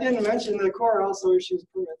 I didn't mention the Corps also issues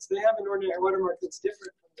permits. They have an ordinary watermark that's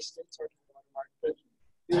different from the state's ordinary watermark. But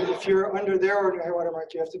if you're under their ordinary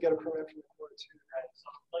watermark, you have to get a permit from the Corps too.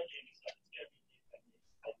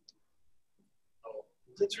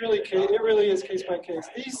 It really is case by case.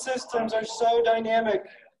 These systems are so dynamic.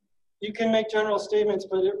 You can make general statements,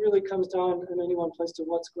 but it really comes down in any one place to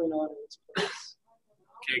what's going on in its place.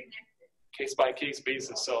 Okay, case by case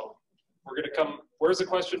basis. So we're going to come. Where's the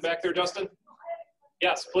question back there, Justin?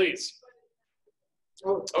 Yes, please.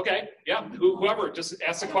 Oh. Okay, yeah, whoever, just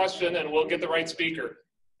ask the question and we'll get the right speaker.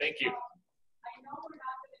 Thank you. I know we're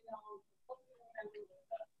not going to know before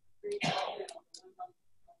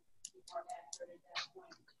that point.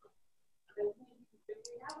 But if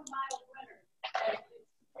we have a mild winter, and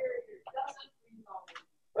Superior doesn't resolve,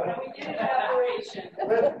 and we get evaporation,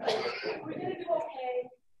 we're going to do okay.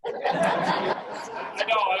 I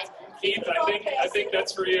know, Keith, I think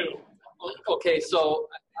that's for you. Okay, so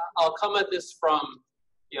I'll come at this from,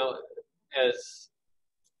 as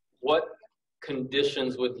what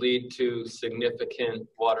conditions would lead to significant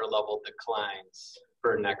water level declines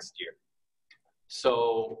for next year.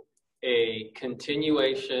 So a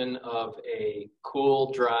continuation of a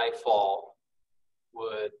cool, dry fall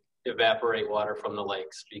would evaporate water from the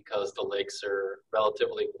lakes because the lakes are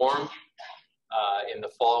relatively warm. In the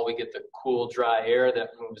fall, we get the cool, dry air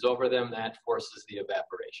that moves over them. That forces the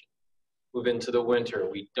evaporation. Move into the winter,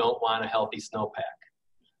 we don't want a healthy snowpack.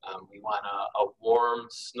 We want a warm,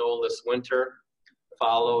 snowless winter,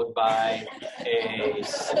 followed by a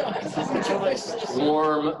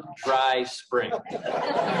warm, dry spring.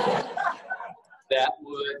 That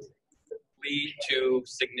would lead to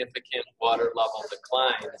significant water level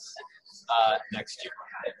declines next year.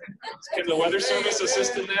 Can the Weather Service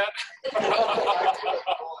assist in that?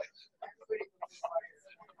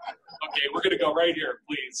 Okay, we're going to go right here,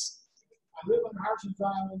 please. I live on Harson's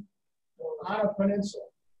Island, on a peninsula.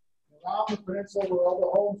 Around the peninsula where all the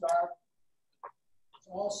homes are, it's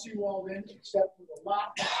all seawalled in except for the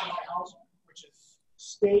lot next to my house, which is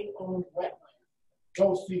state-owned wetland.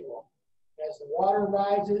 No seawall. As the water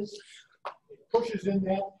rises, it pushes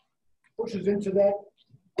into that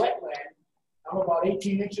wetland. I'm about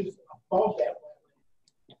 18 inches above that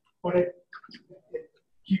wetland. But it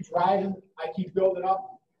keeps rising. I keep building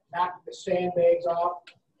up, knocking the sandbags off.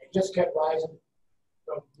 It just kept rising.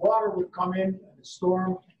 The water would come in and the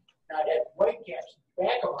storm, and I'd have white caps in the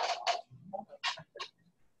back of my house.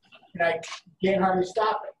 And I can't hardly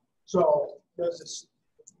stop it. So there's this,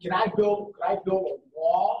 can I build a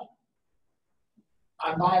wall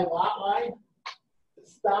on my lot line to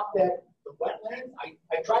stop the wetland? I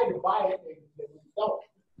tried to buy it and they don't.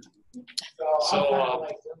 So I'm kind of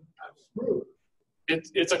like, I'm screwed.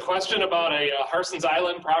 It's a question about a Harson's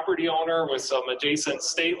Island property owner with some adjacent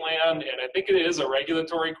state land, and I think it is a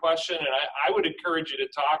regulatory question, and I would encourage you to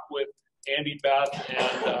talk with Andy, Beth,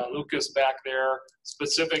 and Lucas back there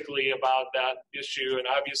specifically about that issue, and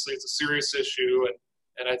obviously it's a serious issue,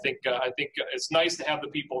 and I think it's nice to have the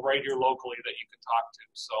people right here locally that you can talk to.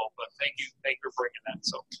 So, but thank you for bringing that.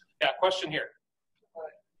 So, yeah, question here.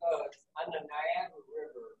 On the Niagara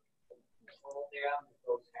River, dam that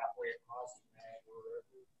goes halfway across the Niagara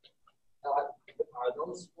River. Are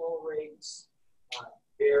those flow rates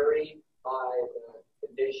vary by the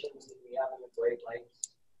conditions that we have in the Great Lakes?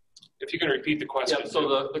 If you can repeat the question. Yeah,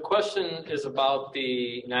 so the question is about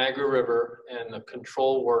the Niagara River and the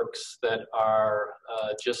control works that are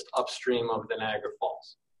just upstream of the Niagara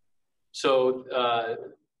Falls. So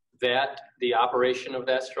the operation of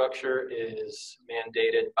that structure is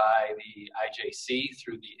mandated by the IJC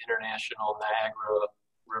through the International Niagara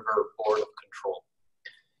River Board of Control.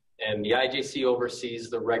 And the IJC oversees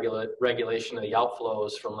the regulation of the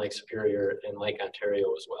outflows from Lake Superior and Lake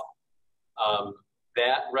Ontario as well.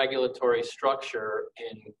 That regulatory structure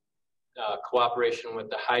in cooperation with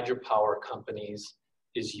the hydropower companies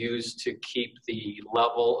is used to keep the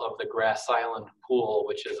level of the Grass Island pool,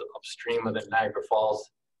 which is upstream of the Niagara Falls,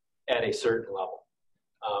 at a certain level.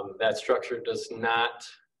 That structure does not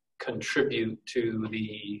contribute to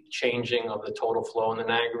the changing of the total flow in the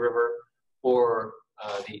Niagara River or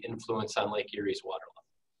the influence on Lake Erie's water level.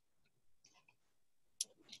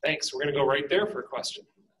 Thanks. We're going to go right there for a question.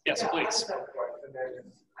 Yes, please.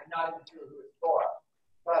 I'm not even sure who it's for,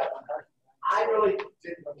 but I really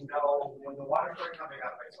didn't know when the water started coming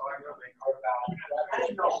up. I saw everything about. I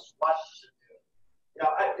didn't know what to do. You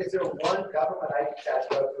know, is there one government I can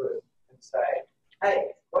go to and say,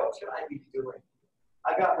 "Hey, what should I be doing?"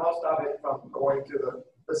 I got most of it from going to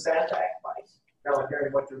the Sandbag place, you know, and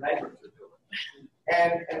hearing what your neighbors are doing,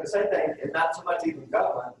 and the same thing, and not so much even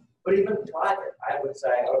government, but even private. I would say,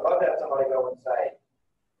 I would love to have somebody go and say,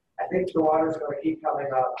 I think the water's going to keep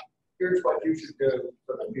coming up. Here's what you should do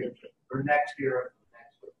for the future, or next year, or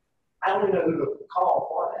next week. I don't even know who to call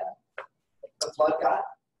for that. The flood guy?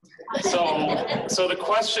 So the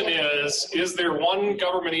question is there one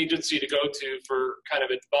government agency to go to for kind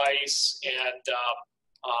of advice and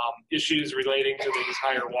issues relating to these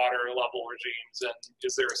higher water level regimes? And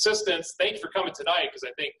is there assistance? Thank you for coming tonight, because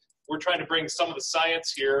I think we're trying to bring some of the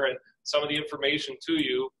science here and some of the information to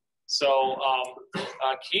you. So,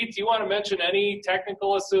 Keith, do you want to mention any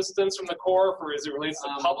technical assistance from the Corps for as it relates to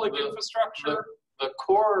public infrastructure? The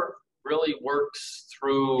Corps really works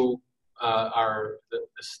through the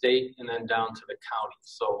state and then down to the county.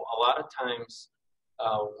 So a lot of times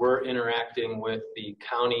we're interacting with the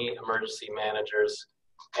county emergency managers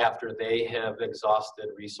after they have exhausted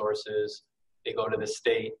resources. They go to the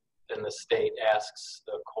state, then the state asks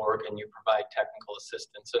the Corps, can you provide technical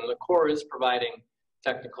assistance? And the Corps is providing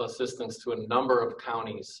technical assistance to a number of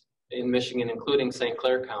counties in Michigan, including St.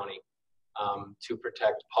 Clair County, to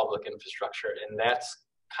protect public infrastructure. And that's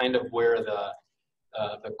kind of where the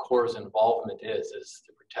Corps' involvement is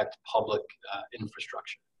to protect public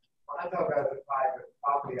infrastructure. When I talk about the private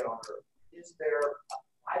property owner, is there a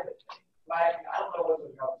private thing? Like, I don't know what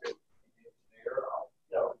to come to an engineer,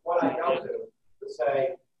 you know, what I go to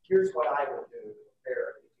say, here's what I would do to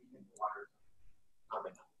prepare if you think the water's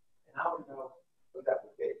coming up. And I would know what that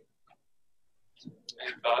would be.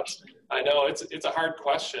 I know it's a hard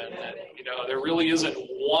question, and you know there really isn't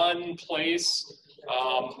one place.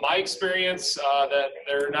 My experience that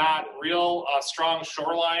they're not real strong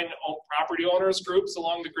shoreline property owners groups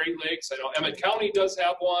along the Great Lakes. I know Emmett County does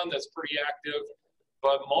have one that's pretty active,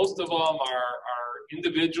 but most of them are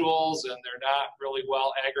individuals, and they're not really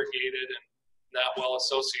well aggregated and not well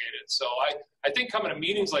associated. So I think coming to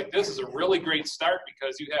meetings like this is a really great start,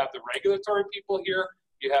 because you have the regulatory people here,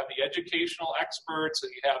 you have the educational experts,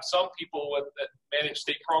 and you have some people that manage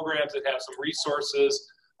state programs that have some resources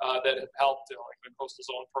that have helped, like the Coastal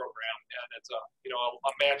Zone program, and it's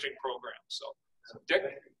a matching program. So Dick,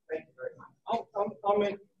 thank you very much. I'll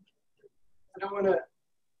make. I don't want to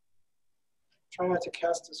try not to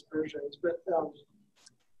cast aspersions, but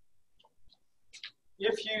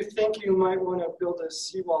if you think you might want to build a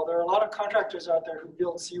seawall, there are a lot of contractors out there who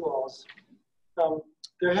build seawalls.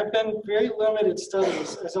 There have been very limited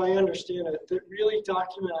studies, as I understand it, that really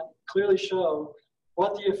clearly show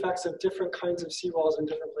what the effects of different kinds of seawalls in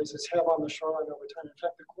different places have on the shoreline over time. In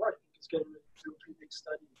fact, the Corps, I think, is getting to do a pretty big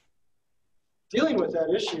study. Dealing with that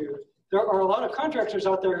issue, there are a lot of contractors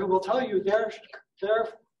out there who will tell you their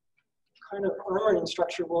kind of armoring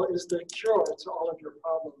structure is the cure to all of your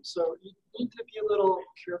problems. So you need to be a little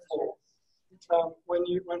careful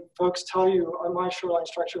when folks tell you, my shoreline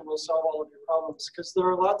structure will solve all of your problems, because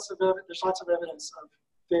there's lots of evidence of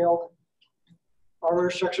failed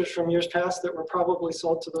armor structures from years past that were probably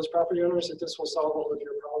sold to those property owners that this will solve all of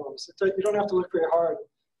your problems. You don't have to look very hard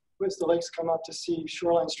as the lakes come up to see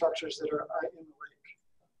shoreline structures that are in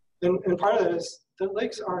the lake. And part of that is the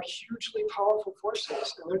lakes are hugely powerful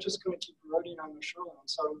forces, and they're just going to keep eroding on the shoreline.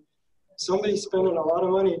 So somebody's spending a lot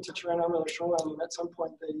of money to try and armor the shoreline, and at some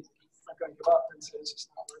point they not going to give up and say it's just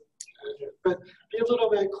not worth it. But be a little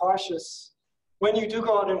bit cautious. When you do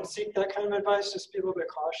go out and seek that kind of advice, just be a little bit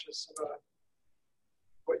cautious about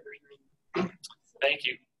what you're hearing. Thank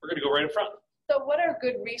you. We're going to go right in front. So what are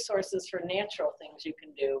good resources for natural things you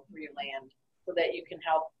can do for your land so that you can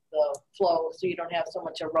help the flow, so you don't have so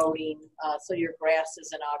much eroding, so your grass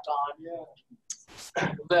isn't all gone?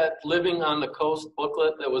 Yeah. That Living on the Coast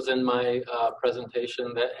booklet that was in my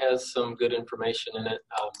presentation, that has some good information in it.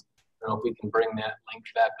 I don't know if we can bring that link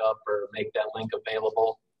back up or make that link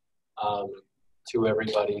available to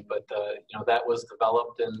everybody, but you know, that was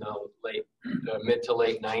developed in the mid to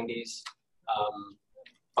late 90s,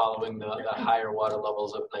 following the higher water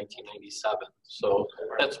levels of 1997. So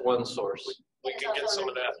that's one source. We can get some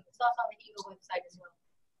of that. It's also on the Eagle website as well.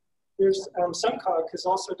 There's SEMCOG has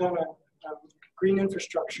also done a green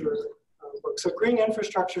infrastructure book. So green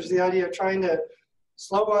infrastructure is the idea of trying to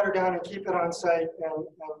slow water down and keep it on site and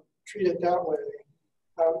treat it that way.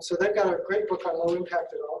 So they've got a great book on low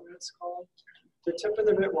impact development, it's called. The Tip of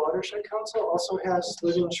the Bit Watershed Council also has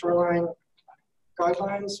living shoreline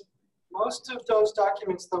guidelines. Most of those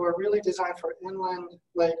documents, though, are really designed for inland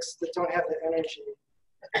lakes that don't have the energy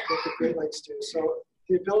that the Great Lakes do. So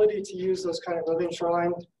the ability to use those kind of living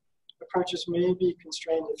shoreline approaches may be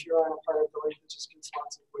constrained if you're on a part of the lake that just gets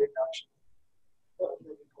lots of wave action.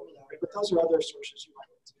 But those are other sources you might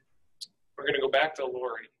want to. We're going to go back to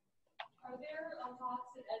Lori. Are there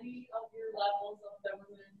talks at any of your levels of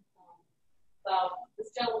government about,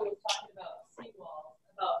 this gentleman was talking about seawalls,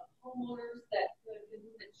 about homeowners that could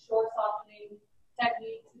implement shore softening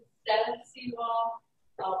techniques instead of seawall,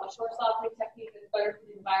 a shore softening technique that's better for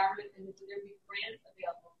the environment, and would there be grants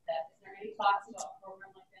available for that? Is there any talks about a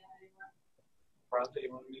program like that anywhere? Rhonda,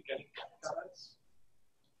 you want to make any comments?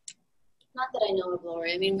 Not that I know of,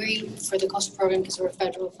 Lori. I mean, for the coastal program, because we're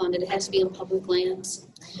federal funded, it has to be on public lands.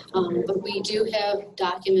 But we do have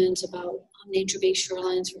documents about nature-based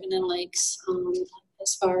shorelines for inland lakes.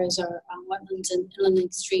 As far as our wetlands and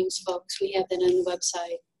inland streams folks, we have that on the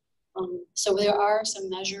website. So there are some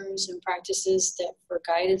measures and practices that for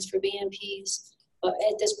guidance for BMPs, but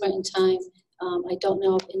at this point in time, I don't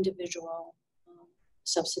know of individual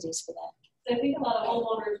subsidies for that. So I think a lot of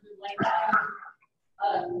homeowners would like to have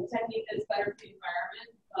a technique that's better for the environment,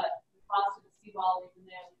 but the cost of the seawall even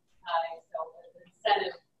then is high, so the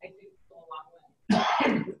incentive, I think, will go a long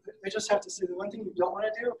way. I just have to say, the one thing you don't want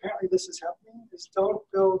to do, apparently this is happening, is don't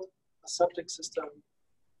build a septic system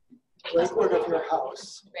lakeward of your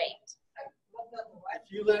house. Right.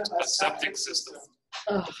 If you live A septic system.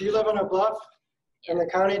 If you live on a bluff and the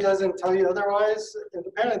county doesn't tell you otherwise, and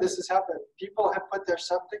apparently this has happened, people have put their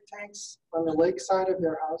septic tanks on the lake side of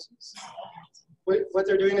their houses. What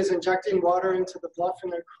they're doing is injecting water into the bluff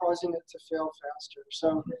and they're causing it to fail faster.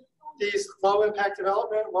 So these low impact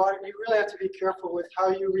development water, you really have to be careful with how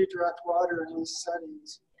you redirect water in these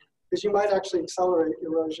settings, because you might actually accelerate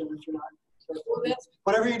erosion if you're not careful.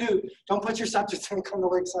 Whatever you do, don't put your septic tank on the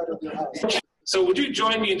lake side of your house. So would you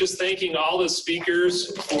join me in just thanking all the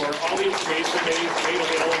speakers for all the information made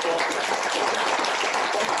available?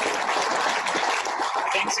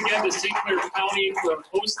 Thanks again to St. Clair County for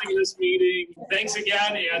hosting this meeting. Thanks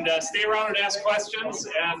again, and stay around and ask questions,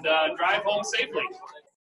 and drive home safely.